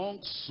among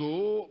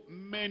so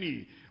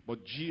many?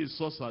 But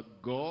Jesus had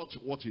got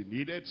what he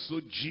needed. So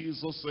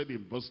Jesus said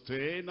in verse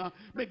 10,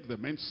 make the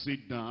men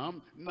sit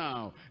down.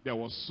 Now, there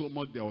was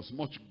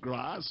much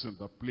grass in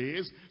the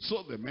place. So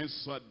the men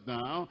sat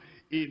down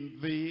in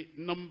the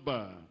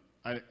number.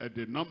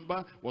 The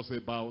number was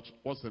about,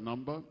 what's the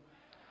number?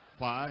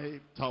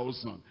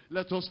 5,000.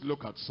 Let us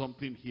look at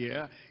something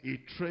here.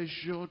 A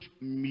treasured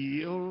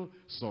meal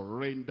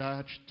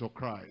surrendered to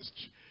Christ.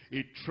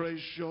 A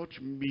treasured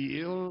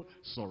meal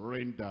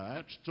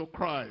surrendered to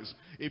Christ.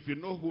 If you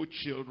know who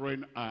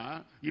children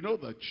are, you know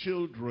that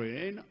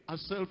children are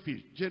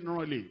selfish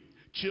generally.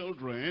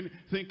 Children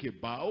think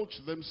about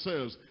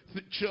themselves.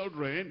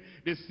 Children,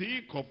 they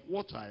think of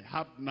what I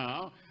have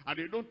now, and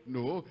they don't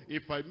know,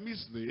 if I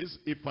miss this,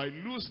 if I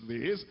lose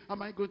this,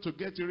 am I going to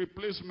get a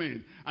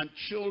replacement? And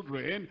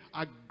children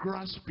are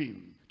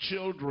grasping.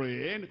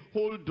 Children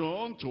hold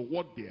on to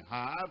what they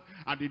have,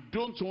 and they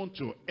don't want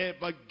to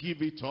ever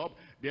give it up.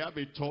 They have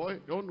a toy,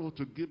 they don't want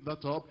to give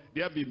that up.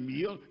 They have a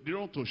meal, they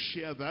don't want to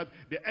share that.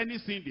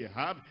 Anything they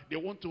have, they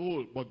want to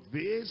hold. But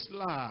this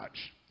lad,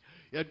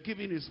 he had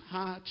given his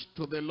heart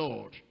to the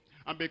Lord.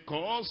 And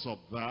because of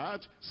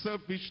that,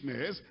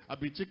 selfishness had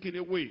been taken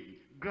away.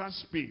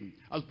 Grasping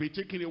has been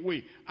taken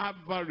away.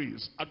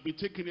 Avarice had been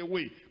taken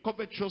away.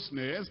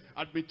 Covetousness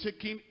had been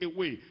taken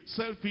away.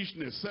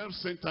 Selfishness,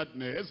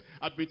 self-centeredness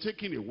had been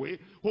taken away.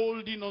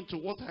 Holding on to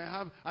what I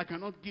have, I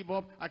cannot give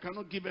up. I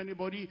cannot give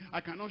anybody. I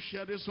cannot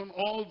share this one.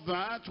 All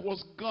that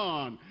was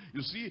gone.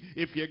 You see,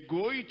 if you're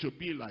going to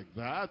be like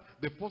that,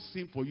 the first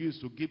thing for you is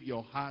to give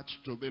your heart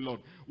to the Lord.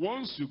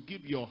 Once you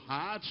give your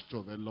heart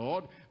to the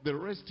Lord, the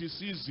rest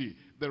is easy.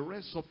 The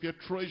rest of your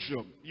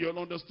treasure, you'll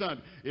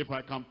understand. If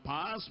I can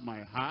pass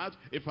my heart,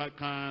 if I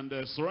can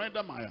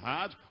surrender my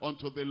heart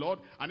unto the Lord,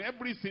 and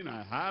everything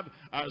I have,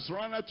 I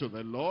surrender to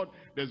the Lord,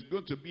 there's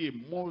going to be a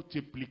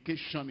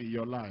multiplication in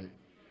your life.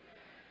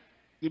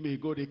 Give me a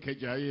good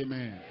Ikeja,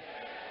 amen.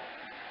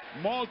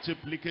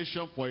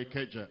 Multiplication for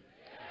Ikeja.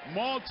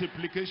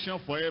 Multiplication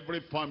for every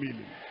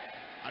family.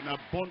 And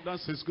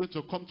abundance is going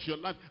to come to your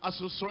life as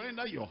you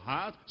surrender your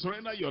heart,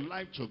 surrender your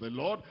life to the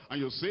Lord, and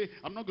you say,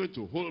 I'm not going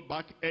to hold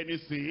back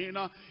anything.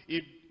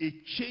 A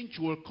change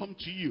will come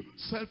to you.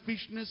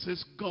 Selfishness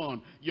is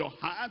gone. Your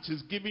heart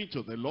is given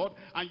to the Lord,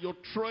 and your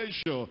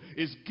treasure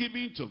is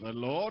given to the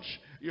Lord.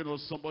 You know,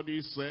 somebody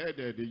said,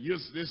 they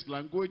use this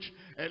language,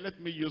 and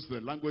let me use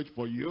the language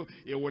for you.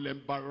 It will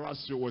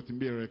embarrass you with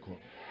miracle.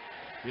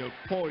 He'll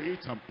pour it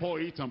and pour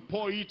it and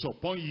pour it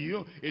upon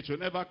you. It will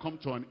never come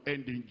to an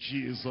end in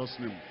Jesus'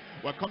 name.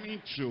 We're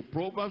coming to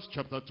Proverbs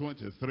chapter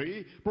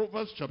 23.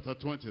 Proverbs chapter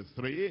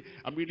 23.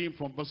 I'm reading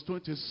from verse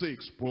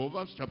 26.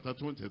 Proverbs chapter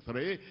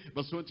 23,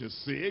 verse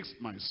 26.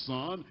 My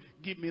son,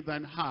 give me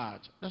thine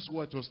heart. That's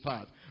where to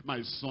start.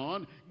 My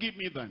son, give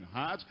me thine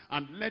heart,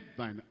 and let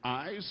thine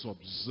eyes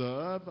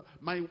observe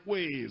my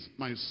ways.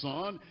 My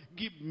son,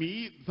 give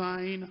me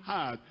thine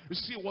heart. You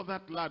see what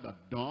that lad had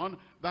done?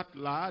 That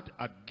lad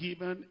had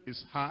given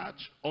his heart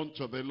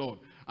unto the Lord.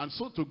 And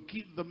so to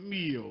give the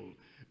meal,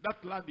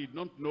 that lad did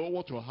not know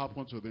what will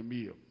happen to the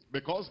meal.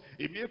 Because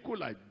a miracle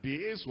like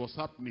this was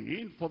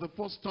happening for the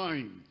first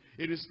time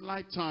in his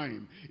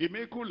lifetime. A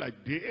miracle like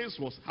this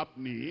was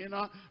happening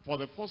for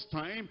the first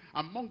time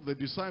among the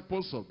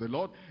disciples of the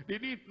Lord. They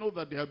didn't know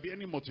that there would be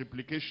any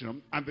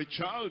multiplication, and the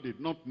child did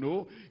not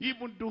know.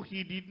 Even though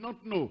he did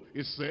not know,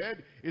 he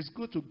said, it's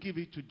good to give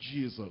it to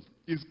Jesus.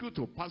 It's good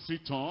to pass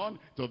it on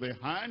to the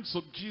hands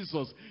of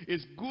Jesus.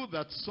 It's good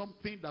that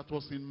something that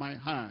was in my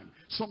hand,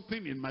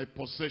 something in my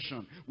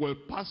possession, will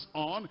pass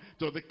on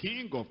to the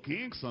King of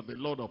Kings and the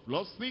Lord of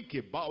Lords. Think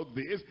about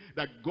this,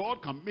 that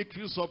God can make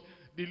use of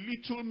the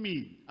little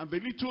me and the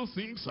little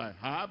things I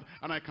have,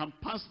 and I can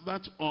pass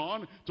that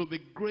on to the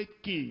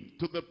great King,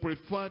 to the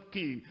preferred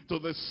King, to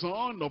the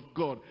Son of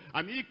God,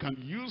 and he can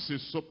use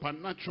his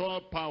supernatural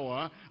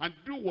power and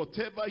do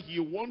whatever he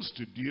wants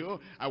to do.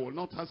 I will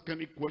not ask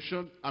any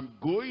question. I'm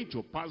going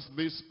to pass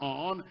this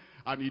on.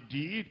 And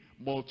indeed,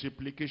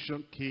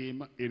 multiplication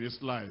came in his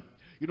life.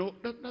 You know,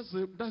 that's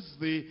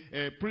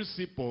the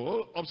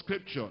principle of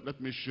Scripture. Let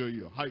me show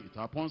you how it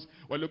happens.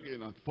 We're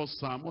looking at 1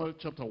 Samuel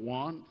chapter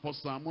 1. 1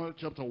 Samuel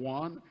chapter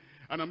 1.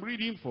 And I'm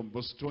reading from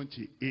verse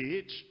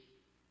 28.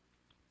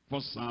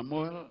 1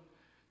 Samuel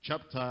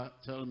chapter,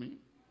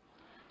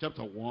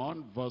 chapter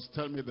 1, verse,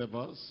 tell me the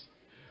verse.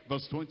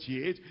 Verse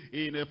 28.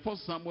 In 1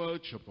 Samuel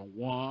chapter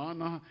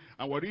 1,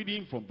 and we're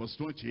reading from verse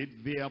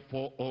 28.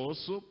 Therefore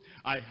also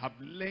I have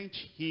lent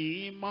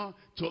him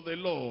to the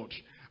Lord,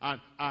 And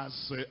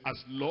as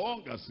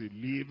long as he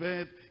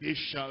liveth, he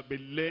shall be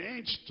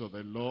linked to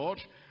the Lord,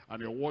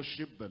 and he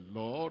worship the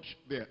Lord.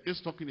 There,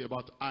 he's talking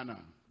about Anna,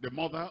 the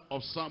mother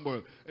of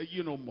Samuel.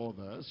 You know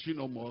mothers,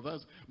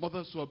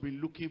 mothers who have been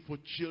looking for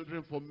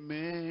children for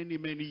many,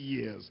 many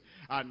years.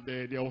 And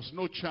there was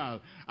no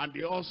child. And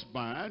the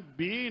husband,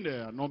 being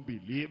an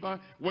unbeliever,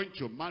 went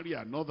to marry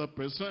another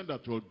person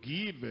that will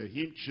give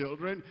him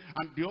children.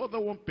 And the other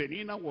one,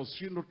 Penina, was,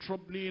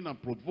 troubling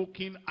and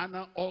provoking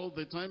Anna all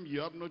the time.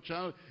 You have no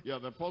child. You are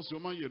the first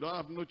woman. You don't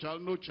have no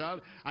child, no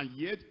child. And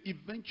yet,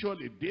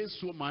 eventually, this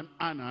woman,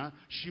 Anna,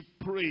 she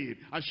prayed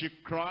and she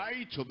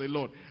cried to the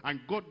Lord. And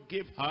God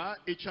gave her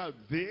a child,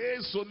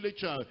 this only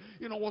child.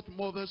 You know what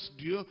mothers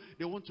do?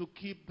 They want to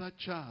keep that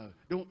child.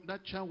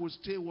 That child will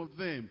stay with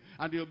them,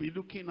 and they'll be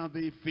looking at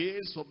the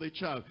face of the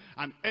child.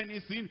 And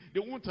anything, they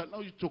won't allow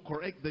you to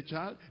correct the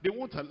child. They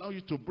won't allow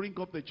you to bring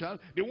up the child.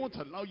 They won't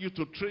allow you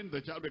to train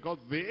the child, because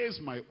this is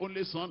my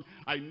only son.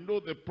 I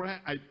know the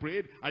prayer I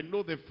prayed. I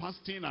know the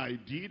fasting I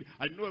did.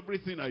 I know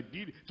everything I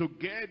did to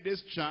get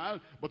this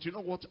child. But you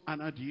know what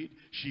Anna did?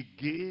 She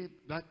gave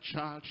that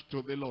child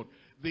to the Lord.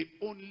 The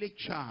only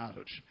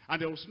child.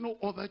 And there was no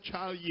other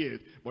child yet.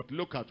 But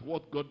look at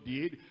what God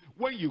did.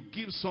 When you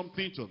give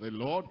something to the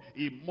Lord,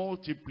 a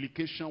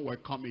multiplication will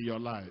come in your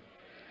life.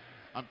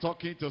 I'm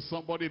talking to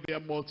somebody there.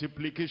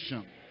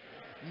 Multiplication.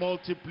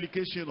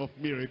 Multiplication of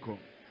miracle.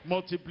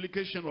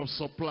 Multiplication of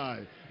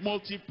supply.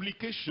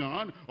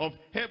 Multiplication of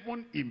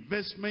heaven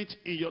investment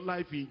in your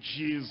life in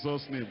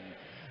Jesus' name.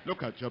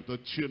 Look at chapter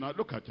 2 now.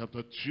 Look at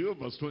chapter 2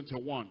 verse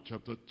 21.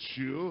 Chapter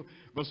 2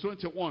 verse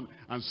 21.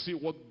 And see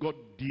what God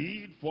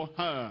did for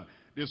her.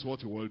 This is what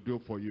he will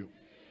do for you.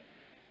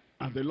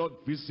 And the Lord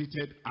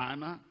visited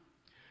Anna.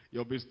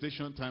 Your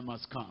visitation time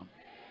has come.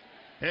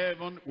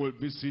 Heaven will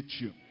visit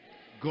you.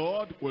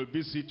 God will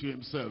visit you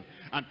himself.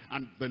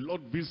 And the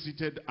Lord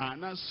visited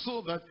Anna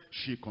so that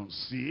she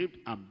conceived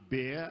and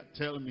bare,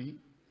 tell me,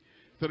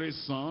 3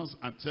 sons,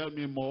 and tell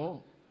me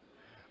more,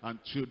 and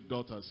 2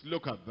 daughters.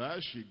 Look at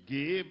that. She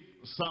gave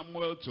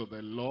Samuel to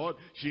the Lord.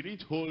 She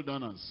didn't hold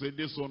on and say,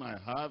 this one I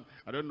have.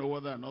 I don't know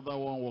whether another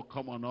one will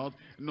come or not.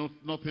 No,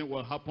 nothing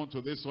will happen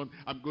to this one.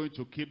 I'm going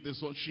to keep this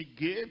one. She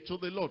gave to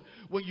the Lord.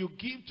 When you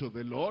give to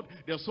the Lord,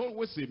 there's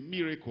always a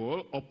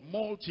miracle of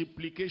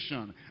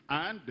multiplication.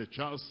 And the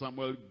child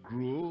Samuel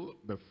grew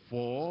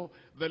before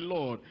the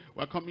Lord.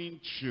 We're coming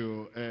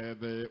to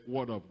the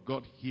word of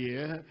God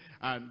here.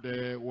 And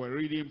we're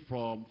reading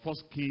from 1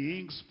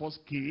 Kings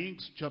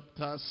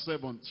chapter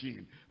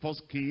 17. 1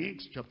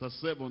 Kings chapter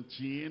 17.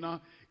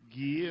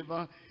 Give,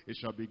 it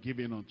shall be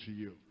given unto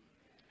you.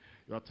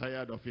 You are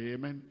tired of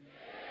amen?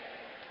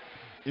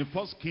 In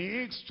 1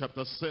 Kings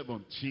chapter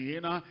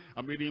 17,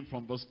 I'm reading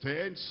from verse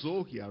 10.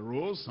 So he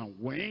arose and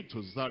went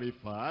to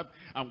Zarephath,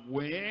 and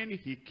when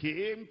he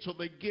came to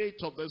the gate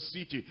of the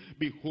city,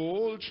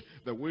 behold,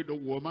 the widow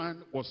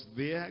woman was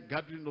there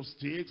gathering of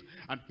sticks,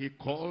 and he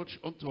called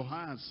unto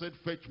her and said,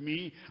 fetch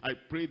me, I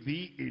pray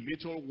thee, a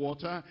little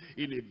water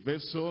in a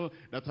vessel,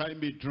 that I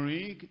may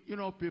drink. You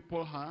know,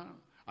 people are,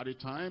 at the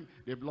time,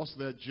 they've lost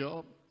their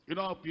job. You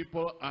know how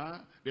people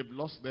are, they've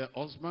lost their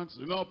husbands.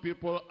 You know how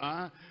people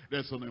are,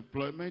 there's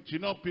unemployment. You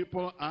know how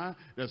people are,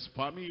 there's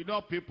famine. You know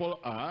how people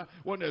are,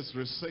 when there's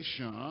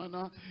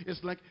recession,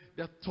 it's like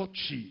they're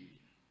touchy.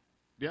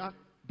 They are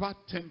bad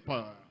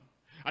temper.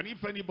 And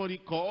if anybody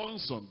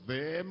calls on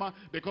them,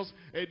 because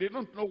they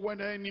don't know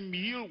when any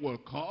meal will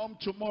come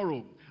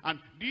tomorrow. And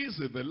this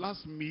is the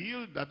last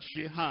meal that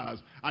she has.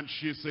 And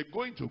she's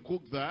going to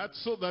cook that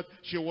so that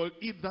she will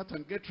eat that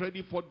and get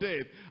ready for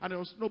death. And there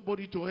was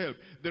nobody to help.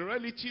 The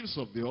relatives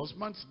of the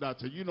husbands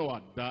that,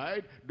 had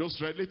died, those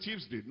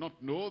relatives did not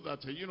know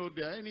that,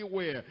 they're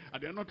anywhere.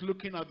 And they're not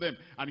looking at them.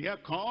 And here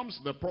comes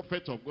the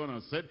prophet of God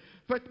and said,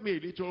 fetch me a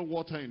little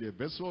water in a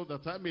vessel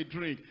that I may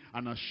drink.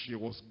 And as she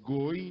was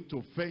going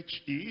to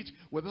fetch it,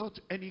 without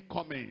any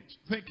comment,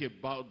 think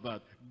about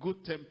that.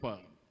 Good temper.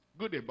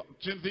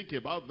 Think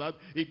about that.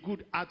 A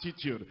good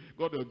attitude.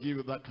 God will give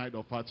you that kind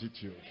of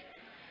attitude.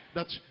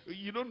 That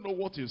you don't know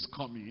what is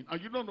coming,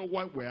 and you don't know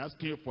why we're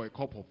asking you for a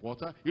cup of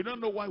water. You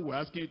don't know why we're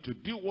asking you to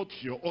do what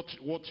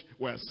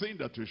we're saying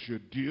that you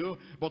should do.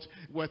 But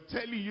we're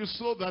telling you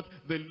so that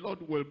the Lord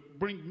will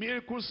bring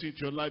miracles into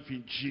your life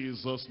in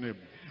Jesus' name.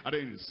 And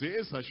then it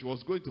says, as she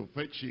was going to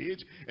fetch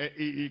it,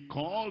 he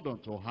called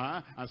unto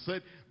her and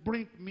said,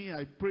 bring me,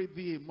 I pray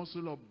thee, a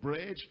morsel of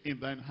bread in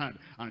thine hand.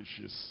 And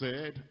she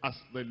said, as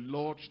the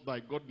Lord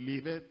thy God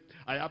liveth,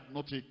 I have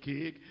not a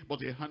cake,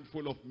 but a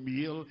handful of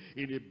meal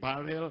in a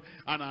barrel,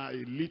 and a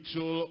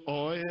little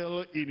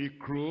oil in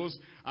a cruse.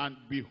 And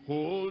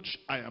behold,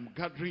 I am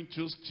gathering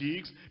 2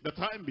 sticks, that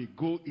I may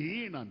go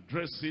in and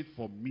dress it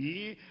for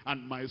me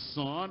and my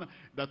son,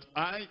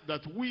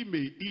 that we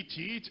may eat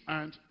it,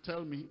 and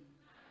tell me,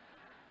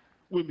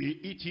 we may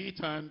eat it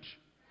and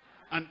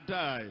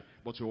die.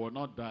 But you will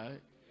not die.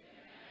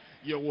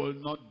 You will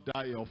not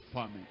die of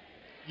famine.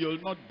 You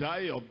will not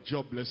die of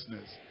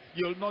joblessness.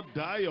 You'll not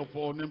die of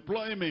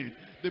unemployment.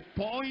 The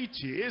point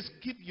is,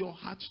 give your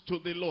heart to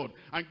the Lord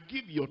and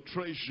give your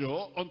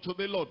treasure unto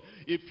the Lord.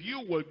 If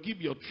you will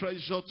give your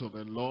treasure to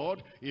the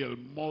Lord, he'll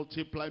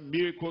multiply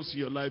miracles in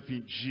your life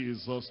in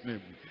Jesus'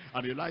 name.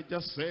 And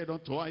Elijah said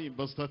unto her in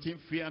verse 13,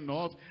 fear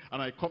not.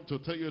 And I come to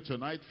tell you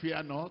tonight,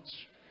 fear not.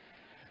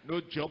 No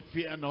job,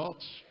 fear not.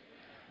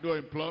 No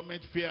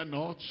employment, fear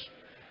not.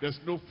 There's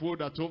no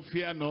food at home,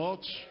 fear not.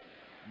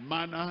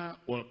 Manna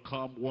will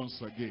come once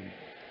again.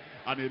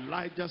 And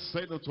Elijah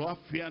said unto her,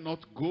 fear not,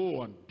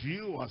 go and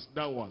do as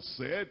thou hast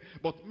said,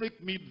 but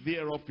make me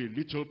thereof a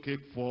little cake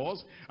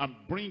first, and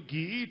bring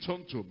it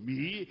unto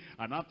me,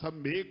 and after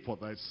make for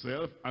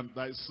thyself and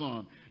thy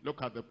son.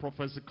 Look at the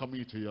prophecy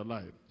coming into your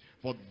life.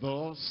 For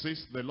thus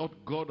says the Lord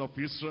God of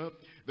Israel,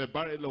 the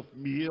barrel of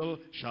meal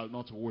shall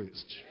not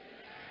waste,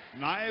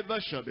 neither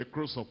shall the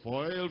cruse of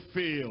oil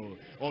fail,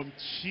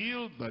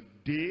 until the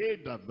day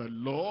that the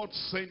Lord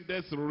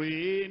sendeth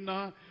rain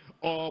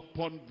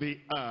upon the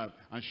earth.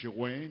 And she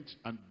went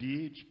and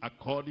did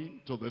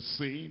according to the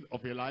saying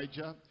of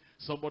Elijah.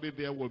 Somebody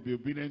there will be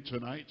obedient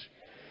tonight.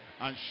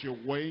 And she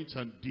went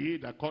and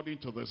did according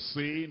to the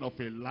saying of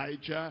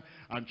Elijah,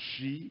 and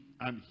she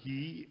and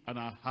he and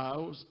her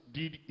house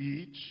did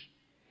eat.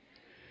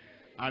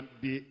 And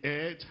they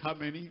ate how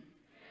many?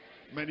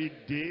 Many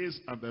days,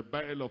 and the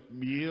barrel of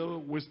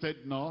meal wasted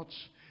not,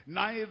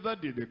 neither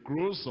did the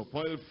cruse of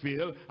oil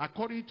fail,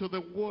 according to the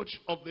word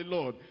of the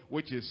Lord,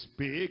 which is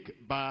spake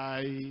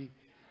by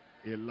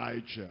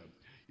Elijah.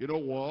 You know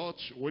what?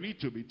 We need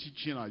to be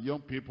teaching our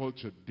young people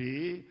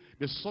today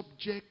the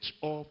subject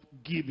of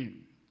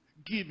giving.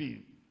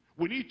 Giving.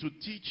 We need to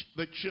teach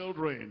the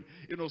children.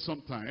 You know,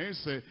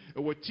 sometimes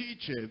we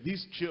teach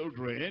these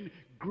children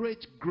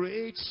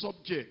great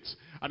subjects,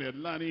 and they're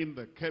learning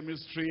the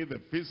chemistry, the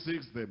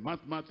physics, the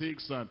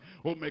mathematics, and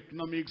home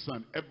economics,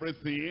 and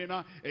everything,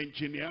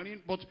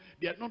 engineering, but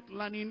they are not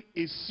learning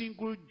a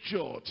single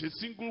jot, a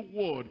single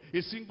word,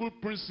 a single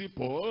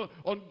principle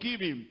on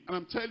giving. And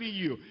I'm telling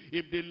you,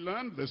 if they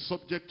learn the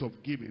subject of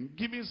giving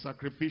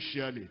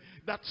sacrificially,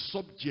 that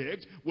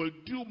subject will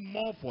do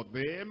more for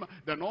them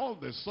than all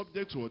the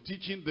subjects we're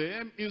teaching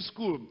them in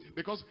school.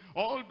 Because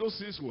all those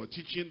things we're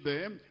teaching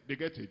them, they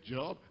get a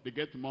job, they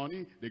get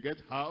money, they get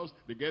house,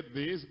 they get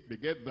this, they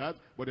get that,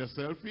 but they're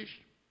selfish.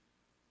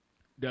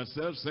 They're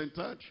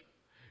self-centered.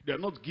 They're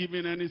not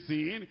giving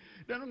anything.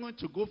 They're not going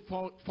to go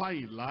far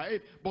in life.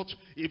 But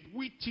if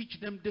we teach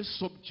them this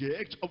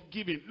subject of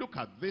giving, look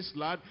at this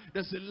lad.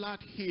 There's a lad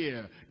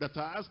here that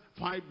has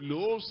 5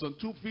 loaves and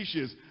 2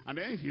 fishes. And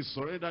then he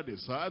surrendered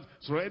his heart,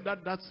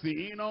 surrendered that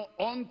thing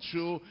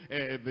unto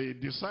the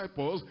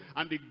disciples,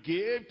 and they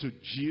gave to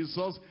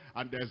Jesus.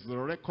 And there's the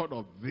record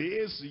of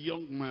this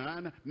young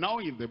man now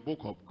in the book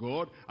of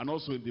God and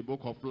also in the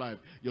book of life.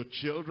 Your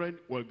children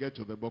will get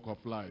to the book of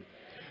life.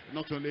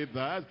 Not only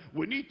that,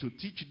 we need to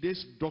teach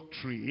this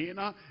doctrine,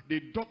 the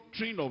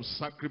doctrine of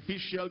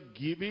sacrificial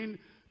giving,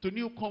 to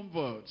new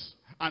converts,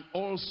 and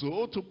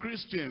also to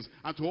Christians,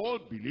 and to all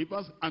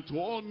believers, and to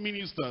all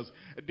ministers.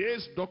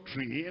 This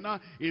doctrine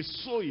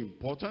is so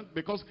important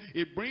because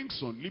it brings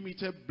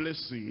unlimited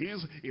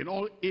blessings in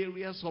all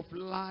areas of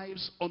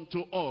lives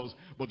unto us.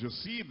 But you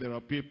see, there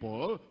are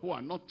people who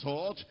are not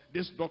taught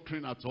this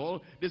doctrine at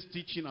all, this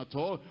teaching at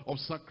all of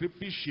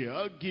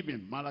sacrificial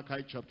giving.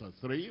 Malachi chapter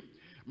 3.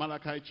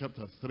 Malachi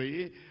chapter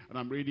 3, and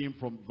I'm reading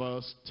from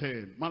verse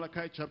 10.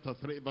 Malachi chapter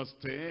 3, verse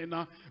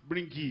 10.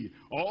 Bring ye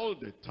all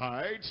the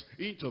tithes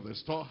into the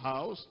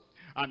storehouse,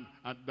 and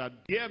that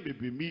there may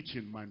be meat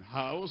in mine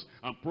house,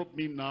 and prove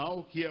me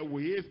now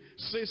herewith,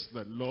 says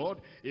the Lord,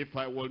 if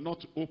I will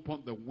not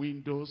open the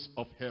windows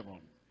of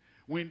heaven.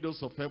 Windows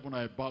of heaven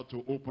are about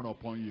to open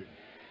upon you.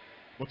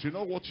 But you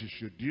know what you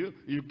should do?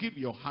 You give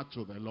your heart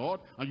to the Lord,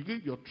 and you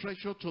give your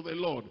treasure to the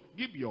Lord.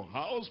 Give your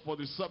house for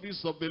the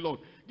service of the Lord.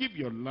 Give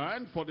your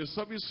land for the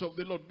service of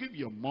the Lord. Give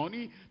your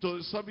money to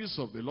the service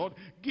of the Lord.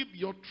 Give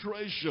your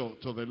treasure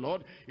to the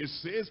Lord. It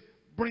says,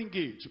 bring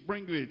it.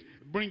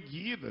 Bring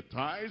ye the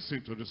tithes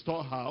into the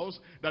storehouse,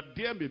 that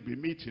there may be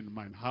meat in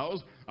mine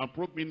house, and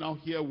prove me now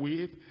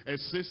herewith,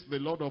 as says the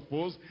Lord of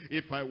hosts,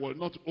 if I will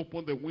not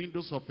open the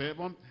windows of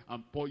heaven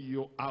and pour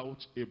you out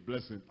a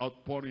blessing.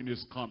 Outpouring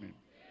is coming.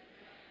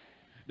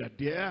 That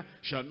there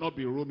shall not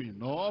be room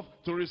enough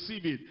to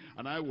receive it.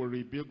 And I will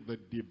rebuke the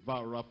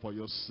devourer for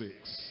your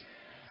sakes.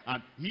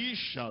 And he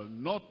shall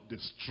not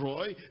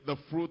destroy the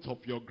fruit of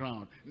your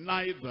ground,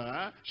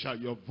 neither shall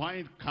your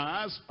vine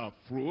cast a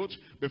fruit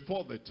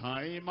before the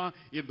time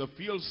in the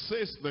field,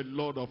 says the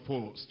Lord of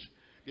hosts.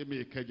 Give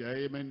me a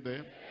KJ, amen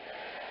there.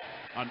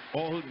 And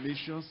all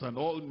nations and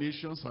all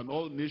nations and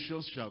all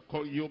nations shall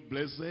call you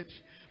blessed,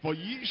 for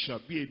ye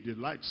shall be a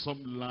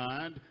delightsome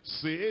land,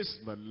 says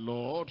the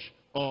Lord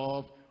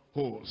of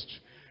hosts.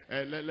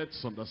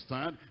 let's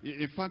understand.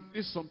 In fact,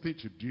 there's something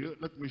to do.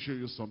 Let me show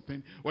you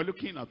something. We're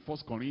looking at 1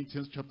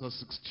 Corinthians chapter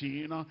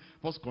 16.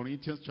 1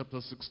 Corinthians chapter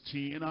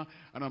 16,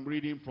 and I'm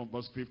reading from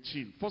verse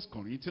 15. 1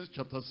 Corinthians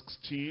chapter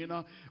 16,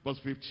 verse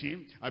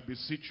 15. I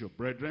beseech you,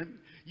 brethren,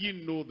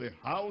 ye know the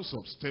house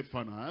of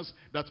Stephanas,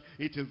 that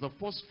it is the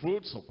first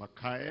fruits of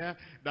Achaia,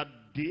 that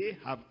they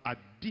have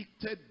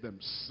addicted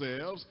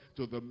themselves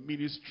to the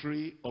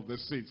ministry of the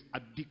saints.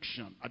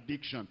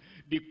 Addiction.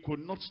 They could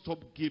not stop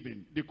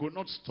giving. They could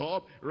not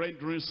stop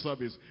rendering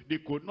service. They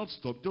could not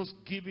stop just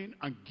giving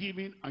and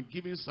giving and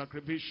giving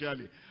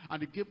sacrificially.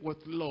 And they gave with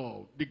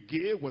love. They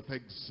gave with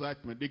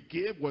excitement. They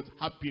gave with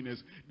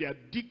happiness. They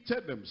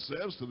addicted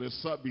themselves to the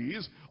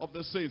service of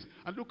the saints.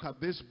 And look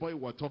at this boy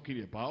we're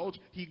talking about.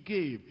 He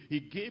gave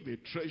a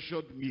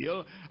treasured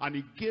meal, and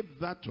he gave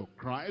that to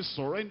Christ,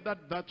 surrendered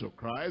that to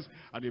Christ,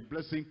 and a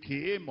blessing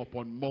came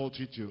upon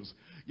multitudes.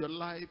 Your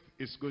life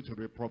is going to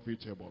be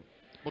profitable.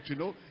 But you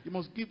know, you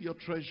must give your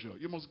treasure.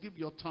 You must give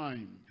your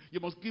time. You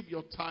must give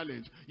your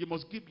talent. You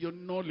must give your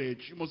knowledge.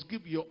 You must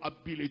give your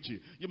ability.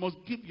 You must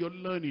give your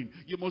learning.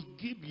 You must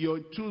give your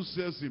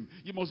enthusiasm.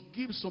 You must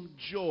give some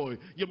joy.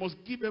 You must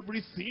give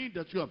everything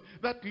that you have.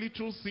 That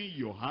little thing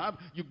you have,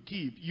 you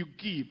give, you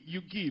give, you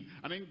give.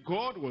 And then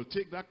God will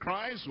take that.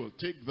 Christ will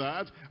take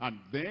that. And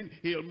then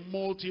he'll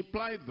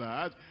multiply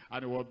that.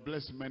 And he will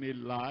bless many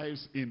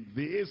lives in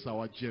this,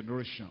 our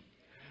generation.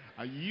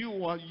 And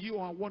you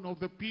are one of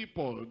the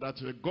people that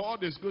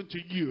God is going to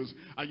use,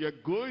 and you're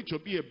going to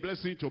be a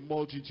blessing to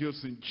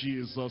multitudes in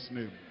Jesus'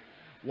 name.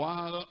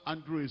 While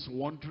Andrew is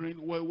wondering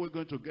where we're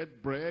going to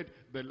get bread,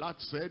 the lad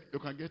said, you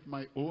can get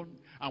my own.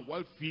 And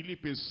while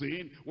Philip is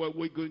saying, well,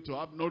 we're going to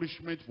have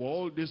nourishment for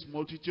all this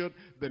multitude,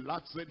 the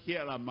lad said,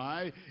 here am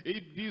I.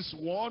 If this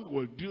one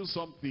will do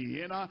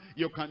something,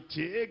 you can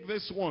take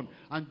this one.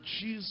 And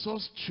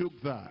Jesus took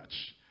that.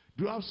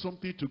 Do you have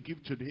something to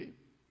give today?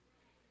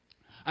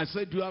 I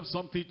said, do you have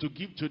something to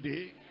give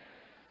today?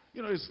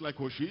 You know, it's like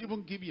we should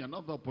even give you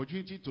another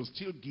opportunity to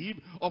still give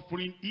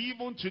offering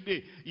even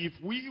today. If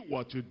we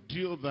were to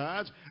do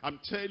that, I'm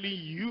telling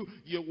you,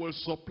 you will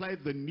supply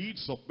the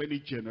needs of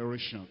many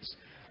generations.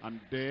 And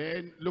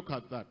then, look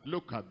at that,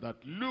 look at that,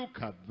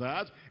 look at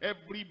that.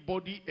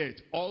 Everybody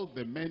ate. All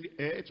the men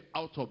ate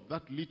out of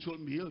that little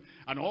meal.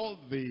 And all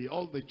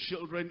the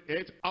children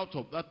ate out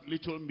of that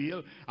little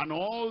meal. And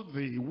all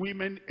the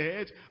women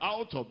ate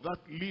out of that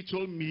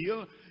little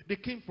meal. They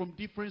came from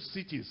different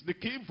cities. They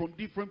came from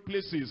different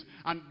places.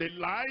 And the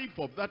life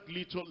of that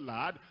little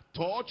lad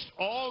touched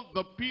all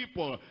the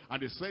people.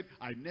 And they said,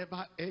 I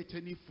never ate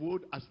any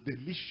food as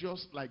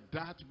delicious like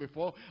that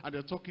before. And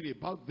they're talking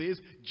about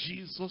this.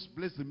 Jesus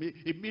blessed me,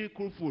 a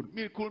miracle food,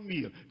 miracle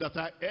meal that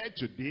I ate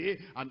today.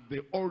 And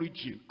the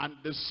origin and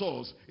the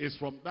source is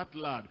from that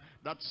lad.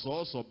 That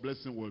source of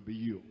blessing will be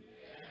you.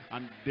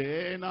 And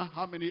then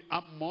how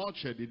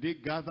much did they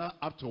gather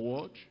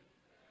afterward?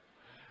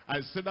 I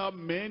said, how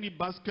many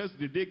baskets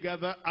did they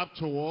gather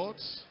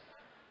afterwards?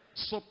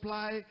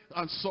 Supply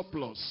and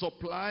surplus,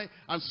 supply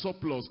and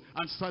surplus,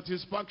 and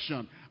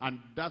satisfaction. And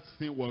that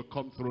thing will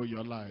come through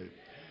your life.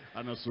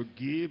 And as you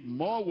give,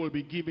 more will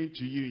be given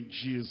to you in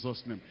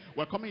Jesus' name.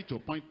 We're coming to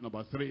point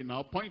number 3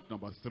 now. Point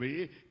number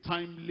 3,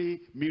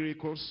 timely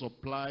miracles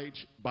supplied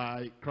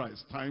by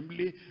Christ.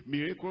 Timely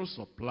miracles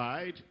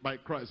supplied by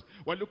Christ.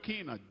 We're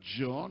looking at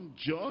John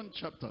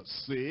chapter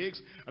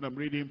 6, and I'm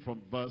reading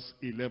from verse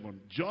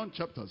 11. John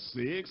chapter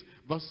 6,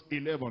 verse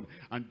 11.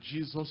 And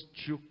Jesus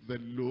took the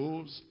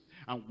loaves,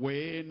 and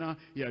when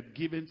he had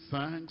given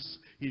thanks,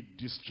 he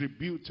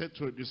distributed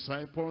to the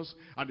disciples,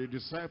 and the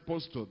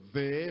disciples to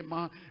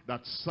them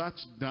that sat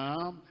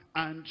down,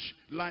 and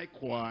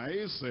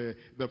likewise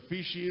the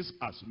fishes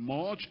as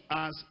much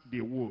as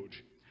they would.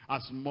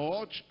 As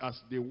much as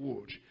they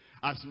would.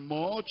 As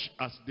much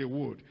as they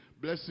would.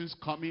 Blessings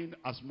coming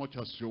as much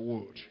as you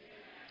would.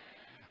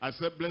 I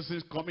said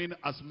blessings coming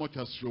as much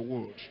as you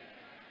would.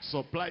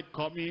 Supply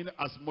coming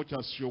as much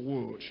as you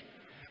would.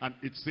 And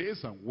it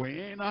says, and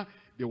when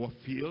they were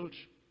filled,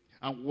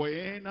 and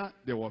when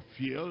they were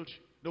filled,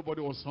 nobody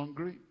was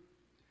hungry,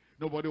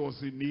 nobody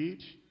was in need,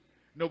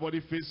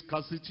 nobody faced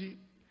scarcity,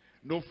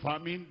 no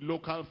famine,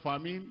 local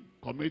famine,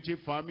 community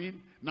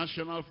famine,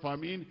 national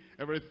famine,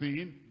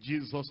 everything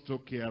Jesus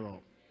took care of.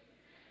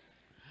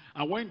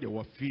 And when they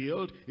were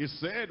filled, he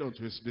said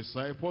unto his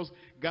disciples,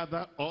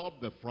 gather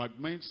up the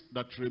fragments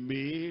that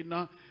remain,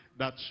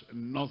 that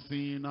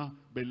nothing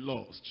be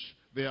lost.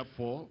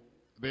 Therefore,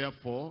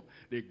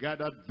 they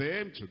gathered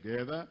them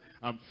together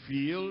and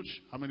filled,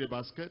 how many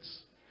baskets?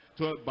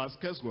 12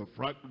 baskets were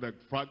the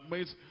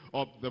fragments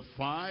of the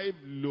 5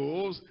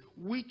 loaves,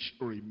 which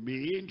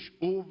remained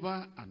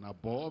over and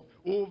above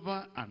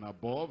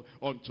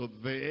unto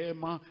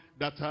them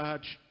that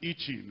had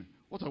eaten.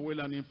 What are we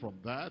learning from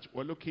that?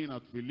 We're looking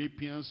at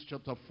Philippians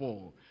chapter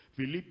 4.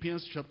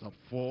 Philippians chapter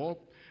 4,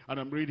 and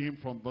I'm reading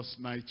from verse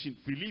 19.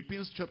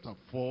 Philippians chapter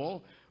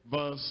 4,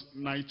 verse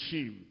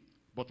 19.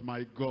 But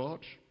my God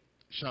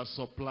shall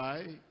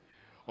supply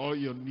all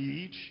your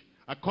need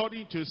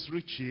according to his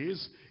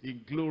riches in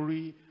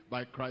glory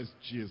by Christ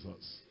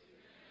Jesus.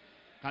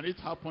 Can it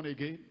happen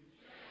again?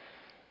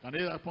 Can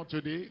it happen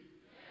today?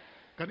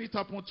 Can it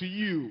happen to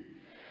you?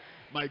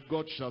 My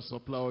God shall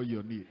supply all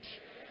your need,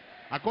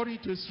 according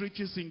to his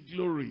riches in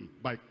glory,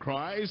 by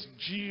Christ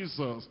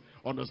Jesus.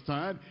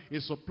 Understand? He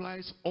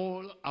supplies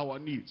all our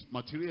needs.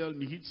 Material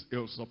needs,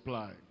 he'll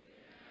supply.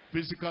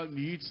 Physical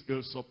needs,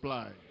 he'll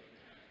supply.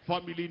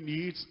 Family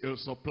needs, he'll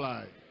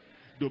supply.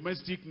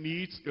 Domestic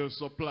needs, he'll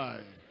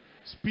supply.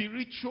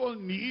 Spiritual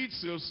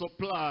needs, he'll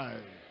supply.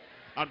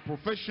 And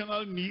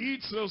professional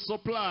needs, he'll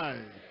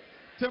supply.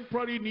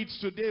 Temporary needs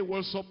today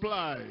will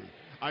supply.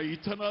 Our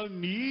eternal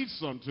needs,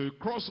 until you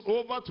cross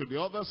over to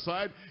the other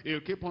side,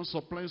 he'll keep on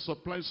supplying,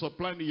 supplying,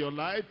 supplying in your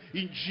life,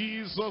 in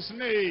Jesus'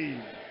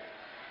 name.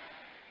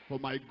 For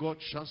my God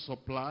shall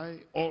supply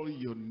all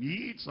your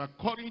needs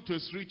according to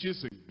his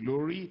riches in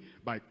glory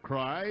by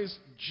Christ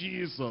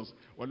Jesus.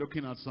 We're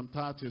looking at Psalm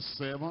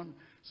 37.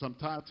 Psalm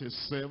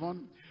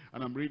 37,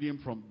 and I'm reading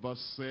from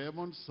verse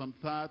 7. Psalm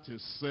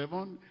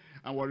 37,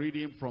 and we're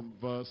reading from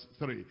verse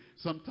 3.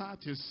 Psalm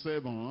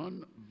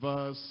 37,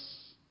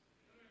 verse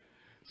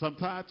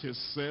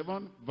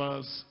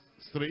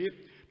 3.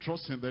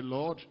 Trust in the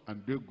Lord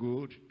and do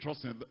good.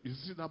 Trust in you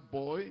see that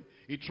boy?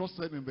 He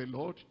trusted in the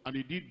Lord and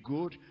he did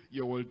good.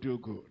 You will do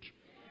good.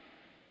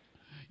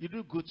 You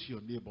do good to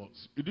your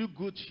neighbors. You do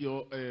good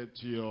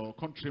to your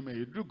countrymen.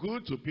 You do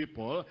good to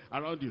people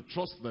around you.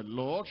 Trust the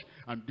Lord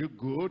and do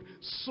good.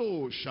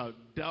 So shall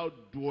thou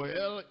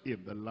dwell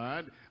in the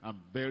land. And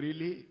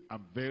verily,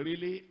 and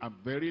verily, and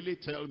verily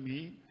tell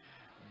me,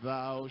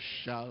 thou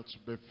shalt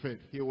be fed.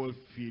 He will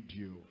feed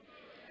you.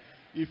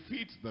 He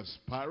feeds the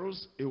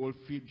sparrows. He will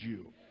feed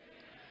you.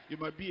 You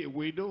might be a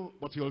widow,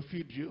 but he'll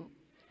feed you.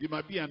 You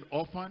might be an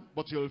orphan,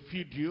 but he'll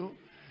feed you.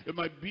 It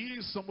might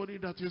be somebody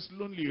that is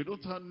lonely. You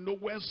don't know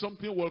where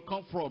something will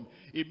come from.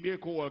 A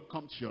miracle will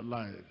come to your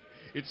life.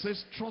 It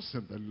says, trust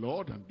in the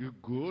Lord and do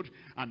good,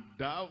 and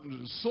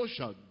so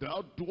shalt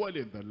thou dwell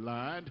in the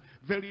land.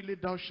 Verily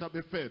thou shalt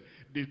be fed.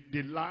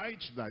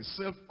 Delight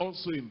thyself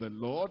also in the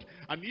Lord,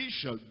 and he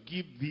shall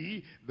give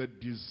thee the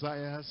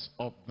desires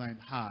of thine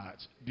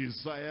heart.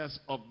 Desires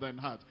of thine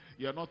heart.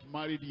 You are not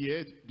married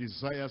yet,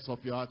 desires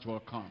of your heart will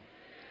come.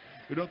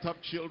 You don't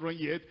have children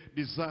yet,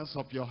 desires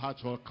of your heart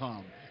will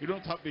come. You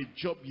don't have a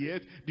job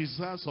yet,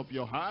 desires of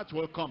your heart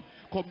will come.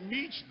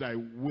 Commit thy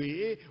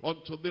way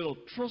unto the Lord.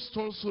 Trust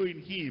also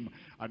in him,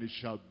 and he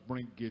shall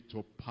bring it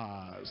to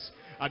pass.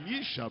 And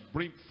he shall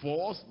bring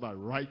forth thy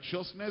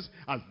righteousness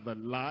as the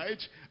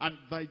light, and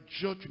thy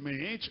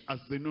judgment as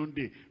the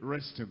noonday.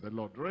 Rest in the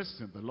Lord, rest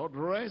in the Lord,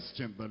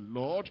 rest in the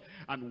Lord,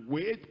 and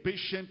wait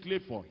patiently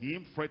for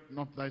him. Fret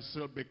not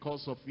thyself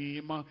because of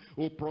him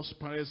who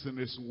prospereth in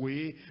his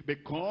way,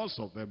 because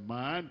of the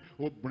man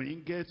who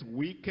bringeth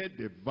wicked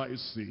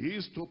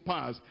devices to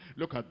pass.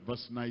 Look at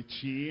verse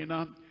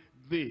 19.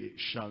 They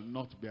shall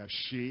not be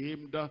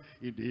ashamed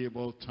in the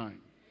evil time.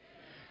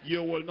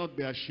 You will not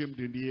be ashamed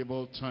in the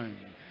evil time.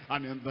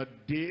 And in the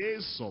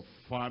days of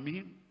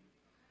famine,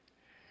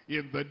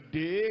 in the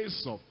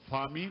days of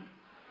famine,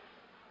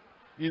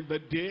 in the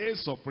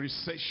days of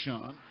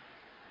recession,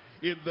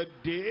 in the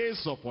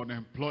days of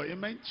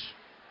unemployment,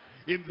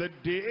 in the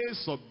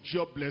days of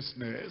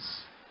joblessness,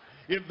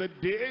 in the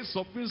days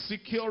of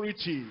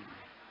insecurity,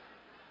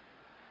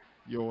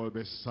 you will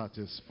be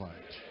satisfied.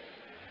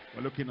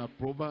 We're looking at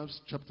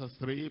Proverbs chapter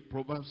 3,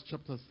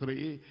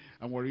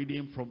 and we're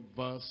reading from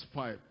verse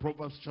 5.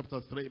 Proverbs chapter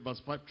 3, verse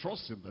 5.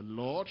 Trust in the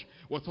Lord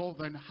with all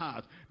thine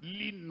heart.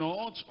 Lean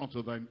not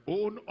unto thine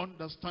own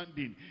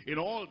understanding. In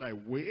all thy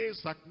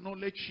ways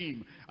acknowledge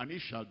him, and he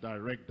shall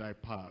direct thy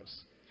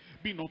paths.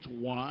 Be not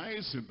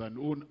wise in thine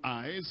own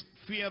eyes.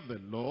 Fear the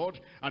Lord,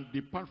 and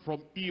depart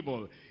from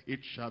evil.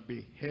 It shall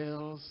be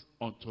health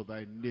unto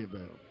thy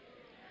navel.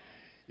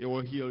 It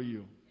will heal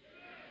you.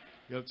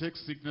 He'll take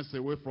sickness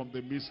away from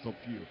the midst of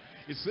you.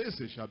 It says,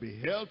 it shall be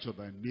health to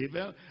thy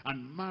navel,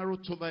 and marrow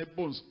to thy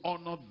bones.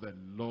 Honor the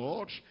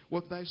Lord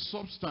with thy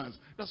substance.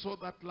 That's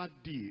what that lad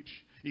did.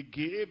 He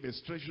gave his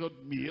treasured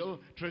meal,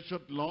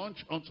 treasured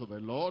lunch unto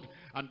the Lord,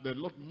 and the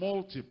Lord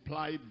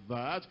multiplied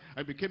that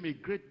and became a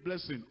great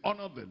blessing.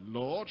 Honor the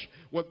Lord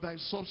with thy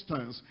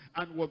substance,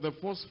 and with the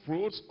first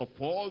fruits of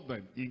all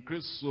thine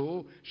increase,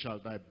 so shall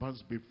thy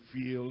barns be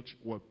filled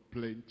with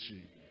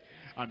plenty.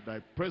 And thy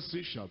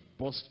presses shall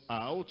burst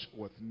out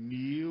with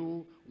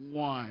new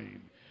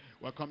wine.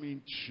 We're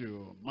coming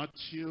to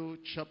Matthew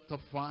chapter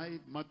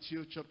 5.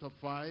 Matthew chapter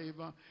 5,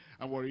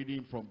 and we're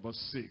reading from verse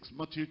 6.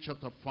 Matthew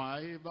chapter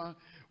 5,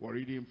 we're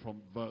reading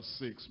from verse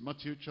 6.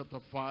 Matthew chapter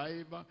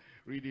 5,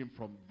 reading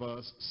from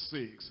verse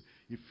 6.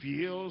 He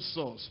fills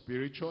us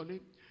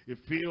spiritually. He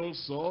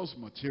fills us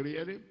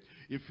materially.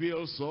 He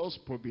fills us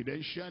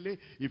providentially.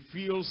 He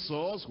fills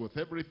us with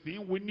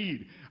everything we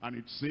need. And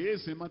it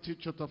says in Matthew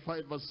chapter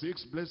 5 verse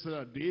 6, blessed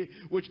are they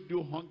which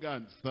do hunger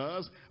and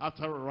thirst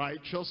after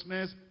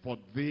righteousness, for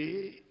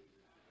they,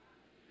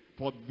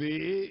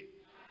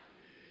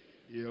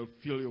 he'll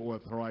fill you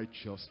with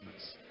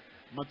righteousness.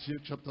 Matthew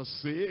chapter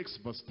 6,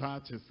 verse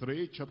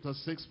 33. Chapter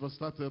 6, verse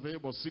 33.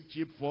 But seek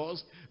ye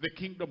first the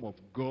kingdom of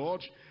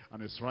God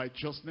and his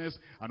righteousness,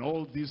 and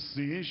all these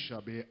things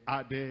shall be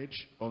added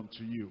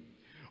unto you.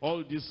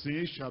 All these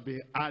things shall be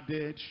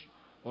added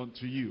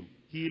unto you.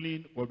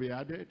 Healing will be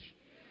added.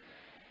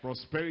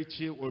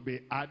 Prosperity will be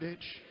added.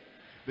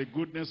 The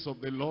goodness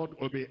of the Lord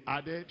will be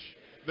added.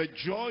 The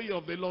joy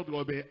of the Lord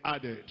will be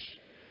added.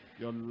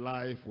 Your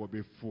life will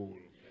be full.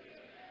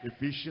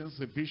 Ephesians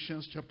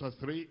chapter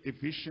 3,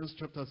 Ephesians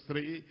chapter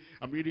 3,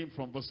 I'm reading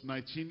from verse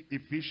 19,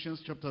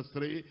 Ephesians chapter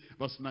 3,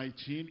 verse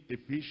 19,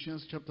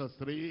 Ephesians chapter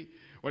 3,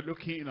 we're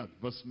looking at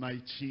verse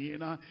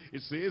 19,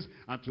 it says,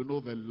 and to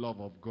know the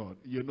love of God.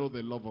 You know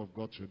the love of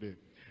God today,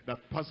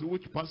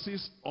 which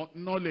passes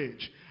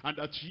knowledge, and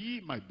that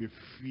ye might be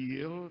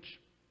filled,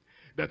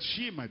 that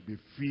ye might be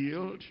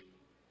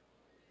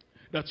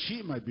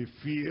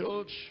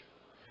filled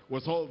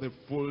with all the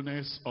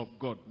fullness of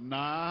God.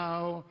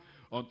 Now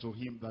unto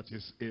him that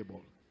is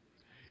able.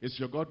 Is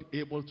your God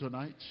able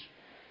tonight?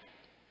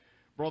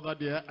 Brother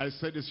there, I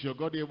said, is your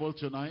God able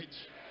tonight?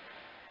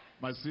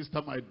 My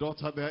sister, my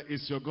daughter there,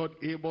 is your God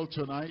able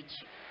tonight?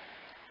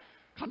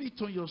 Can he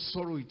turn your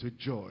sorrow into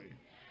joy?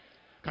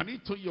 Can he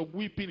turn your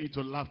weeping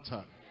into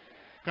laughter?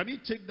 Can he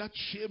take that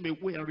shame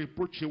away and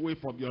reproach away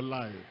from your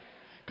life?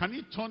 Can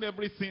he turn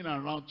everything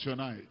around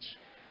tonight?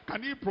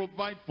 Can he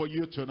provide for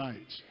you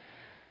tonight?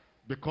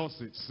 Because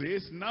it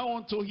says, now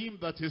unto him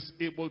that is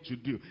able to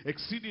do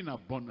exceeding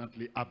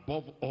abundantly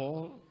above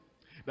all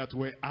that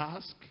we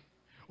ask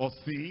or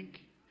think,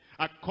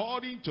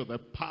 according to the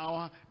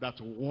power that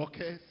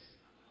worketh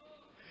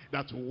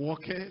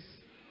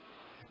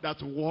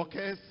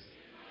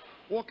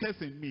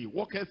in me,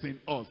 worketh in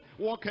us,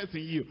 worketh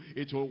in you.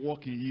 It will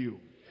work in you.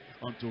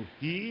 Unto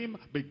him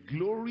be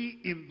glory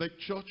in the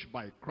church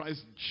by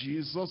Christ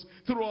Jesus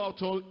throughout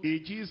all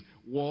ages,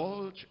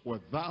 world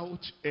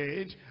without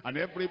end. And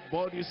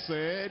everybody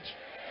said,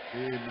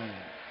 amen.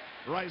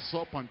 Rise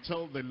up and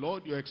tell the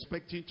Lord you're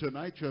expecting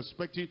tonight.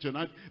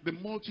 The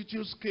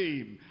multitudes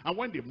came. And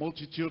when the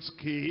multitudes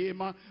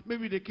came,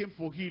 maybe they came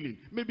for healing.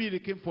 Maybe they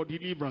came for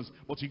deliverance.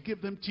 But he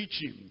gave them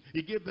teaching.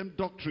 He gave them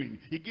doctrine.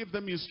 He gave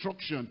them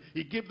instruction.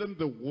 He gave them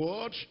the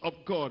word of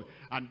God.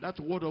 And that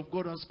word of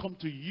God has come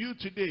to you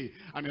today.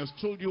 And has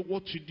told you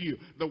what to do.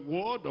 The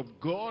word of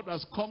God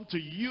has come to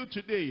you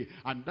today.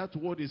 And that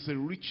word is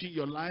enriching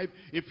your life.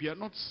 If you are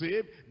not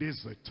saved, this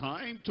is the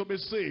time to be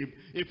saved.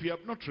 If you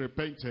have not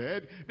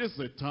repented, this is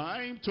the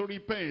time to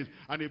repent.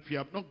 And if you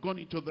have not gone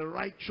into the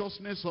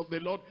righteousness of the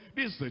Lord,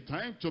 this is the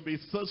time to be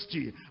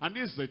thirsty. And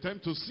this is the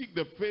time to seek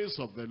the face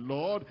of the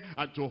Lord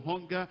and to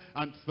hunger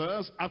and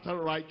thirst after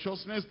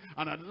righteousness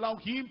and allow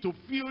him to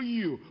fill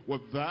you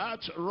with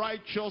that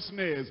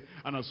righteousness.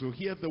 And as you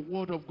hear the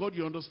word of God,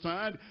 you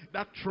understand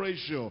that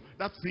treasure,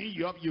 that thing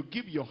you have, you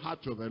give your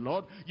heart to the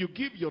Lord, you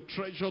give your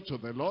treasure to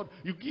the Lord,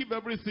 you give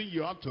everything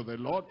you have to the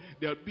Lord.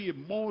 There'll be a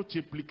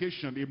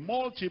multiplication, and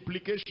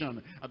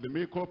the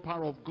miracle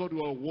power of God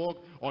will work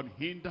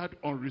unhindered,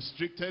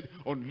 unrestricted,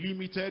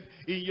 unlimited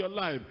in your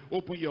life.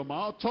 Open your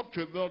mouth, talk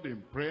to the Lord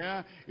in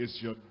prayer.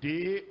 It's your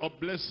day of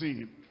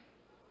blessing.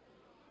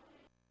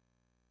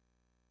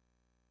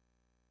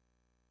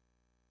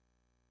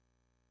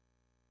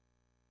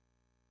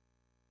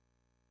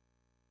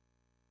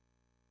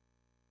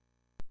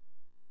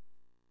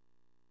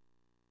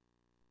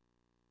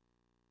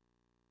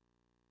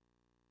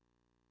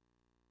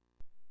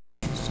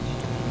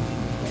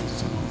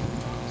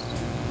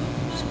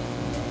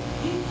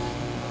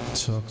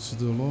 Talk to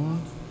the Lord.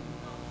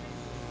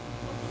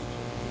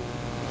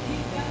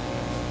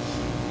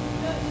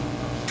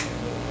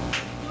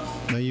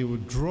 That you will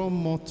draw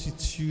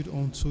multitude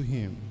unto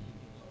him.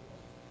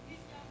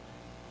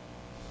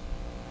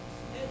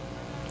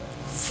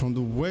 From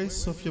the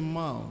words of your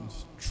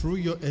mouth, through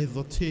your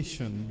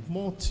exhortation,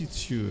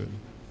 multitude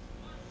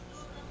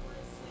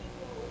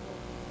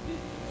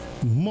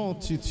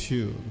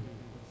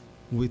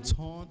will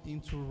turn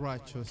into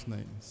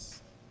righteousness.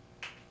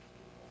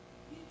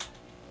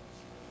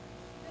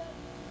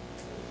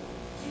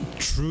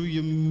 Through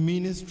your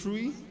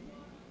ministry,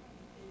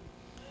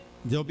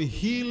 there'll be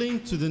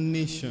healing to the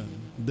nation,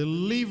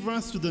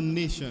 deliverance to the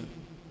nation,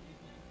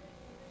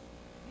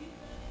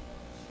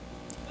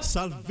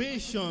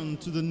 salvation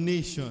to the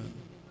nation.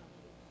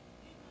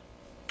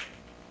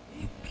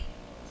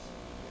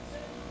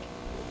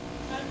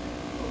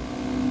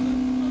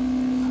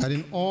 And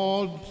in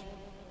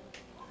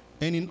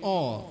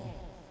all,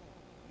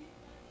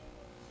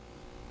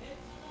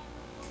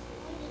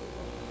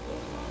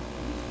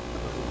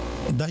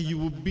 that you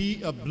will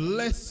be a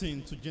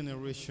blessing to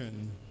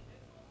generation.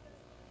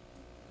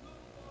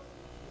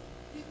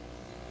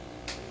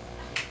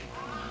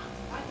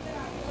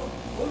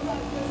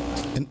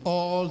 In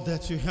all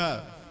that you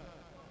have,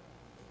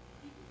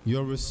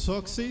 your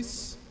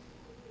resources,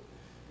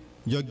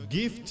 your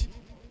gift,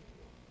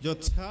 your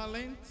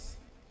talent,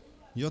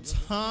 your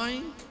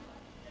time,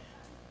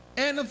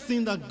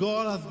 anything that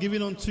God has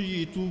given unto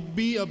you, it will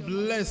be a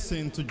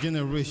blessing to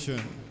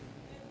generation.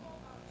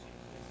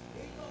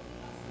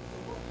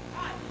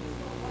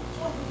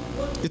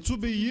 It will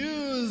be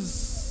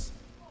used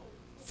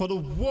for the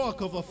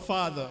work of a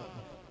father.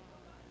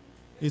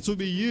 It will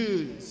be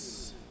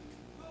used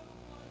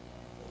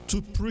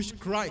to preach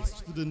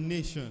Christ to the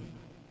nation.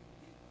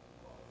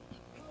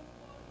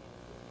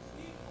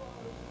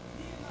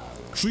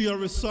 Through your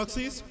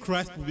resources,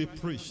 Christ will be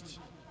preached.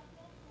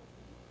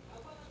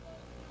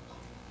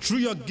 Through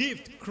your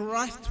gift,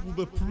 Christ will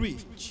be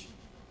preached.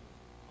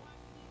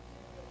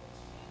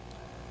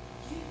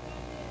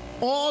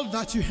 All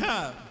that you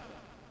have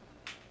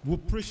will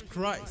preach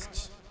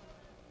Christ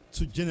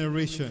to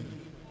generation.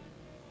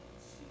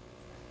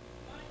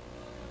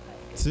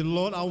 Say,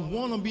 Lord, I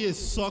want to be a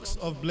source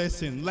of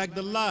blessing, like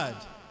the lad.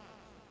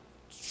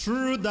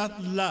 Through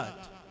that lad,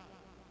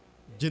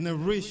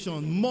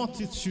 generation,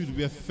 multitude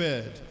were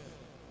fed.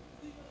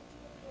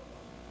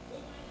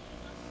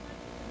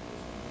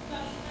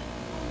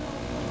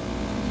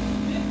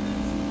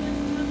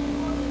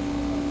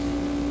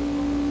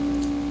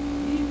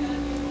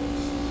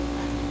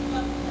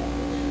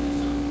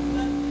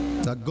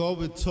 That God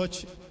will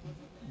touch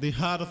the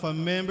heart of our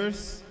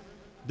members,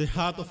 the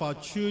heart of our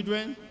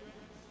children,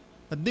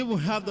 that they will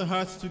have the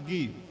hearts to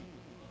give.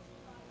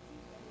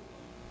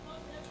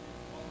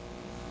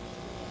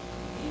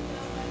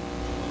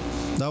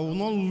 That will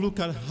not look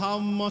at how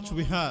much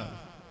we have,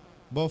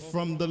 but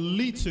from the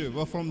little,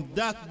 but from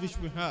that which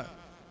we have.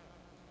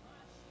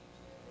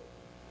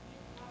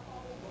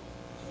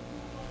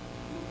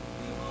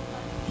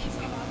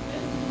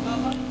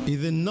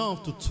 Is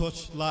enough to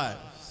touch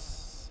lives.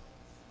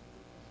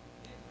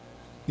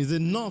 Is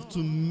enough to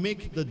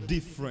make the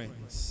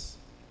difference.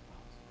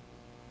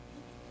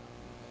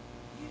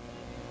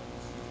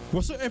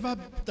 Whatsoever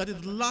that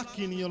is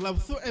lacking in your life,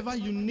 whatsoever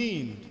you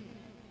need,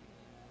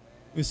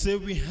 we say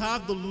we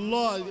have the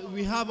Lord,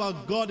 we have our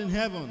God in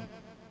heaven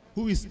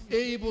who is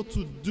able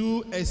to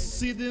do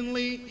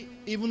exceedingly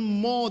even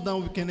more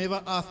than we can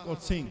ever ask or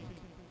think.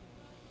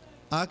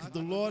 Ask the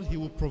Lord, he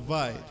will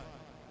provide.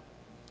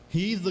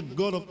 He is the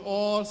God of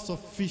all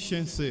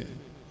sufficiency.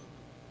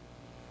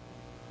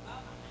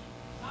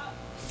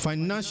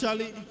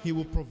 Financially, he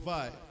will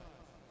provide.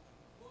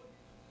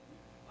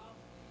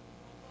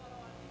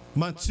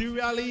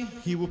 Materially,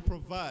 he will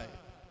provide.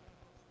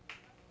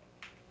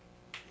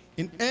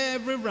 In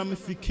every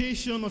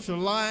ramification of your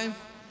life,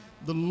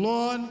 the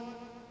Lord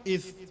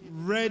is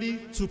ready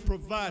to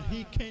provide.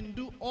 He can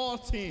do all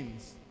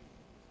things.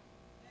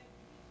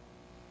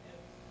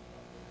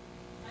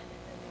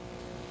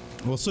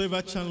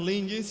 Whatsoever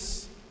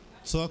challenges,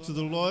 talk to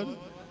the Lord.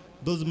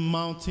 Those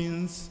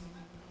mountains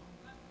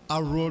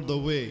are rolled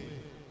away.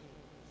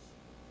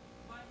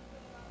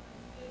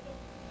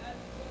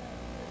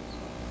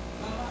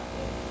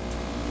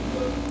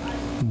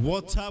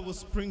 Water will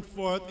spring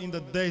forth in the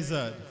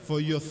desert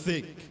for your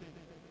sake.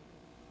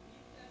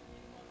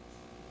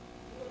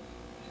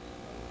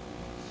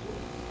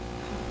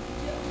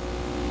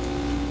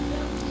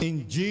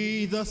 In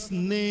Jesus'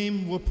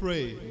 name we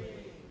pray.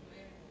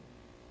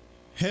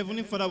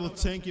 Heavenly Father, we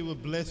thank you, we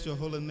bless your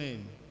holy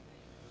name.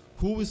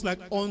 Who is like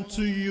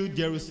unto you,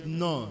 there is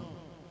none.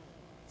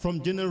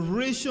 From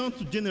generation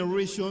to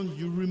generation,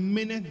 you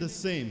remain the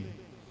same.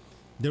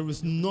 There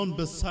is none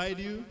beside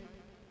you.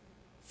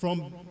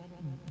 From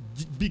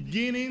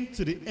beginning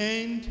to the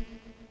end,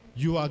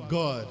 you are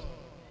God.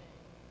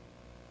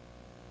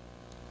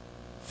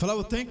 Father,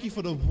 we thank you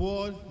for the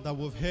word that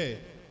we've heard.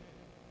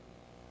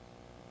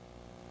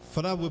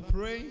 Father, we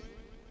pray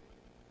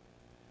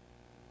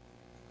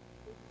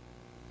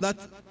that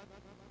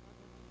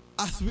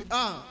as we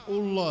are, O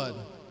Lord,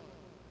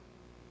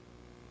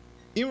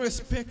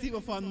 irrespective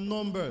of our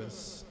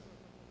numbers,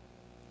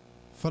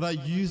 Father,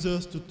 use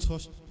us to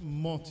touch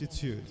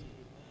multitude.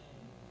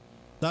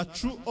 That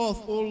through us,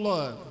 O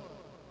Lord,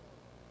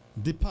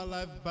 Deeper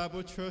Life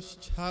Bible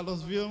Church,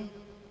 Charlottesville,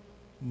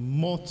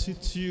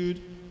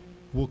 multitude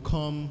will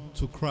come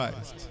to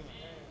Christ.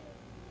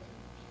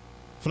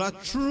 For that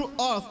through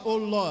us, O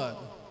Lord,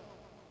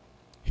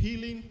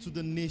 healing to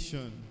the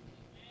nation,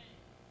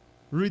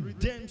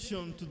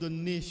 redemption to the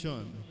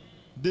nation,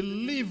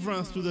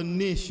 deliverance to the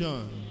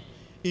nation.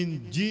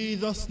 In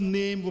Jesus'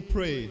 name we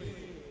pray.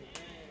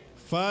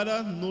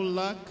 Father, no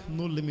lack,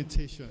 no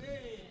limitation.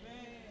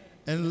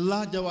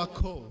 Enlarge our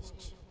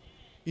coast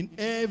in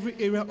every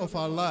area of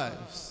our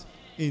lives.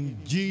 In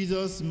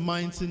Jesus'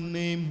 mighty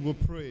name we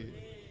pray.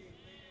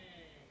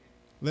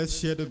 Let's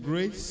share the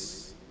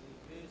grace,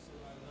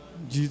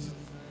 Jesus,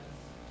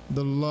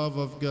 the love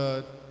of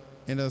God,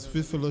 and the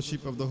sweet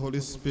fellowship of the Holy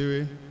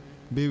Spirit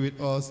be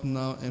with us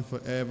now and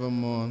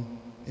forevermore.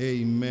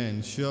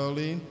 Amen.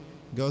 Surely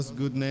God's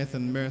goodness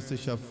and mercy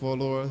shall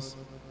follow us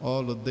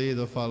all the days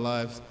of our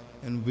lives,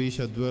 and we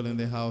shall dwell in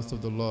the house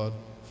of the Lord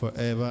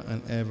forever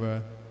and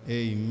ever.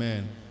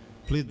 Amen.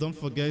 Please don't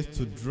forget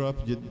to drop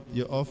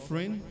your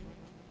offering.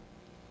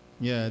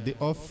 Yeah, the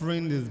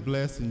offering is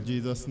blessed in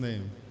Jesus'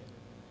 name.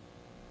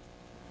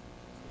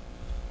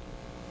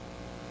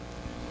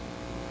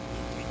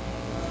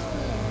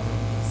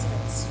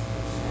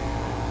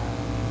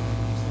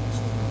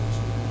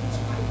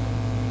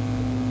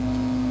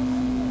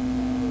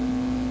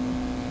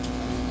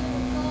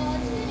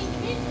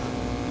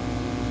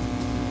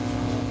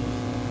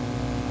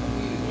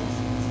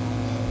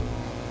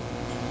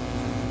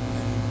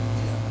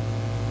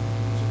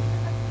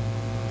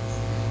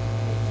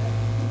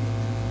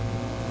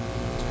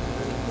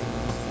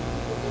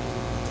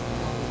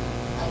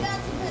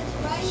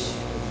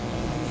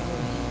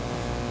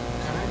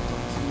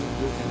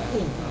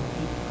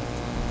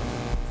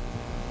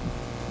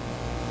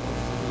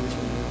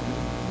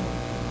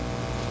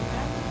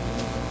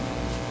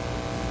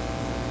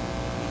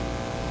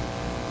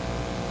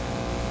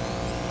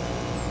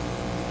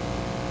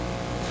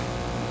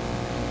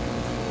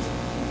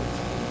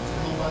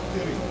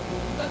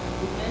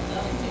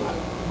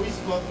 Which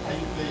sport are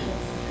you playing?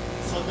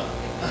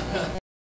 Soccer.